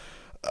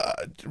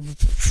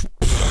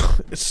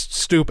 It's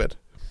stupid.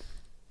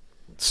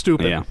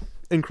 Yeah.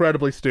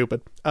 Incredibly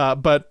stupid.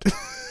 But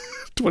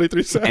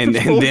 23 Savage. And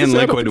then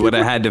Liquid would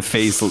have had to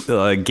face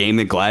Game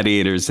of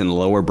Gladiators in the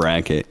lower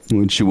bracket,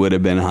 which would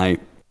have been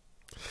hype.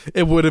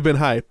 It would have been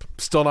hype.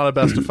 Still not a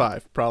best of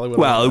 5. Probably would.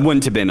 Well, it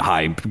wouldn't have been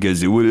hype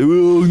because it would have.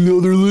 Oh,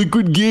 another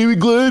Liquid Game of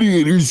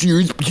Gladiators.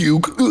 Here's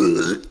puke.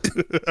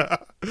 a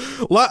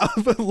lot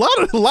of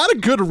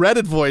good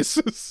Reddit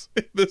voices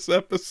in this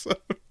episode.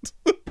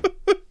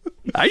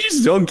 I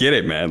just don't get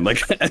it, man. Like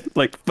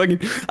fucking.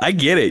 I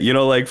get it. You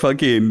know, like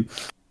fucking.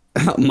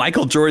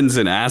 Michael Jordan's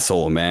an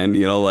asshole, man.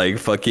 You know, like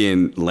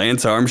fucking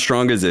Lance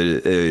Armstrong is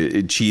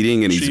a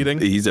cheating and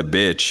he's a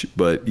bitch.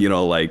 But you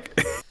know, like.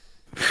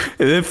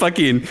 And then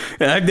fucking,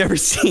 I've never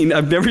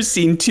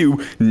seen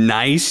 2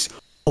 nice,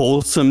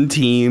 wholesome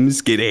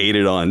teams get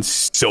hated on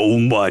so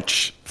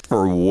much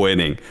for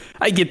winning.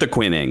 I get the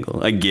Quinn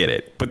angle, I get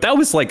it, but that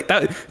was like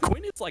that.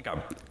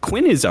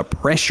 Quinn is a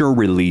pressure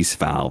release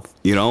valve,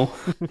 you know,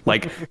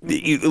 like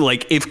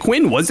if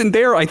Quinn wasn't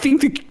there, I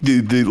think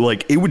the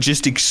like it would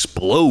just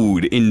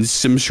explode in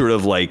some sort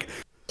of like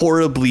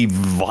horribly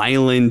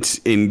violent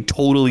and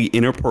totally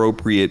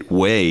inappropriate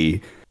way.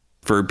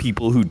 For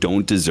people who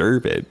don't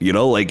deserve it, you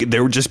know, like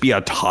there would just be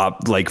a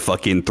top like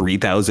fucking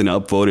 3,000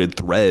 upvoted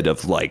thread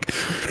of like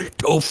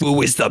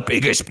tofu is the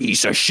biggest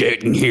piece of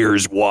shit and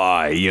here's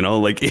why, you know,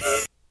 like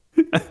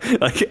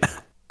like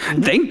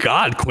Thank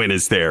God Quinn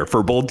is there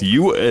for both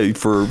you,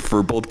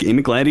 for both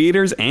Gaming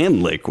Gladiators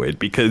and Liquid,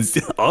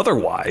 because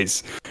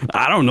otherwise,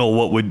 I don't know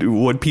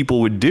what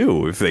people would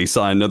do if they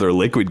saw another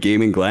Liquid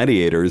Gaming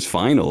Gladiators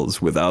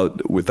finals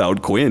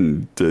without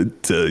Quinn to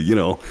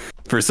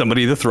for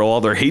somebody to throw all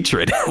their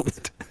hatred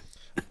out.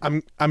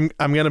 I'm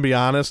gonna be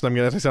honest, and I'm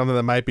gonna say something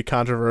that might be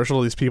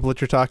controversial. These people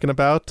that you're talking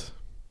about,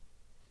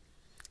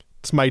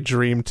 it's my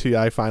dream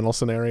TI final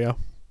scenario.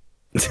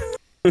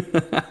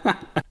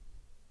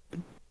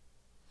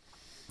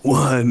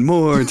 One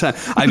more time.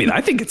 I mean, I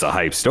think it's a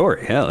hype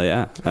story. Hell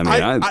yeah. I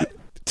mean,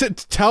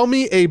 tell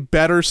me a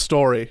better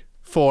story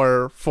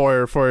for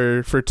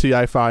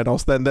TI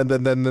finals than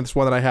this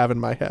one that I have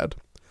in my head.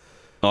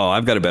 Oh,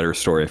 I've got a better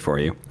story for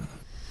you.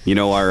 You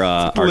know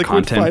our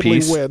content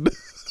piece. Win.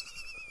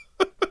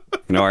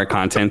 You know our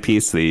content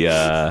piece, the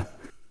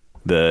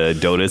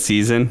Dota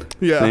season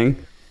thing.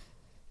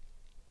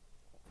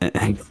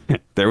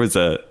 There was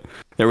a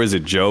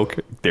joke.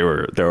 There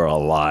were a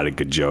lot of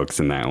good jokes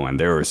in that one.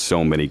 There were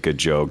so many good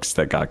jokes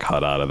that got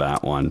cut out of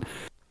that one.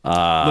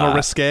 A little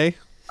risque.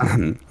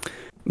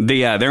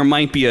 There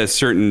might be a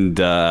certain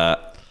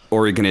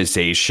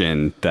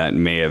organization that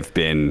may have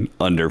been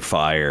under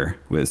fire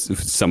with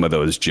some of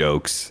those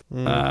jokes.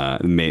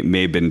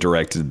 May have been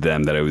directed to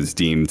them that it was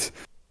deemed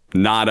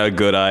not a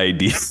good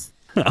idea.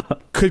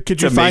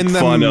 Could you find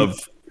them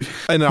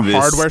in a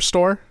hardware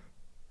store?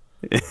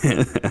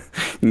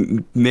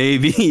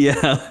 Maybe,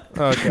 yeah.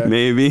 Okay.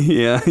 Maybe,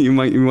 yeah. You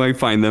might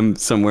find them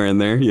somewhere in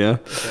there, yeah.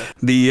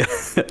 Okay.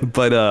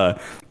 But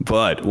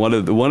one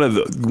of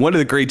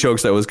the great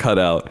jokes that was cut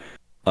out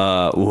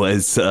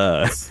was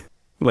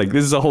like,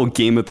 this is a whole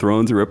Game of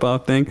Thrones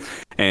ripoff thing,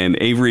 and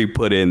Avery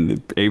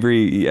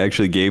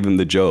actually gave him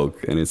the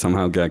joke, and it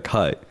somehow got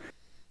cut.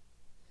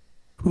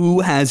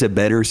 Who has a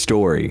better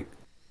story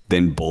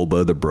than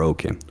Bulba the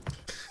Broken?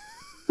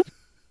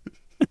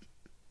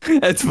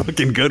 That's a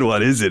fucking good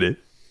one, isn't it?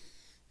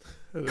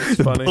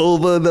 It's funny.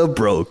 Bulba the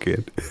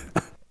Broken.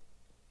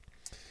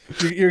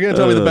 You're gonna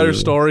tell me the better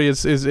story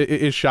is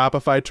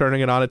Shopify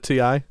turning it on at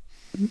TI?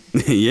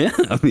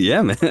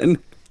 Yeah, man.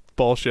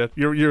 Bullshit.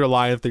 You're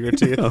lying through your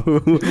teeth.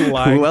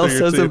 Who else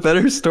has a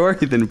better story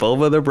than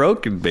Bulba the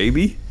Broken,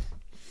 baby?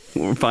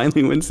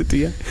 Finally wins the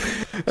TI.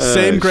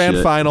 Same grand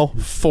final,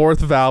 4th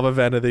Valve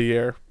event of the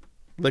year.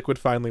 Liquid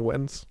finally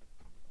wins.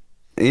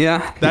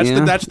 Yeah,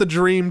 that's the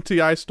dream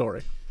TI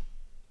story.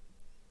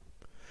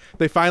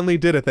 They finally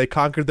did it. They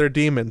conquered their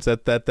demons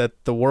at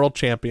the World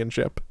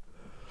Championship.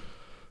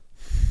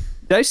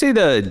 Did I say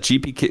the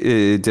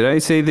GPK? Did I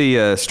say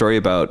the story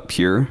about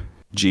Pure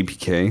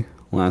GPK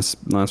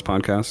last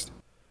podcast?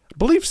 I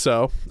believe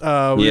so.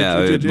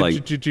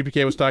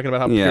 GPK was talking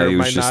about how Pure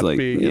might not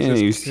be.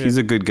 He's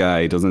a good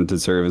guy. He doesn't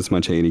deserve as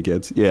much hate he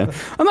gets. Yeah,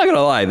 I'm not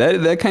gonna lie.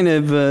 That kind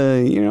of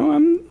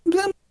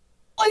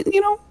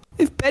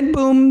if Bed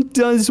Boom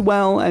does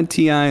well at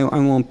TI, I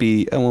won't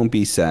be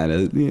sad.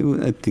 I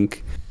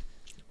think.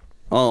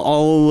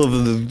 All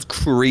of the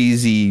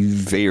crazy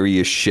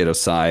various shit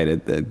aside,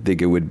 I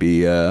think it would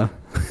be... I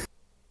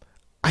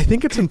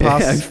think it's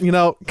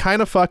impossible.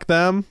 Kind of fuck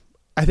them.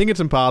 I think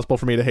it's impossible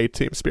for me to hate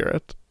Team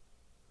Spirit.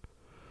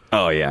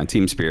 Oh, yeah.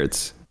 Team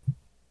Spirit's...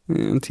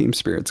 Yeah, Team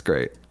Spirit's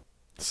great.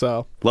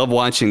 So... Love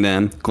watching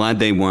them. Glad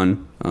they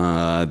won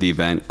the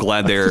event.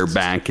 Glad they're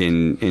back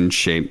in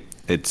shape.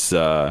 It's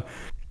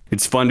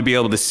fun to be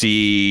able to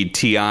see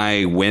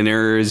TI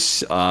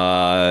winners...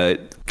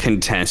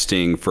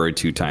 contesting for a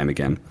 2-time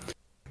again,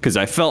 because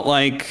I felt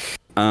like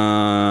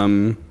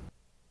we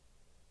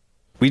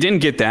didn't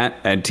get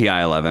that at TI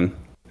 11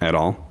 at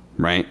all,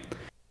 right?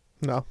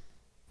 No.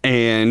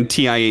 And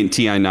TI 8,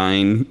 TI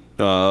 9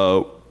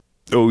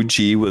 OG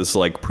was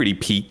like pretty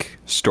peak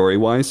story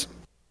wise.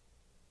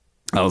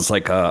 I was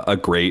like a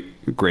great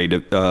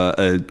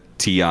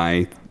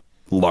TI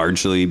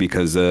largely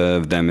because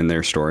of them and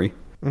their story.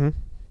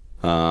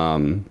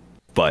 Mm-hmm.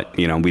 But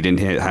we didn't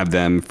have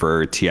them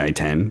for TI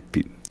 10.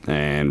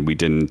 And we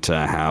didn't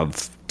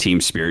have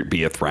Team Spirit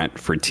be a threat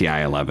for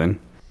TI 11.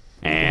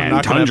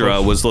 And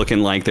Tundra was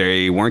looking like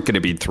they weren't going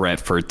to be a threat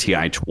for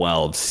TI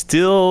 12.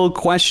 Still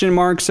question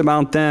marks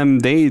about them.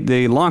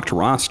 They locked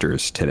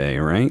rosters today,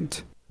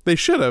 right? They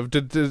should have.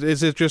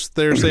 Is it just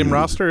their same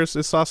roster? Is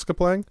Sasuke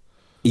playing?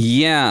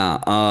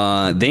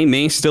 Yeah. They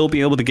may still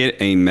be able to get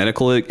a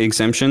medical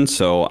exemption,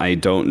 so I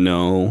don't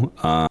know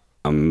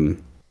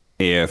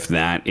if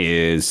that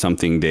is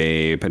something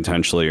they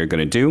potentially are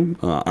going to do.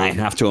 I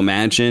have to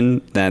imagine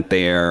that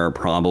they're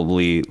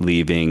probably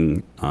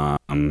leaving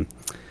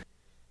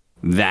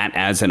that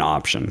as an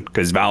option,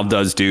 because Valve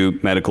does do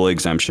medical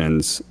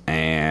exemptions,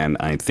 and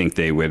I think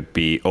they would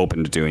be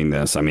open to doing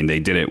this. I mean, they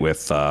did it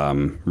with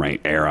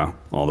Era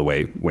all the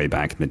way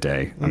back in the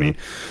day. Mm-hmm. I mean,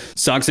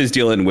 Sox is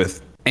dealing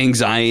with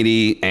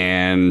anxiety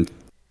and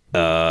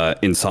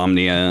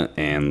insomnia,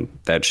 and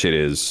that shit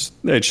is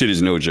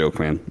no joke,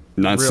 man.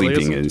 Not really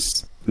sleeping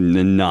is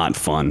not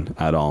fun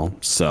at all.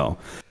 So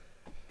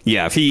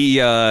Yeah,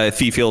 if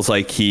he feels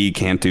like he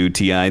can't do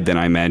TI, then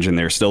I imagine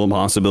there's still a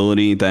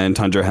possibility that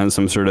Tundra has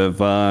some sort of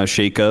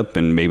shakeup,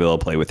 and maybe they'll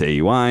play with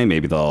AUI.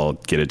 Maybe they'll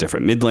get a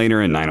different mid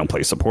laner, and Nine will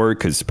play support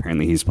because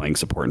apparently he's playing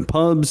support in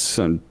pubs.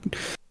 And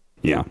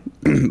yeah,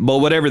 but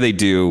whatever they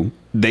do,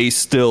 they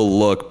still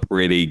look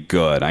pretty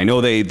good. I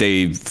know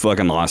they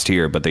fucking lost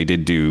here, but they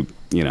did do,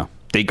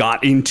 they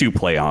got into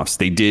playoffs.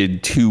 They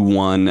did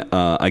 2-1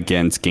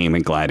 against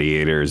Gaming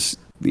Gladiators.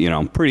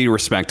 Pretty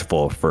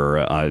respectable for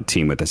a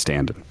team with a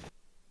stand-in.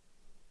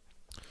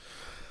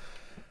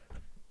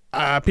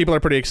 People are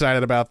pretty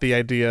excited about the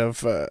idea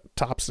of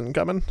Thompson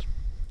coming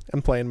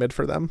and playing mid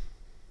for them.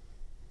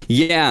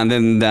 Yeah, and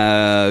then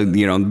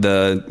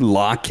the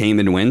lock came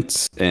and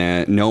went.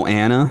 No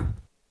Anna,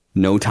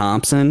 no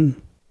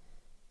Thompson,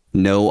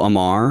 no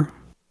Amar.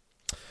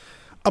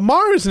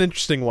 Amar is an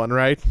interesting one,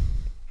 right?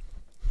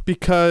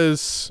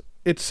 Because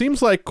it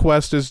seems like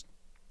Quest is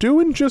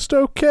doing just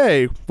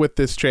okay with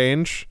this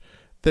change.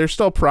 They're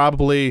still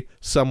probably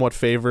somewhat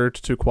favored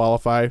to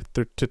qualify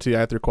to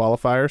TI through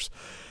qualifiers,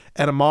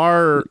 and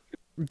Amar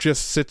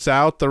just sits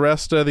out the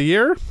rest of the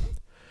year.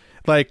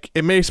 Like,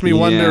 it makes me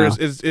wonder: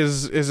 is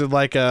it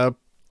like a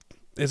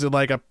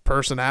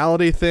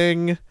personality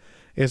thing?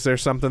 Is there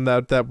something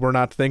that we're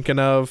not thinking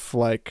of?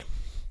 Like,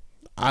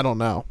 I don't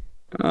know.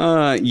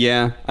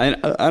 Yeah, I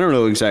don't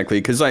know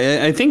exactly, because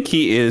I think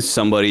he is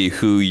somebody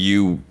who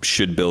you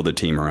should build a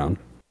team around.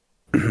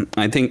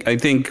 I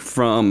think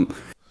from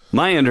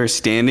my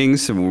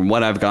understandings of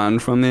what I've gotten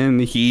from him,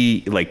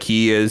 he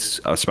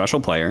is a special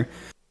player,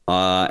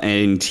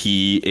 and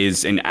he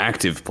is an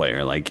active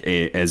player, like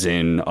as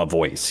in a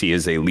voice. He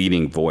is a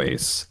leading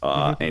voice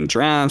in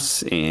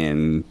drafts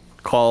and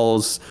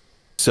calls.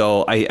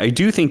 So I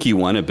do think you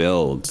want to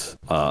build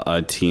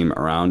a team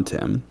around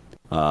him.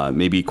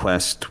 Maybe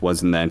Quest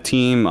wasn't that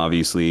team.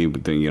 Obviously,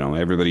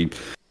 everybody.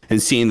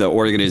 And seeing the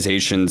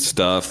organization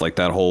stuff, like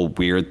that whole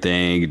weird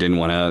thing, he didn't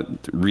want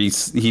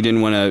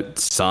to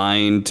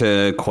sign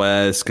to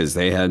Quest because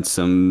they had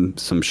some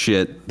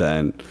shit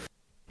that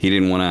he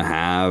didn't want to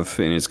have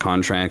in his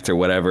contract or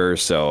whatever.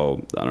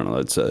 So I don't know.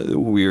 It's a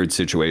weird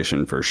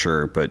situation for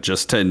sure. But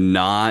just to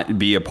not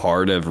be a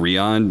part of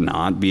Riyadh,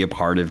 not be a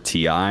part of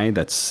TI,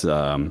 that's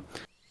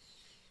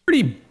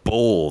pretty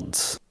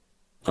bold.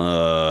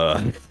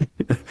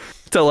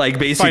 To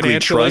basically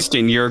trust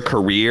in your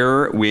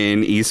career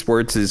when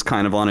esports is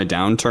kind of on a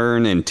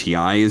downturn and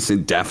TI is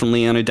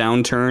definitely on a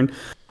downturn.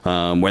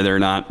 Whether or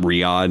not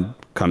Riyadh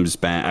comes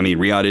back, I mean,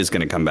 Riyadh is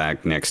going to come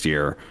back next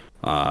year.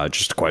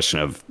 Just a question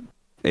of,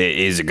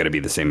 is it going to be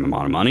the same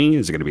amount of money?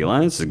 Is it going to be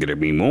less? Is it going to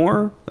be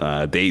more?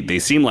 They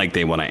seem like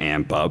they want to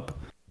amp up,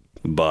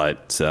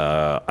 but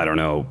I don't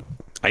know.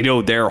 I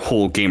know their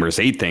whole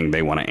Gamers8 thing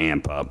they want to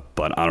amp up,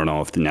 but I don't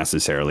know if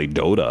necessarily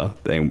Dota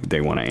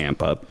they want to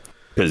amp up,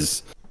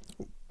 because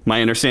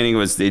my understanding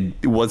was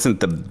it wasn't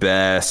the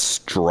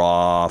best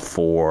draw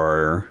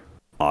for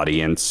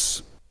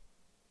audience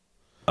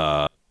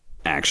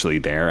actually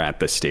there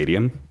at the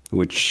stadium,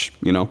 which,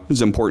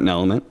 is an important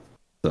element.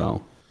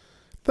 So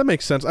that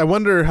makes sense. I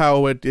wonder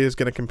how it is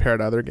going to compare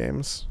to other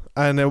games.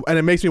 And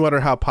it makes me wonder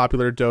how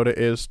popular Dota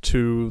is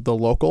to the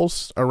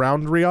locals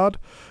around Riyadh,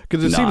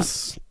 because it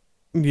seems...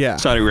 Yeah,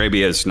 Saudi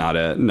Arabia is not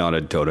a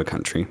Dota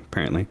country,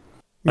 apparently.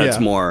 That's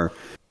more,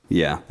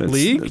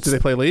 League? Do they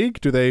play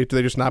League? Do they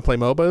just not play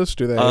MOBAs?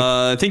 Do they?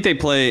 I think they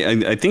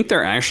play. I think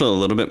they're actually a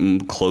little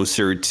bit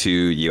closer to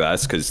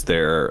US because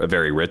they're a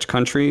very rich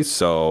country.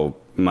 So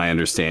my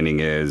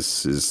understanding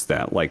is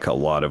that like a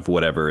lot of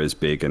whatever is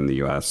big in the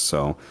US.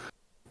 So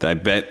I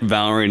bet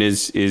Valorant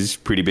is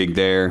pretty big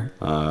there.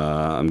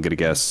 I'm gonna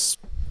guess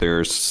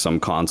there's some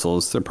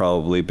consoles that are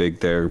probably big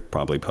there,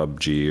 probably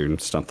PUBG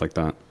and stuff like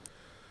that.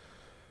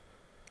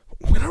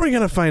 When are we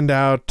going to find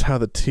out how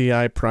the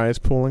TI prize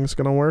pooling is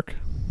going to work?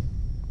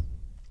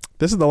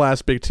 This is the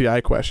last big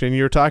TI question.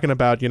 You were talking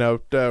about,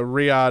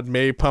 Riyadh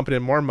may pumping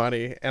in more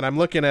money, and I'm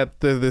looking at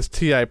this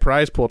TI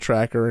prize pool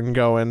tracker and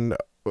going,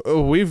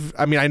 we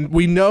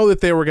know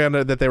that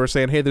they were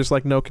saying, hey, there's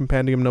like no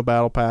compendium, no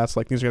battle pass,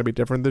 like things are going to be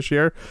different this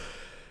year.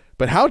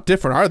 But how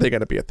different are they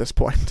going to be at this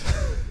point?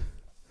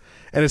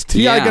 And is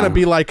TI going to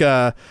be like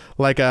a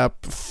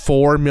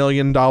 $4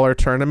 million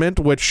tournament,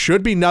 which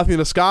should be nothing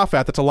to scoff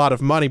at? That's a lot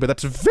of money, but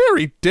that's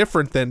very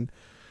different than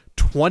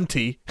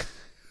 20,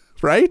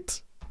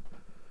 right?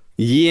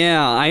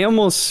 Yeah, I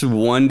almost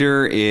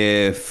wonder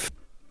if.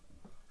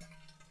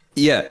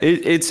 Yeah,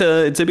 it's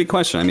a big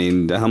question. I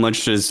mean, how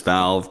much does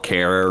Valve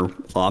care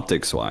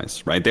optics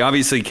wise, right? They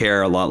obviously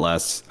care a lot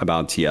less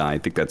about TI. I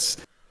think that's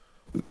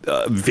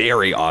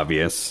very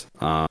obvious.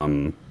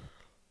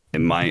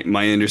 And my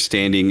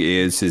understanding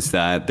is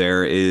that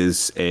there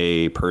is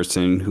a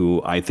person who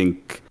I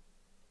think,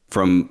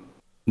 from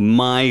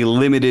my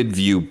limited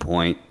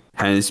viewpoint,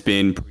 has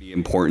been pretty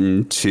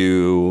important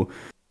to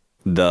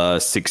the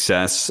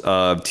success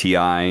of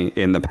TI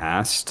in the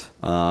past.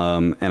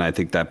 And I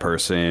think that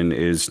person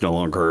is no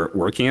longer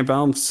working at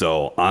Valve.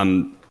 So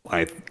I'm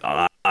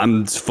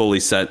fully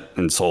set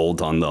and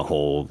sold on the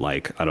whole, I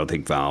don't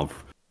think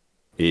Valve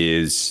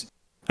is...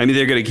 I mean,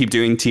 they're going to keep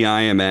doing TI,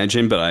 I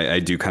imagine, but I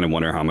do kind of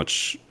wonder how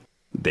much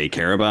they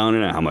care about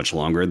it and how much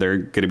longer they're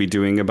going to be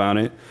doing about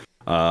it.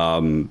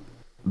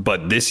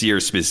 But this year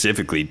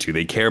specifically, do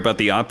they care about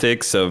the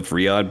optics of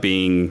Riyadh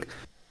being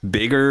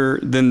bigger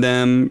than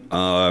them,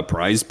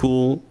 prize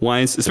pool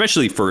wise,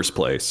 especially first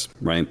place,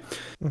 right?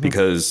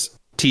 Because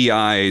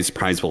TI's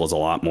prize pool is a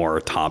lot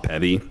more top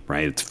heavy,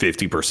 right? It's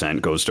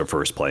 50% goes to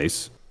first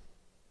place,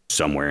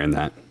 somewhere in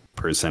that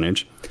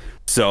percentage.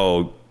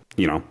 So,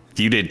 if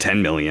you did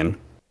 10 million,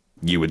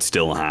 you would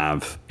still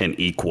have an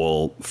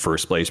equal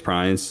first place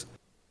prize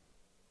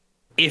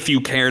if you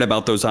cared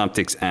about those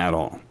optics at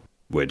all,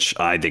 which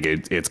I think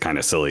it's kind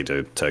of silly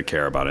to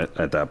care about it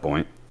at that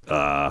point.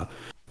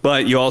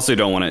 But you also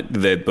don't want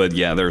to. But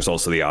yeah, there's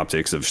also the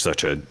optics of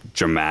such a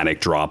dramatic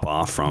drop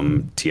off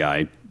from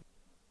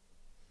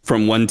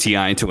from one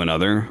TI to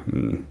another.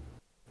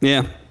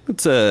 Yeah,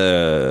 it's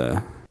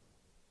a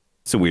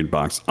weird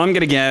box. I'm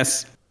gonna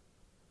guess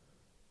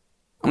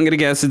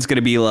it's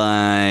gonna be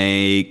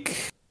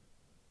like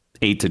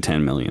 8 to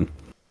 10 million.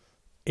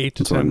 8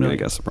 to 10 million. I'm gonna million.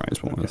 guess the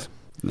prize was.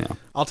 Yeah,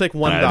 I'll take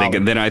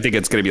 $1. I think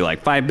it's gonna be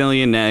like 5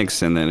 million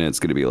next, and then it's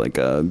gonna be like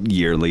a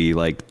yearly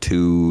like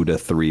 2 to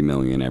 3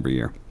 million every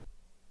year.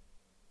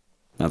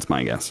 That's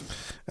my guess.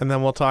 And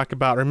then we'll talk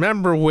about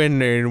remember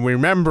when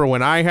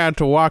I had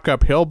to walk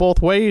uphill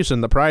both ways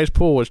and the prize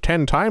pool was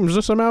 10 times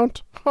this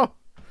amount? Huh.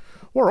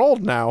 We're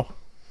old now.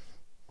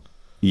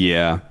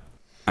 Yeah,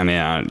 I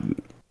mean,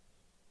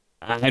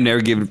 I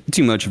never give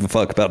too much of a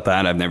fuck about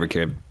that. I've never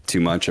cared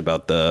too much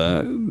about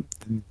the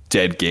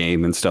dead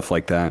game and stuff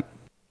like that.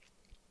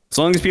 As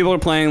long as people are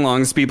playing, as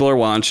long as people are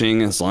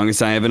watching, as long as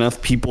I have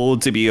enough people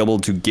to be able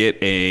to get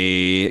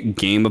a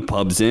game of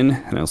pubs in,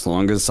 and as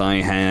long as I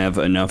have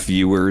enough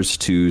viewers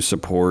to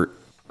support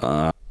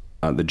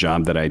the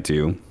job that I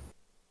do.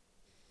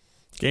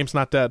 Game's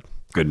not dead.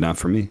 Good enough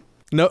for me.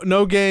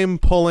 No game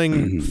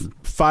pulling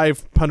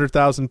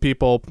 500,000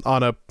 people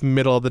on a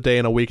middle of the day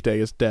and a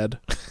weekday is dead.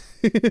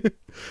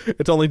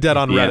 It's only dead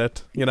on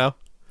Reddit,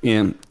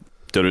 Yeah,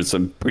 Dota's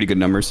some pretty good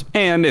numbers.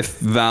 And if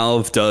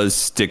Valve does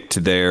stick to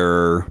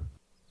their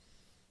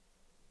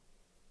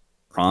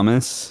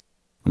promise,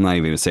 I'm not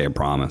even going to say a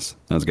promise.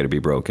 That's going to be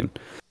broken.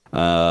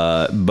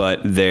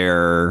 But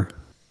their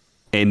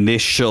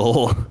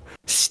initial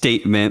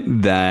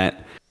statement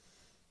that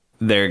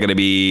they're going to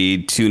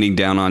be tuning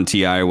down on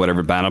TI or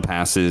whatever battle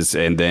passes,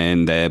 and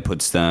then that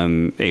puts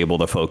them able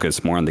to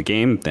focus more on the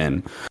game,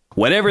 then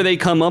whatever they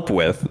come up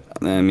with,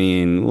 I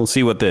mean, we'll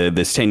see what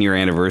this 10-year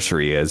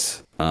anniversary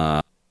is.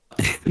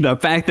 The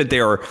fact that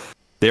they're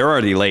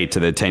already late to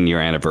the 10-year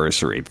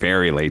anniversary,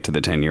 very late to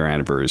the 10-year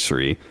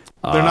anniversary.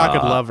 They're not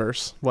good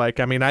lovers. Like,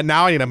 I mean,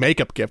 now I need a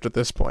makeup gift at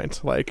this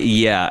point. Like,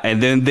 yeah,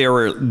 and then they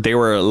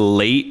were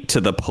late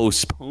to the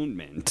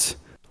postponement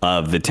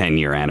of the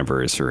 10-year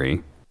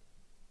anniversary.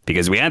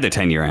 Because we had the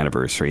 10-year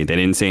anniversary, they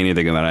didn't say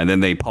anything about it.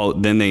 And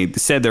then they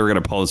said they were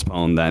going to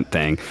postpone that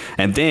thing,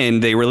 and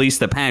then they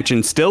released the patch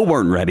and still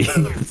weren't ready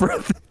for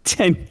the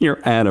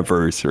 10-year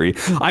anniversary.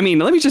 I mean,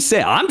 let me just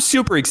say, I'm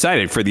super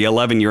excited for the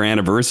 11-year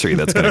anniversary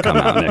that's going to come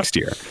out next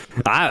year.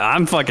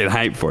 I'm fucking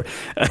hyped for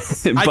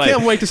it. I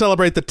can't wait to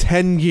celebrate the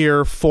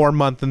 10-year,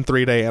 4-month, and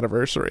 3-day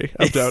anniversary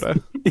of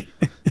Dota.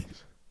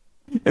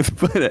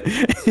 But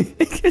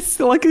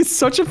it's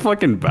such a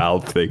fucking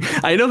Valve thing.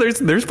 I know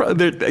there's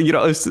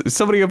probably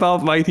somebody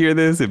about might hear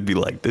this and be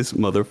like, this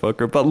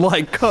motherfucker, but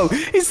like,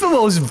 it's the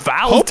most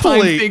Valve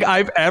time thing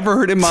I've ever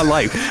heard in my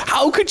life.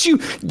 How could you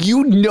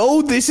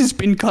this has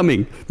been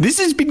coming? This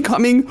has been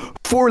coming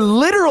for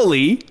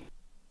literally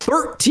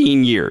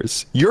 13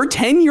 years. Your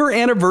 10-year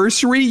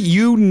anniversary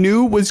you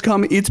knew was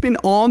coming. It's been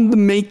on the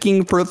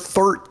making for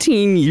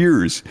 13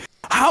 years.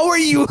 How are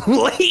you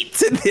late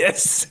to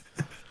this?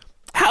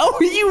 How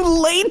are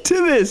you late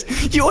to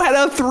this? You had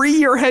a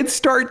 3-year head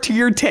start to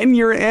your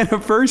 10-year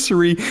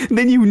anniversary, and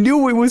then you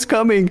knew it was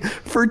coming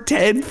for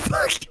 10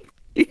 fucking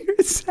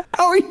years.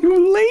 How are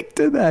you late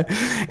to that?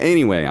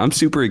 Anyway, I'm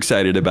super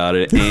excited about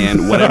it,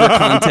 and whatever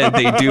content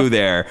they do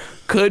there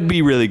could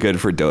be really good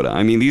for Dota.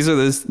 I mean,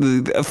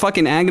 the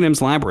fucking Aghanim's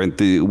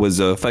Labyrinth was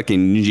a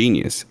fucking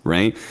genius,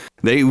 right?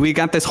 We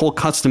got this whole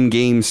custom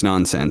games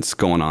nonsense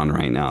going on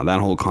right now.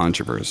 That whole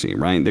controversy,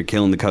 right? They're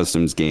killing the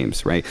customs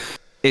games, right?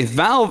 If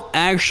Valve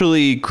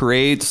actually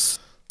creates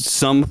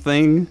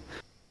something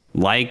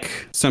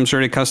like some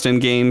sort of custom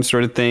game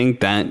sort of thing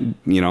that,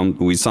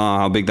 we saw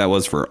how big that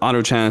was for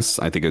Auto Chess.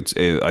 I think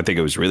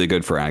it was really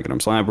good for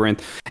Aghanim's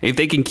Labyrinth. If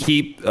they can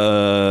keep,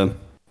 if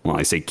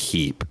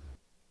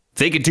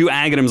they could do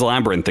Aghanim's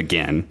Labyrinth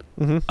again,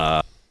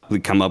 we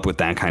come up with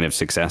that kind of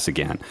success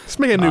again. Let's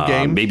make a new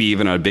game. Maybe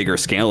even on a bigger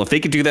scale. If they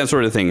could do that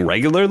sort of thing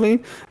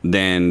regularly,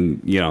 then,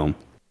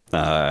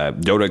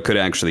 Dota could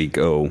actually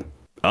go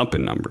up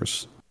in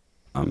numbers.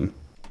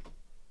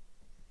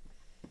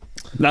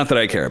 Not that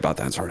I care about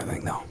that sort of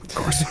thing, though, of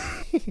course.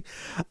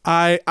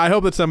 I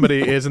hope that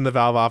somebody is in the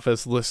Valve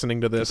office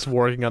listening to this,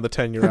 working on the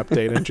 10-year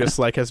update, and just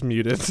has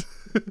muted.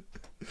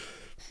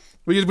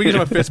 We can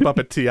have a fist bump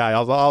at TI.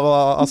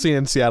 I'll see you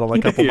in Seattle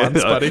in a couple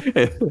months,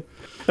 buddy.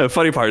 The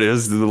funny part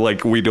is,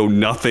 like, we know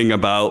nothing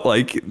about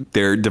like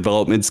their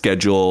development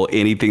schedule,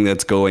 anything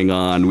that's going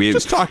on. We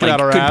just talking like,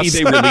 out our could ass. be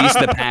they released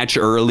the patch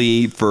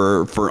early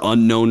for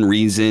unknown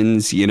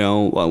reasons. You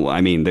know, well, I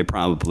mean, they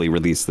probably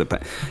released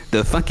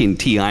the fucking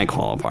TI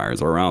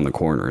qualifiers are around the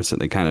corner, so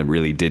they kind of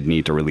really did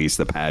need to release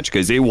the patch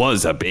because it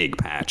was a big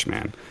patch,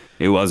 man.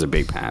 It was a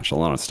big patch. A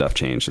lot of stuff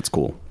changed. It's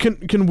cool.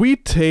 Can we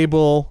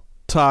table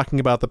talking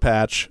about the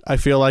patch? I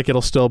feel like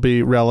it'll still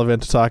be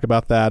relevant to talk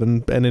about that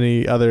and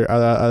any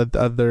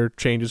other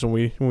changes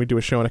when we do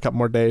a show in a couple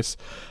more days.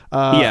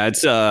 Yeah,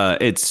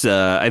 it's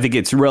I think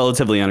it's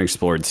relatively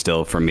unexplored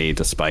still for me,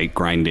 despite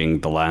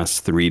grinding the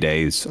last 3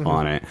 days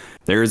on it.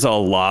 There's a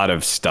lot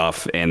of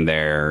stuff in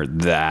there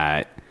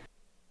that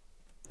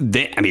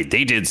they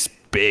did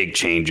big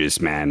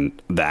changes, man,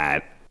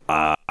 that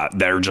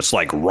they're just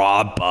like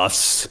raw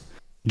buffs.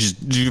 Just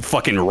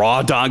fucking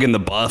raw dogging the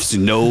buffs,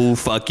 no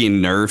fucking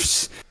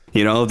nerfs.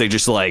 You know, they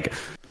just like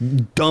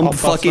dump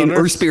fucking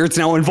Earth Spirit's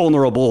now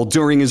invulnerable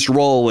during his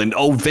roll, and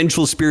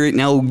Vengeful Spirit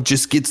now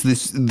just gets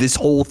this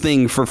whole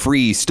thing for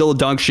free. Still a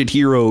dog shit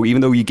hero,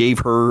 even though you gave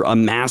her a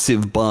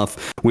massive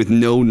buff with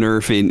no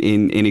nerf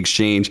in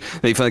exchange.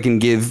 They fucking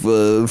give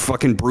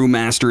fucking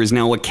Brewmaster is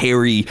now a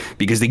carry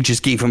because they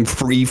just gave him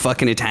free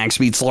fucking attack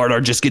speed.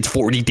 Slardar just gets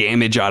 40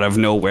 damage out of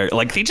nowhere.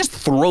 Like, they just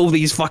throw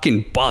these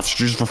fucking buffs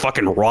just for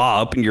fucking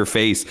raw up in your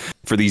face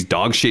for these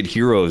dog shit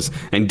heroes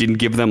and didn't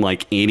give them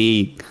like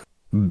any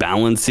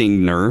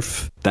balancing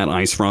nerf that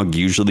Ice Frog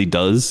usually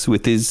does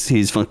with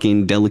his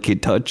fucking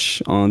delicate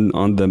touch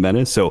on the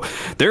meta. So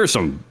there's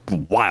some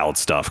wild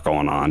stuff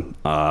going on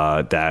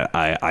that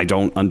I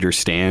don't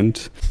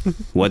understand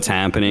what's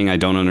happening. I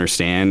don't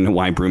understand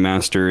why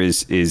Brewmaster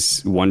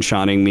is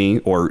one-shotting me,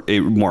 or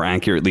more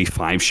accurately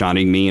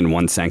 5-shotting me in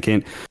 1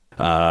 second.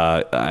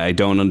 I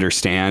don't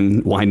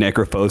understand why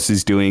Necrophos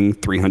is doing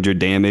 300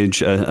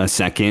 damage a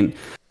second.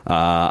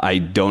 I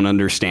don't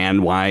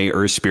understand why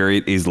Earth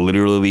Spirit is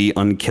literally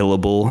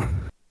unkillable.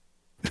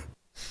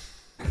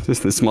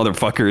 Just this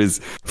motherfucker is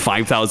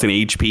 5,000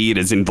 HP. It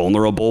is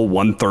invulnerable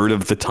 1/3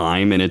 of the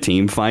time in a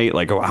team fight.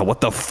 Like,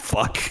 what the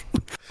fuck?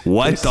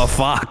 What the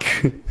fuck?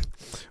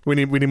 We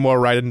need more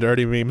right and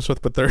dirty memes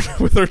with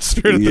Earth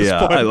Spirit at this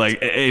point. Yeah,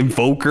 like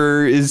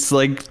Invoker is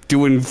like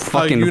doing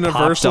fucking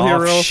popped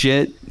off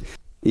shit.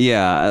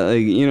 Yeah,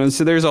 you know,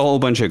 so there's a whole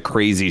bunch of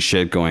crazy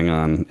shit going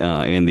on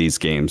in these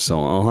games.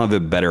 So I'll have a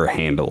better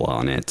handle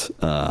on it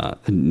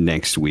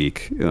next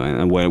week.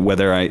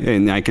 Whether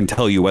I can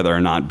tell you whether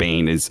or not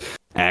Bane is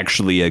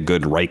actually a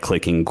good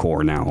right-clicking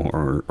core now,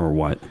 or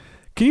what.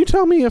 Can you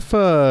tell me if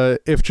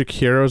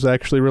Jakiro is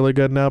actually really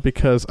good now?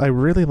 Because I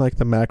really like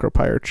the macro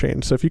pyre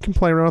chain. So if you can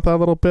play around with that a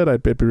little bit,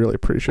 I'd be really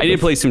appreciative. I did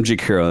play some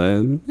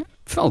Jakiro.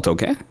 Felt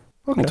okay.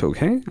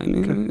 Okay. I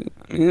mean,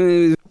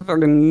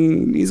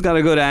 he's got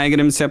a good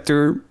Aghanim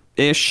Scepter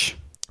ish.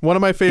 One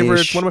of my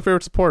favorite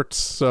supports.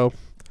 So,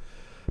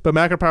 but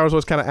macro powers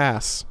was kind of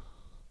ass.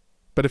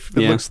 But it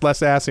looks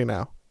less assy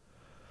now.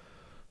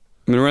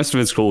 I mean, the rest of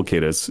his cool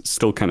kit is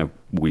still kind of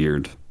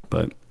weird,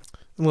 but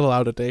a little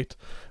out of date.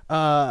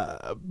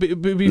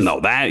 No,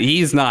 that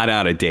he's not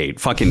out of date.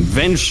 Fucking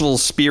Vengeful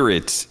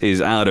Spirit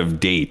is out of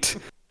date.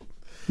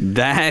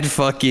 That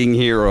fucking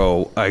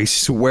hero, I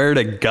swear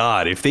to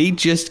God, if they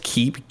just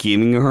keep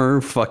giving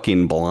her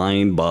fucking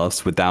blind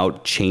buffs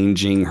without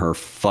changing her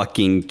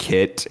fucking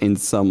kit in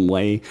some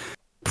way,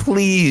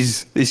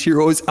 please, this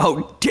hero is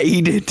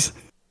outdated.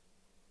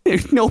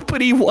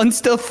 Nobody wants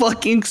to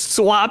fucking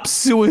swap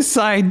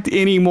Suicide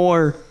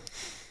anymore.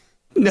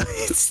 No,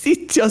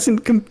 it doesn't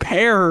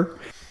compare.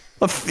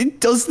 It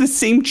does the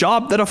same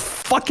job that a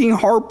fucking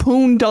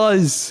harpoon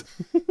does.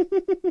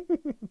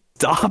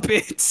 Stop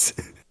it.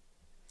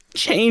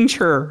 Change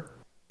her,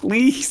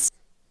 please.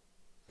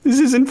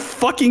 This isn't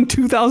fucking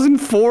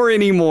 2004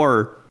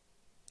 anymore.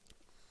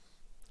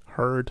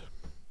 Heard.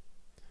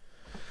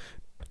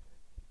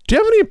 Do you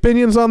have any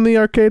opinions on the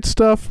arcade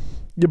stuff?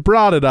 You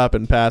brought it up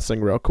in passing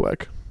real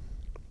quick,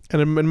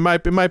 and it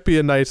might be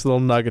a nice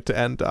little nugget to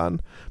end on,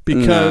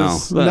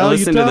 because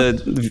listen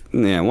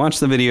to watch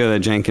the video that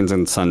Jenkins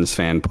and Sons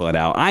fan put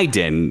out. I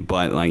didn't,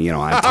 but I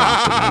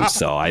talked to them,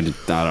 so I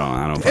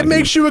don't. It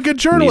makes you a good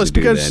journalist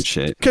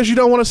because you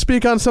don't want to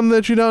speak on something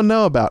that you don't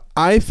know about.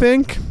 I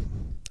think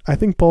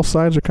both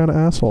sides are kind of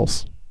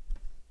assholes.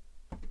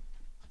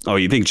 Oh,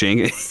 you think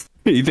Jenkins?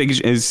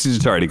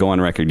 Sorry to go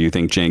on record. You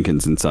think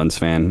Jenkins and Sons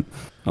fan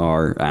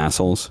are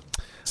assholes?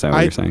 Is that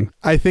what you're saying?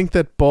 I think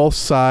that both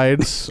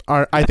sides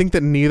are. I think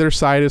that neither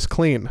side is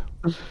clean.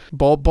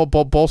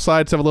 Both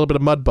sides have a little bit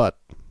of mud butt.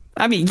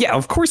 I mean, yeah,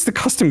 of course the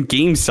custom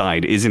game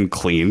side isn't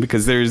clean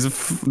because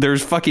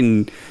there's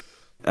fucking.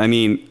 I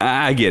mean,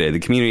 I get it. The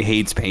community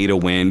hates pay to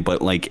win,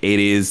 but like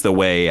it is the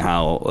way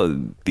how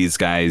these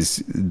guys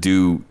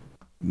do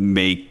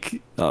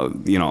make a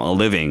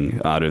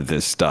living out of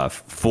this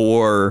stuff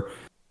for.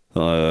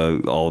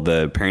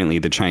 Apparently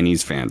the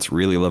Chinese fans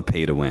really love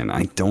pay to win.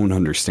 I don't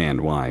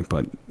understand why,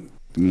 but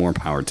more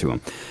power to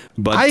them.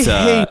 But I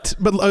hate.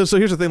 But so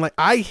here's the thing: like,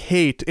 I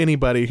hate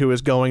anybody who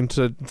is going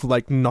to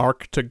like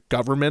narc to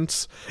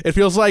governments. It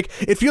feels like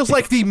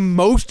the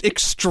most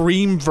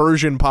extreme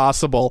version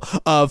possible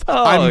of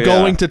I'm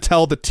going to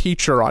tell the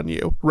teacher on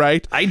you,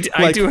 right? I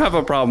do have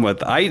a problem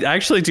with. I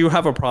actually do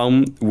have a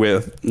problem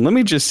with. Let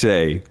me just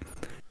say,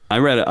 I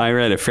read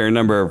a fair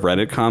number of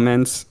Reddit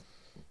comments.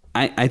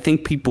 I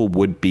think people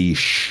would be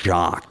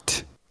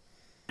shocked,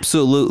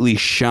 absolutely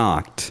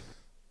shocked.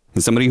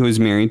 As somebody who is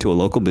married to a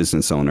local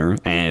business owner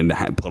and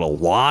had put a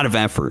lot of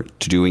effort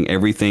to doing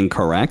everything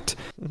correct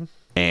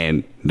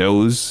and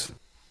knows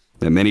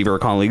that many of our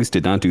colleagues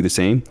did not do the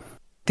same, I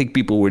think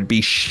people would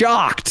be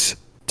shocked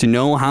to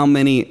know how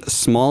many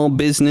small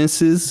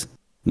businesses,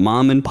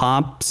 mom and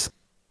pops,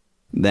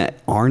 that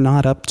are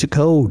not up to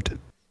code.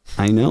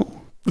 I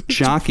know.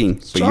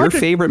 Shocking. But your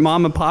favorite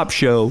mom and pop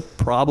show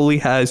probably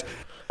has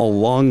a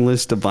long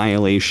list of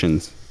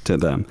violations to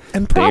them.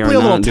 And probably they are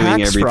a not little doing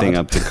tax everything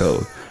fraud. up to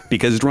code.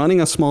 Because running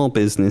a small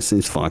business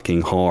is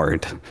fucking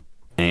hard.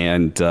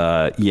 And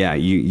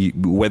you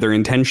whether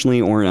intentionally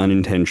or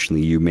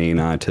unintentionally, you may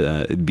not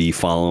be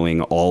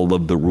following all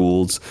of the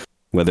rules,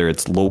 whether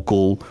it's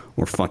local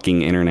or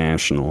fucking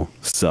international.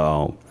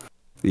 So,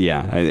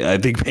 yeah, I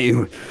think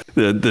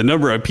the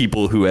number of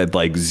people who had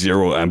like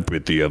zero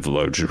empathy of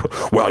like,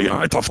 well, you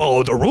have to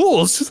follow the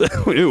rules.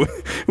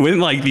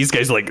 When like these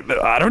guys like,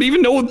 I don't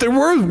even know if there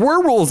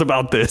were rules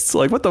about this.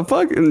 Like, what the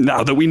fuck?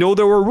 Now that we know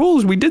there were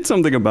rules, we did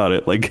something about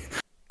it. Like,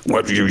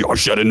 what you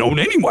should have known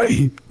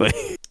anyway. Like,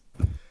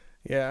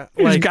 yeah,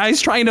 there's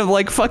guys trying to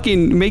like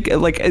fucking make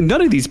like none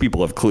of these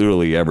people have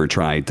clearly ever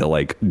tried to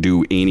like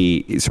do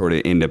any sort of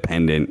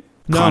independent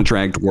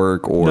contract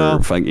work or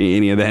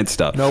any of that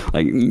stuff. Nope.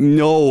 Like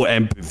no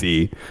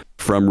empathy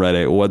from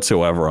Reddit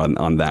whatsoever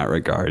on that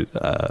regard.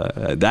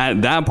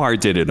 That part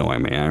did annoy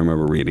me. I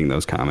remember reading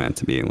those comments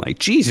and being like,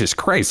 Jesus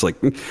Christ, like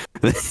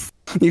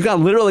you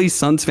got literally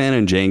Sunsfan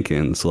and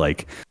Jenkins,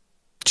 like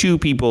two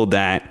people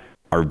that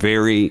are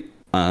very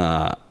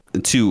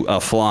to a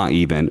flaw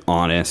even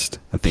honest.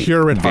 I think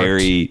pure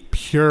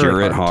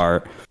at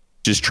heart.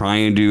 Just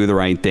trying to do the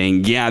right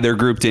thing. Yeah, they're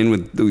grouped in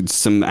with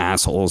some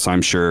assholes,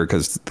 I'm sure,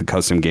 because the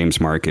custom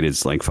games market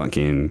is like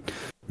fucking.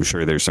 I'm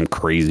sure there's some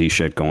crazy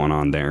shit going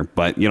on there.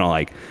 But you know,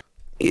 like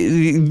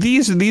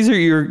these are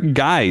your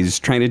guys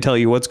trying to tell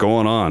you what's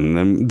going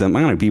on. The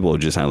amount of people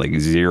just have like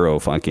zero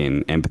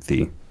fucking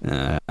empathy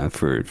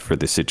for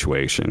the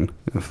situation.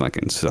 It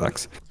fucking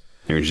sucks.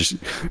 You're just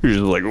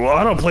like, well,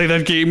 I don't play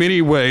that game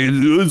anyway.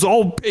 It's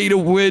all pay to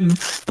win.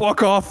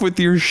 Fuck off with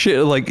your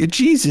shit. Like,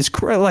 Jesus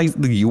Christ.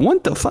 Like, you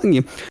want the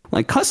fucking...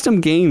 Like,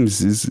 custom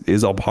games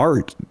is a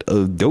part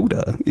of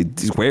Dota.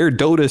 It's where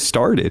Dota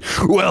started.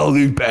 Well,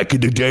 back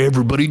in the day,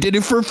 everybody did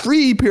it for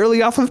free,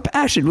 purely off of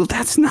passion. Well,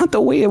 that's not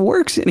the way it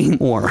works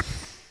anymore.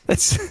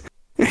 That's...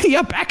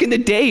 Yeah, back in the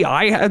day,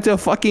 I had to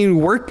fucking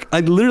work.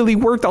 I literally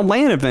worked a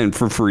LAN event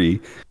for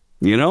free.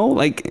 You know,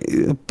 like,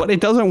 but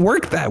it doesn't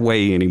work that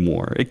way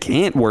anymore. It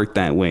can't work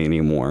that way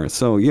anymore.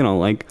 So, you know,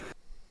 like,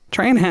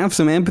 try and have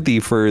some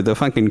empathy for the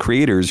fucking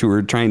creators who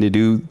are trying to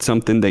do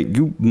something that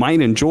you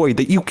might enjoy,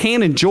 that you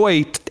can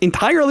enjoy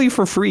entirely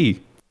for free.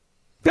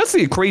 That's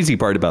the crazy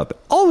part about it.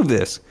 All of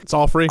this. It's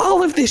all free.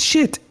 All of this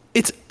shit.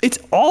 It's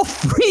all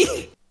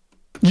free.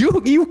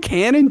 You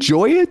can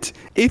enjoy it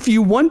if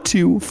you want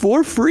to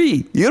for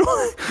free. You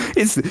know,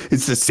 it's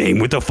the same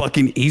with the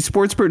fucking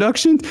esports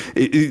production.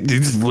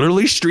 It's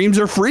literally streams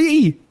are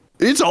free.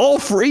 It's all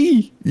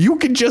free. You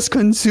can just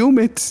consume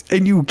it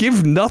and you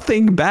give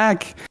nothing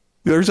back.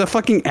 There's a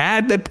fucking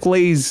ad that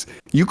plays.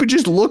 You could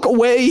just look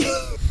away.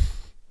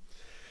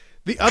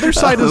 The other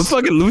side I'm is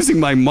fucking losing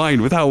my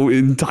mind with how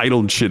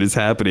entitled shit is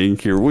happening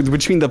here.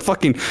 Between the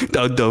fucking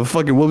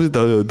what was it,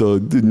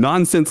 the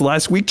nonsense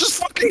last week?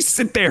 Just fucking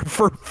sit there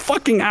for a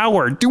fucking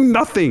hour, do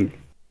nothing.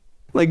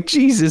 Like,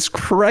 Jesus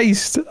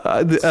Christ,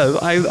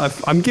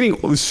 I'm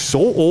getting so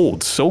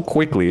old so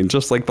quickly in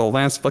just like the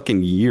last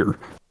fucking year.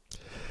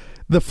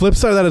 The flip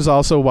side of that is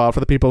also wild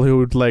for the people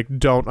who like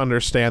don't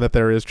understand that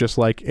there is just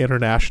like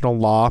international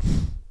law,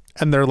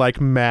 and they're like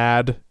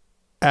mad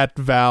at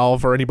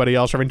Valve or anybody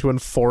else having to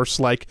enforce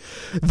like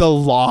the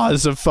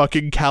laws of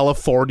fucking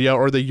California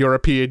or the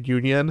European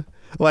Union.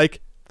 Like,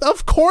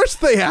 of course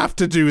they have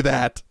to do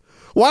that.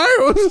 Why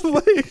are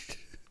like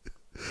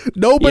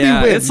nobody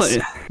wins?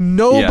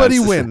 Nobody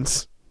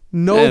wins.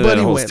 Nobody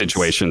the whole wins.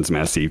 situation's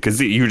messy because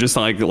you just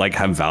like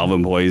have Valve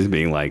employees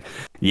being like,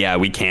 yeah,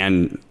 we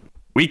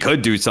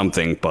could do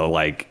something, but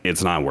like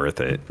it's not worth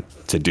it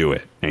to do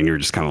it. And you're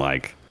just kind of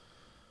like,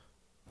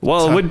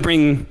 well, it would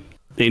bring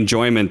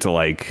enjoyment to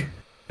like,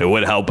 it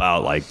would help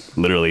out like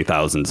literally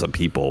thousands of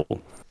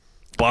people,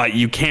 but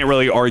you can't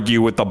really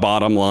argue with the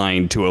bottom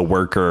line to a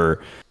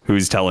worker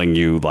who's telling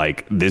you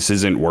like this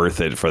isn't worth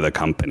it for the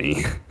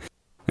company.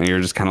 And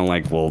you're just kind of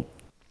like, well,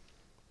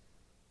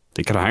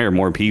 they could hire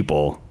more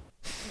people.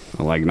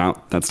 Like, no,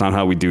 that's not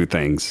how we do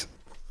things.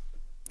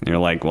 And you're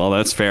like, well,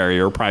 that's fair.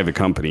 You're a private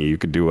company. You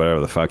could do whatever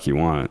the fuck you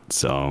want.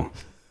 So,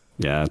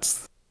 yeah,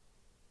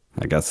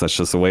 I guess that's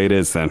just the way it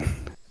is then.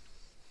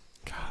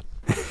 God.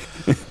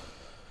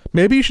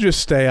 Maybe you should just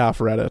stay off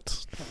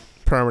Reddit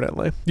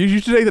permanently. You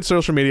should take that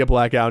social media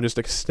blackout and just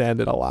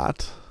extend it a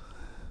lot.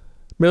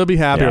 Maybe I'll be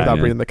happy without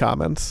reading the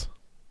comments.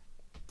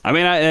 I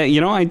mean,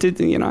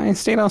 I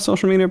stayed off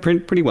social media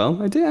pretty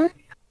well. I did.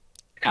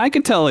 I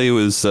could tell it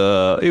was.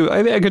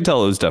 I could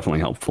tell it was definitely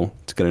helpful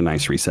to get a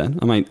nice reset.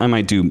 I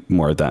might do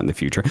more of that in the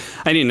future.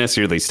 I didn't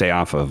necessarily stay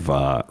off of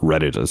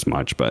Reddit as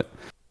much, but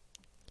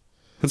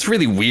it's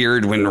really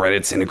weird when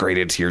Reddit's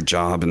integrated to your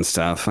job and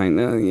stuff. I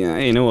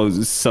know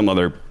some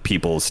other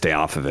people stay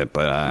off of it,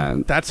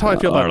 but that's how I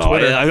feel about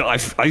Twitter.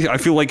 I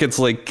feel like it's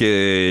like.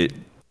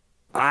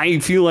 I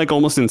feel like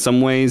almost in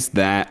some ways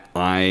that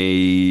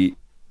I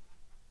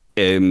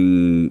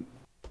am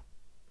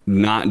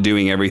not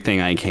doing everything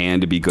I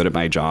can to be good at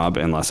my job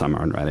unless I'm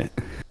on Reddit.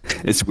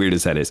 As weird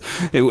as that is,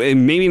 it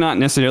maybe not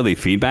necessarily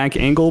feedback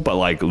angle, but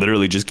like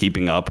literally just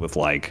keeping up with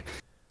like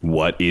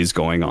what is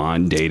going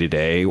on day to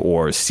day,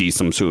 or see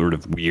some sort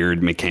of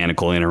weird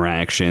mechanical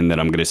interaction that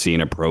I'm going to see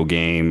in a pro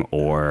game,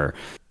 or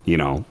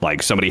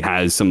like somebody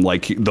has some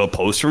like the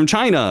posts from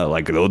China,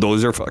 like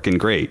those are fucking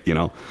great,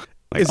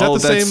 Like, is that all the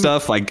of that same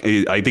stuff? Like,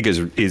 I think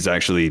is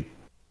actually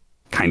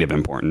kind of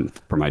important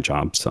for my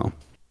job. So,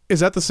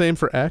 is that the same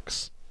for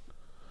X?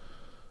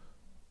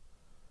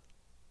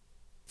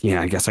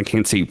 Yeah, I guess I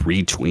can't say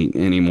retweet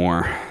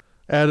anymore.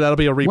 And that'll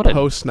be a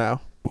repost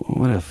now.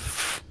 What a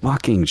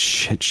fucking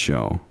shit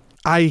show!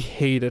 I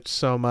hate it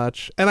so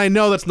much, and I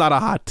know that's not a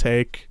hot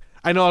take.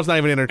 I know it's not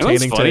even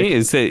entertaining. What's funny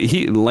is that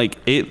he like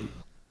it.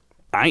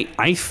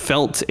 I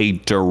felt a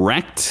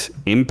direct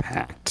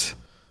impact.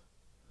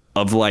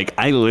 Of like,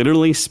 I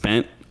literally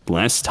spent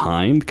less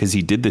time because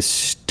he did this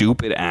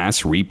stupid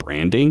ass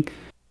rebranding.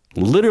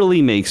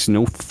 Literally makes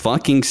no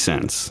fucking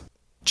sense.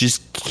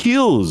 Just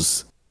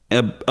kills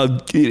a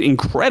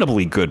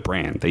incredibly good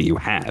brand that you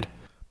had.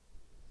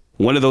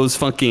 One of those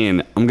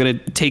fucking, I'm going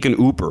to take an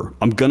Uber.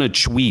 I'm going to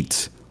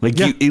tweet. Like,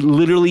 it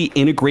literally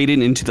integrated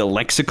into the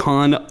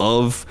lexicon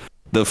of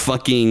the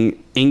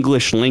fucking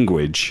English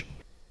language.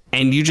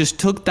 And you just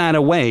took that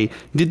away,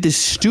 did this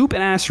stupid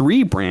ass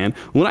rebrand.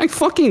 When I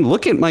fucking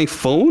look at my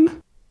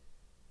phone,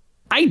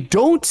 I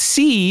don't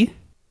see.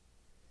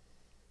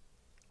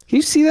 Can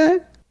you see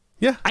that?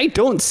 Yeah. I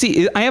don't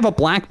see. I have a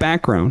black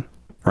background,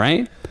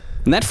 right?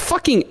 And that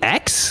fucking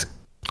X,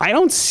 I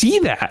don't see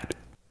that.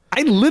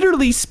 I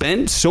literally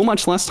spent so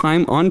much less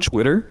time on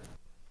Twitter.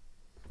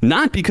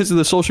 Not because of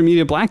the social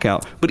media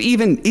blackout, but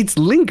even it's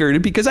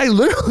lingered because I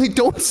literally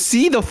don't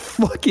see the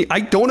fucking, I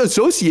don't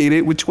associate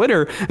it with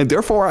Twitter, and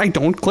therefore I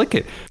don't click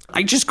it.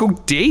 I just go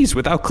days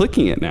without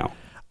clicking it now.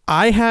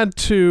 I had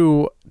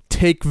to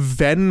take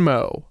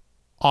Venmo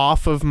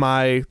off of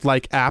my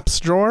like apps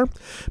drawer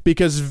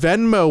because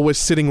Venmo was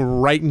sitting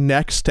right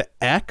next to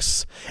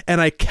X,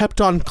 and I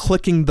kept on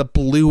clicking the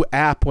blue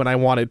app when I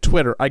wanted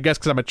Twitter. I guess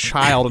because I'm a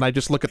child and I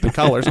just look at the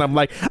colors and I'm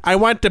like, I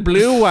want the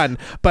blue one,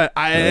 but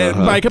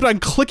I kept on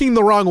clicking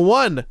the wrong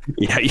one.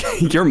 Yeah,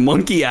 your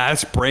monkey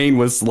ass brain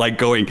was like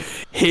going,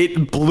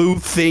 hit blue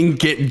thing,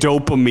 get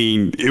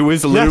dopamine. It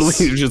was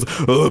literally just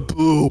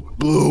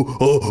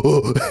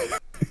blue.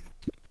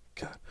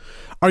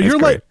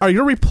 Are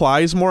your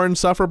replies more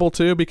insufferable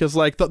too? Because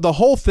like the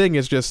whole thing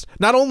is just,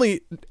 not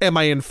only am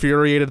I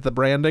infuriated at the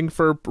branding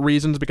for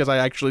reasons because I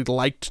actually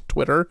liked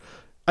Twitter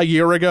a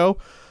year ago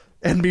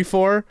and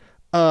before,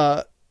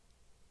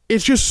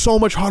 it's just so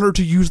much harder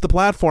to use the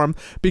platform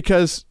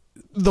because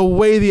the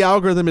way the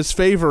algorithm is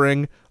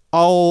favoring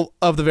all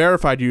of the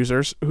verified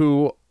users,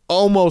 who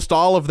almost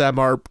all of them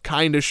are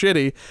kind of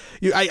shitty.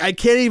 I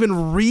can't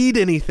even read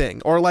anything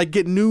or like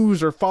get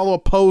news or follow a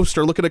post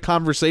or look at a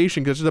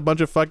conversation because there's a bunch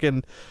of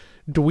fucking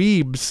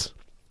dweebs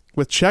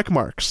with check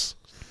marks.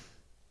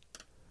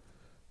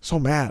 So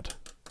mad.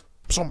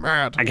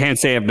 I can't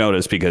say I've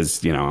noticed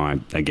because, I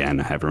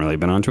haven't really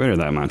been on Twitter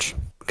that much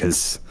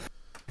because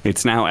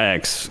it's now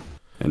X,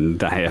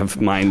 and I have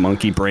my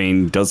monkey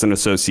brain doesn't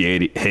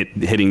associate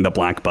hitting the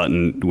black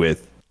button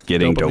with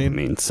getting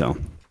dopamine. So.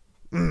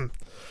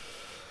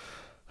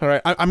 All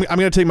right, I'm going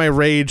to take my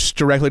rage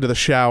directly to the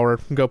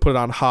shower and go put it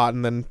on hot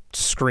and then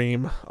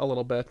scream a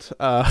little bit.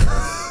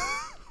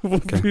 We'll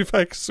be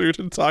back soon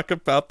and talk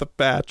about the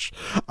patch.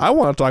 I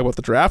want to talk about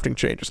the drafting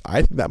changes.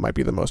 I think that might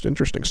be the most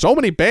interesting. So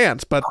many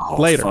bans, but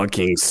later.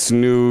 Fucking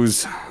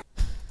snooze.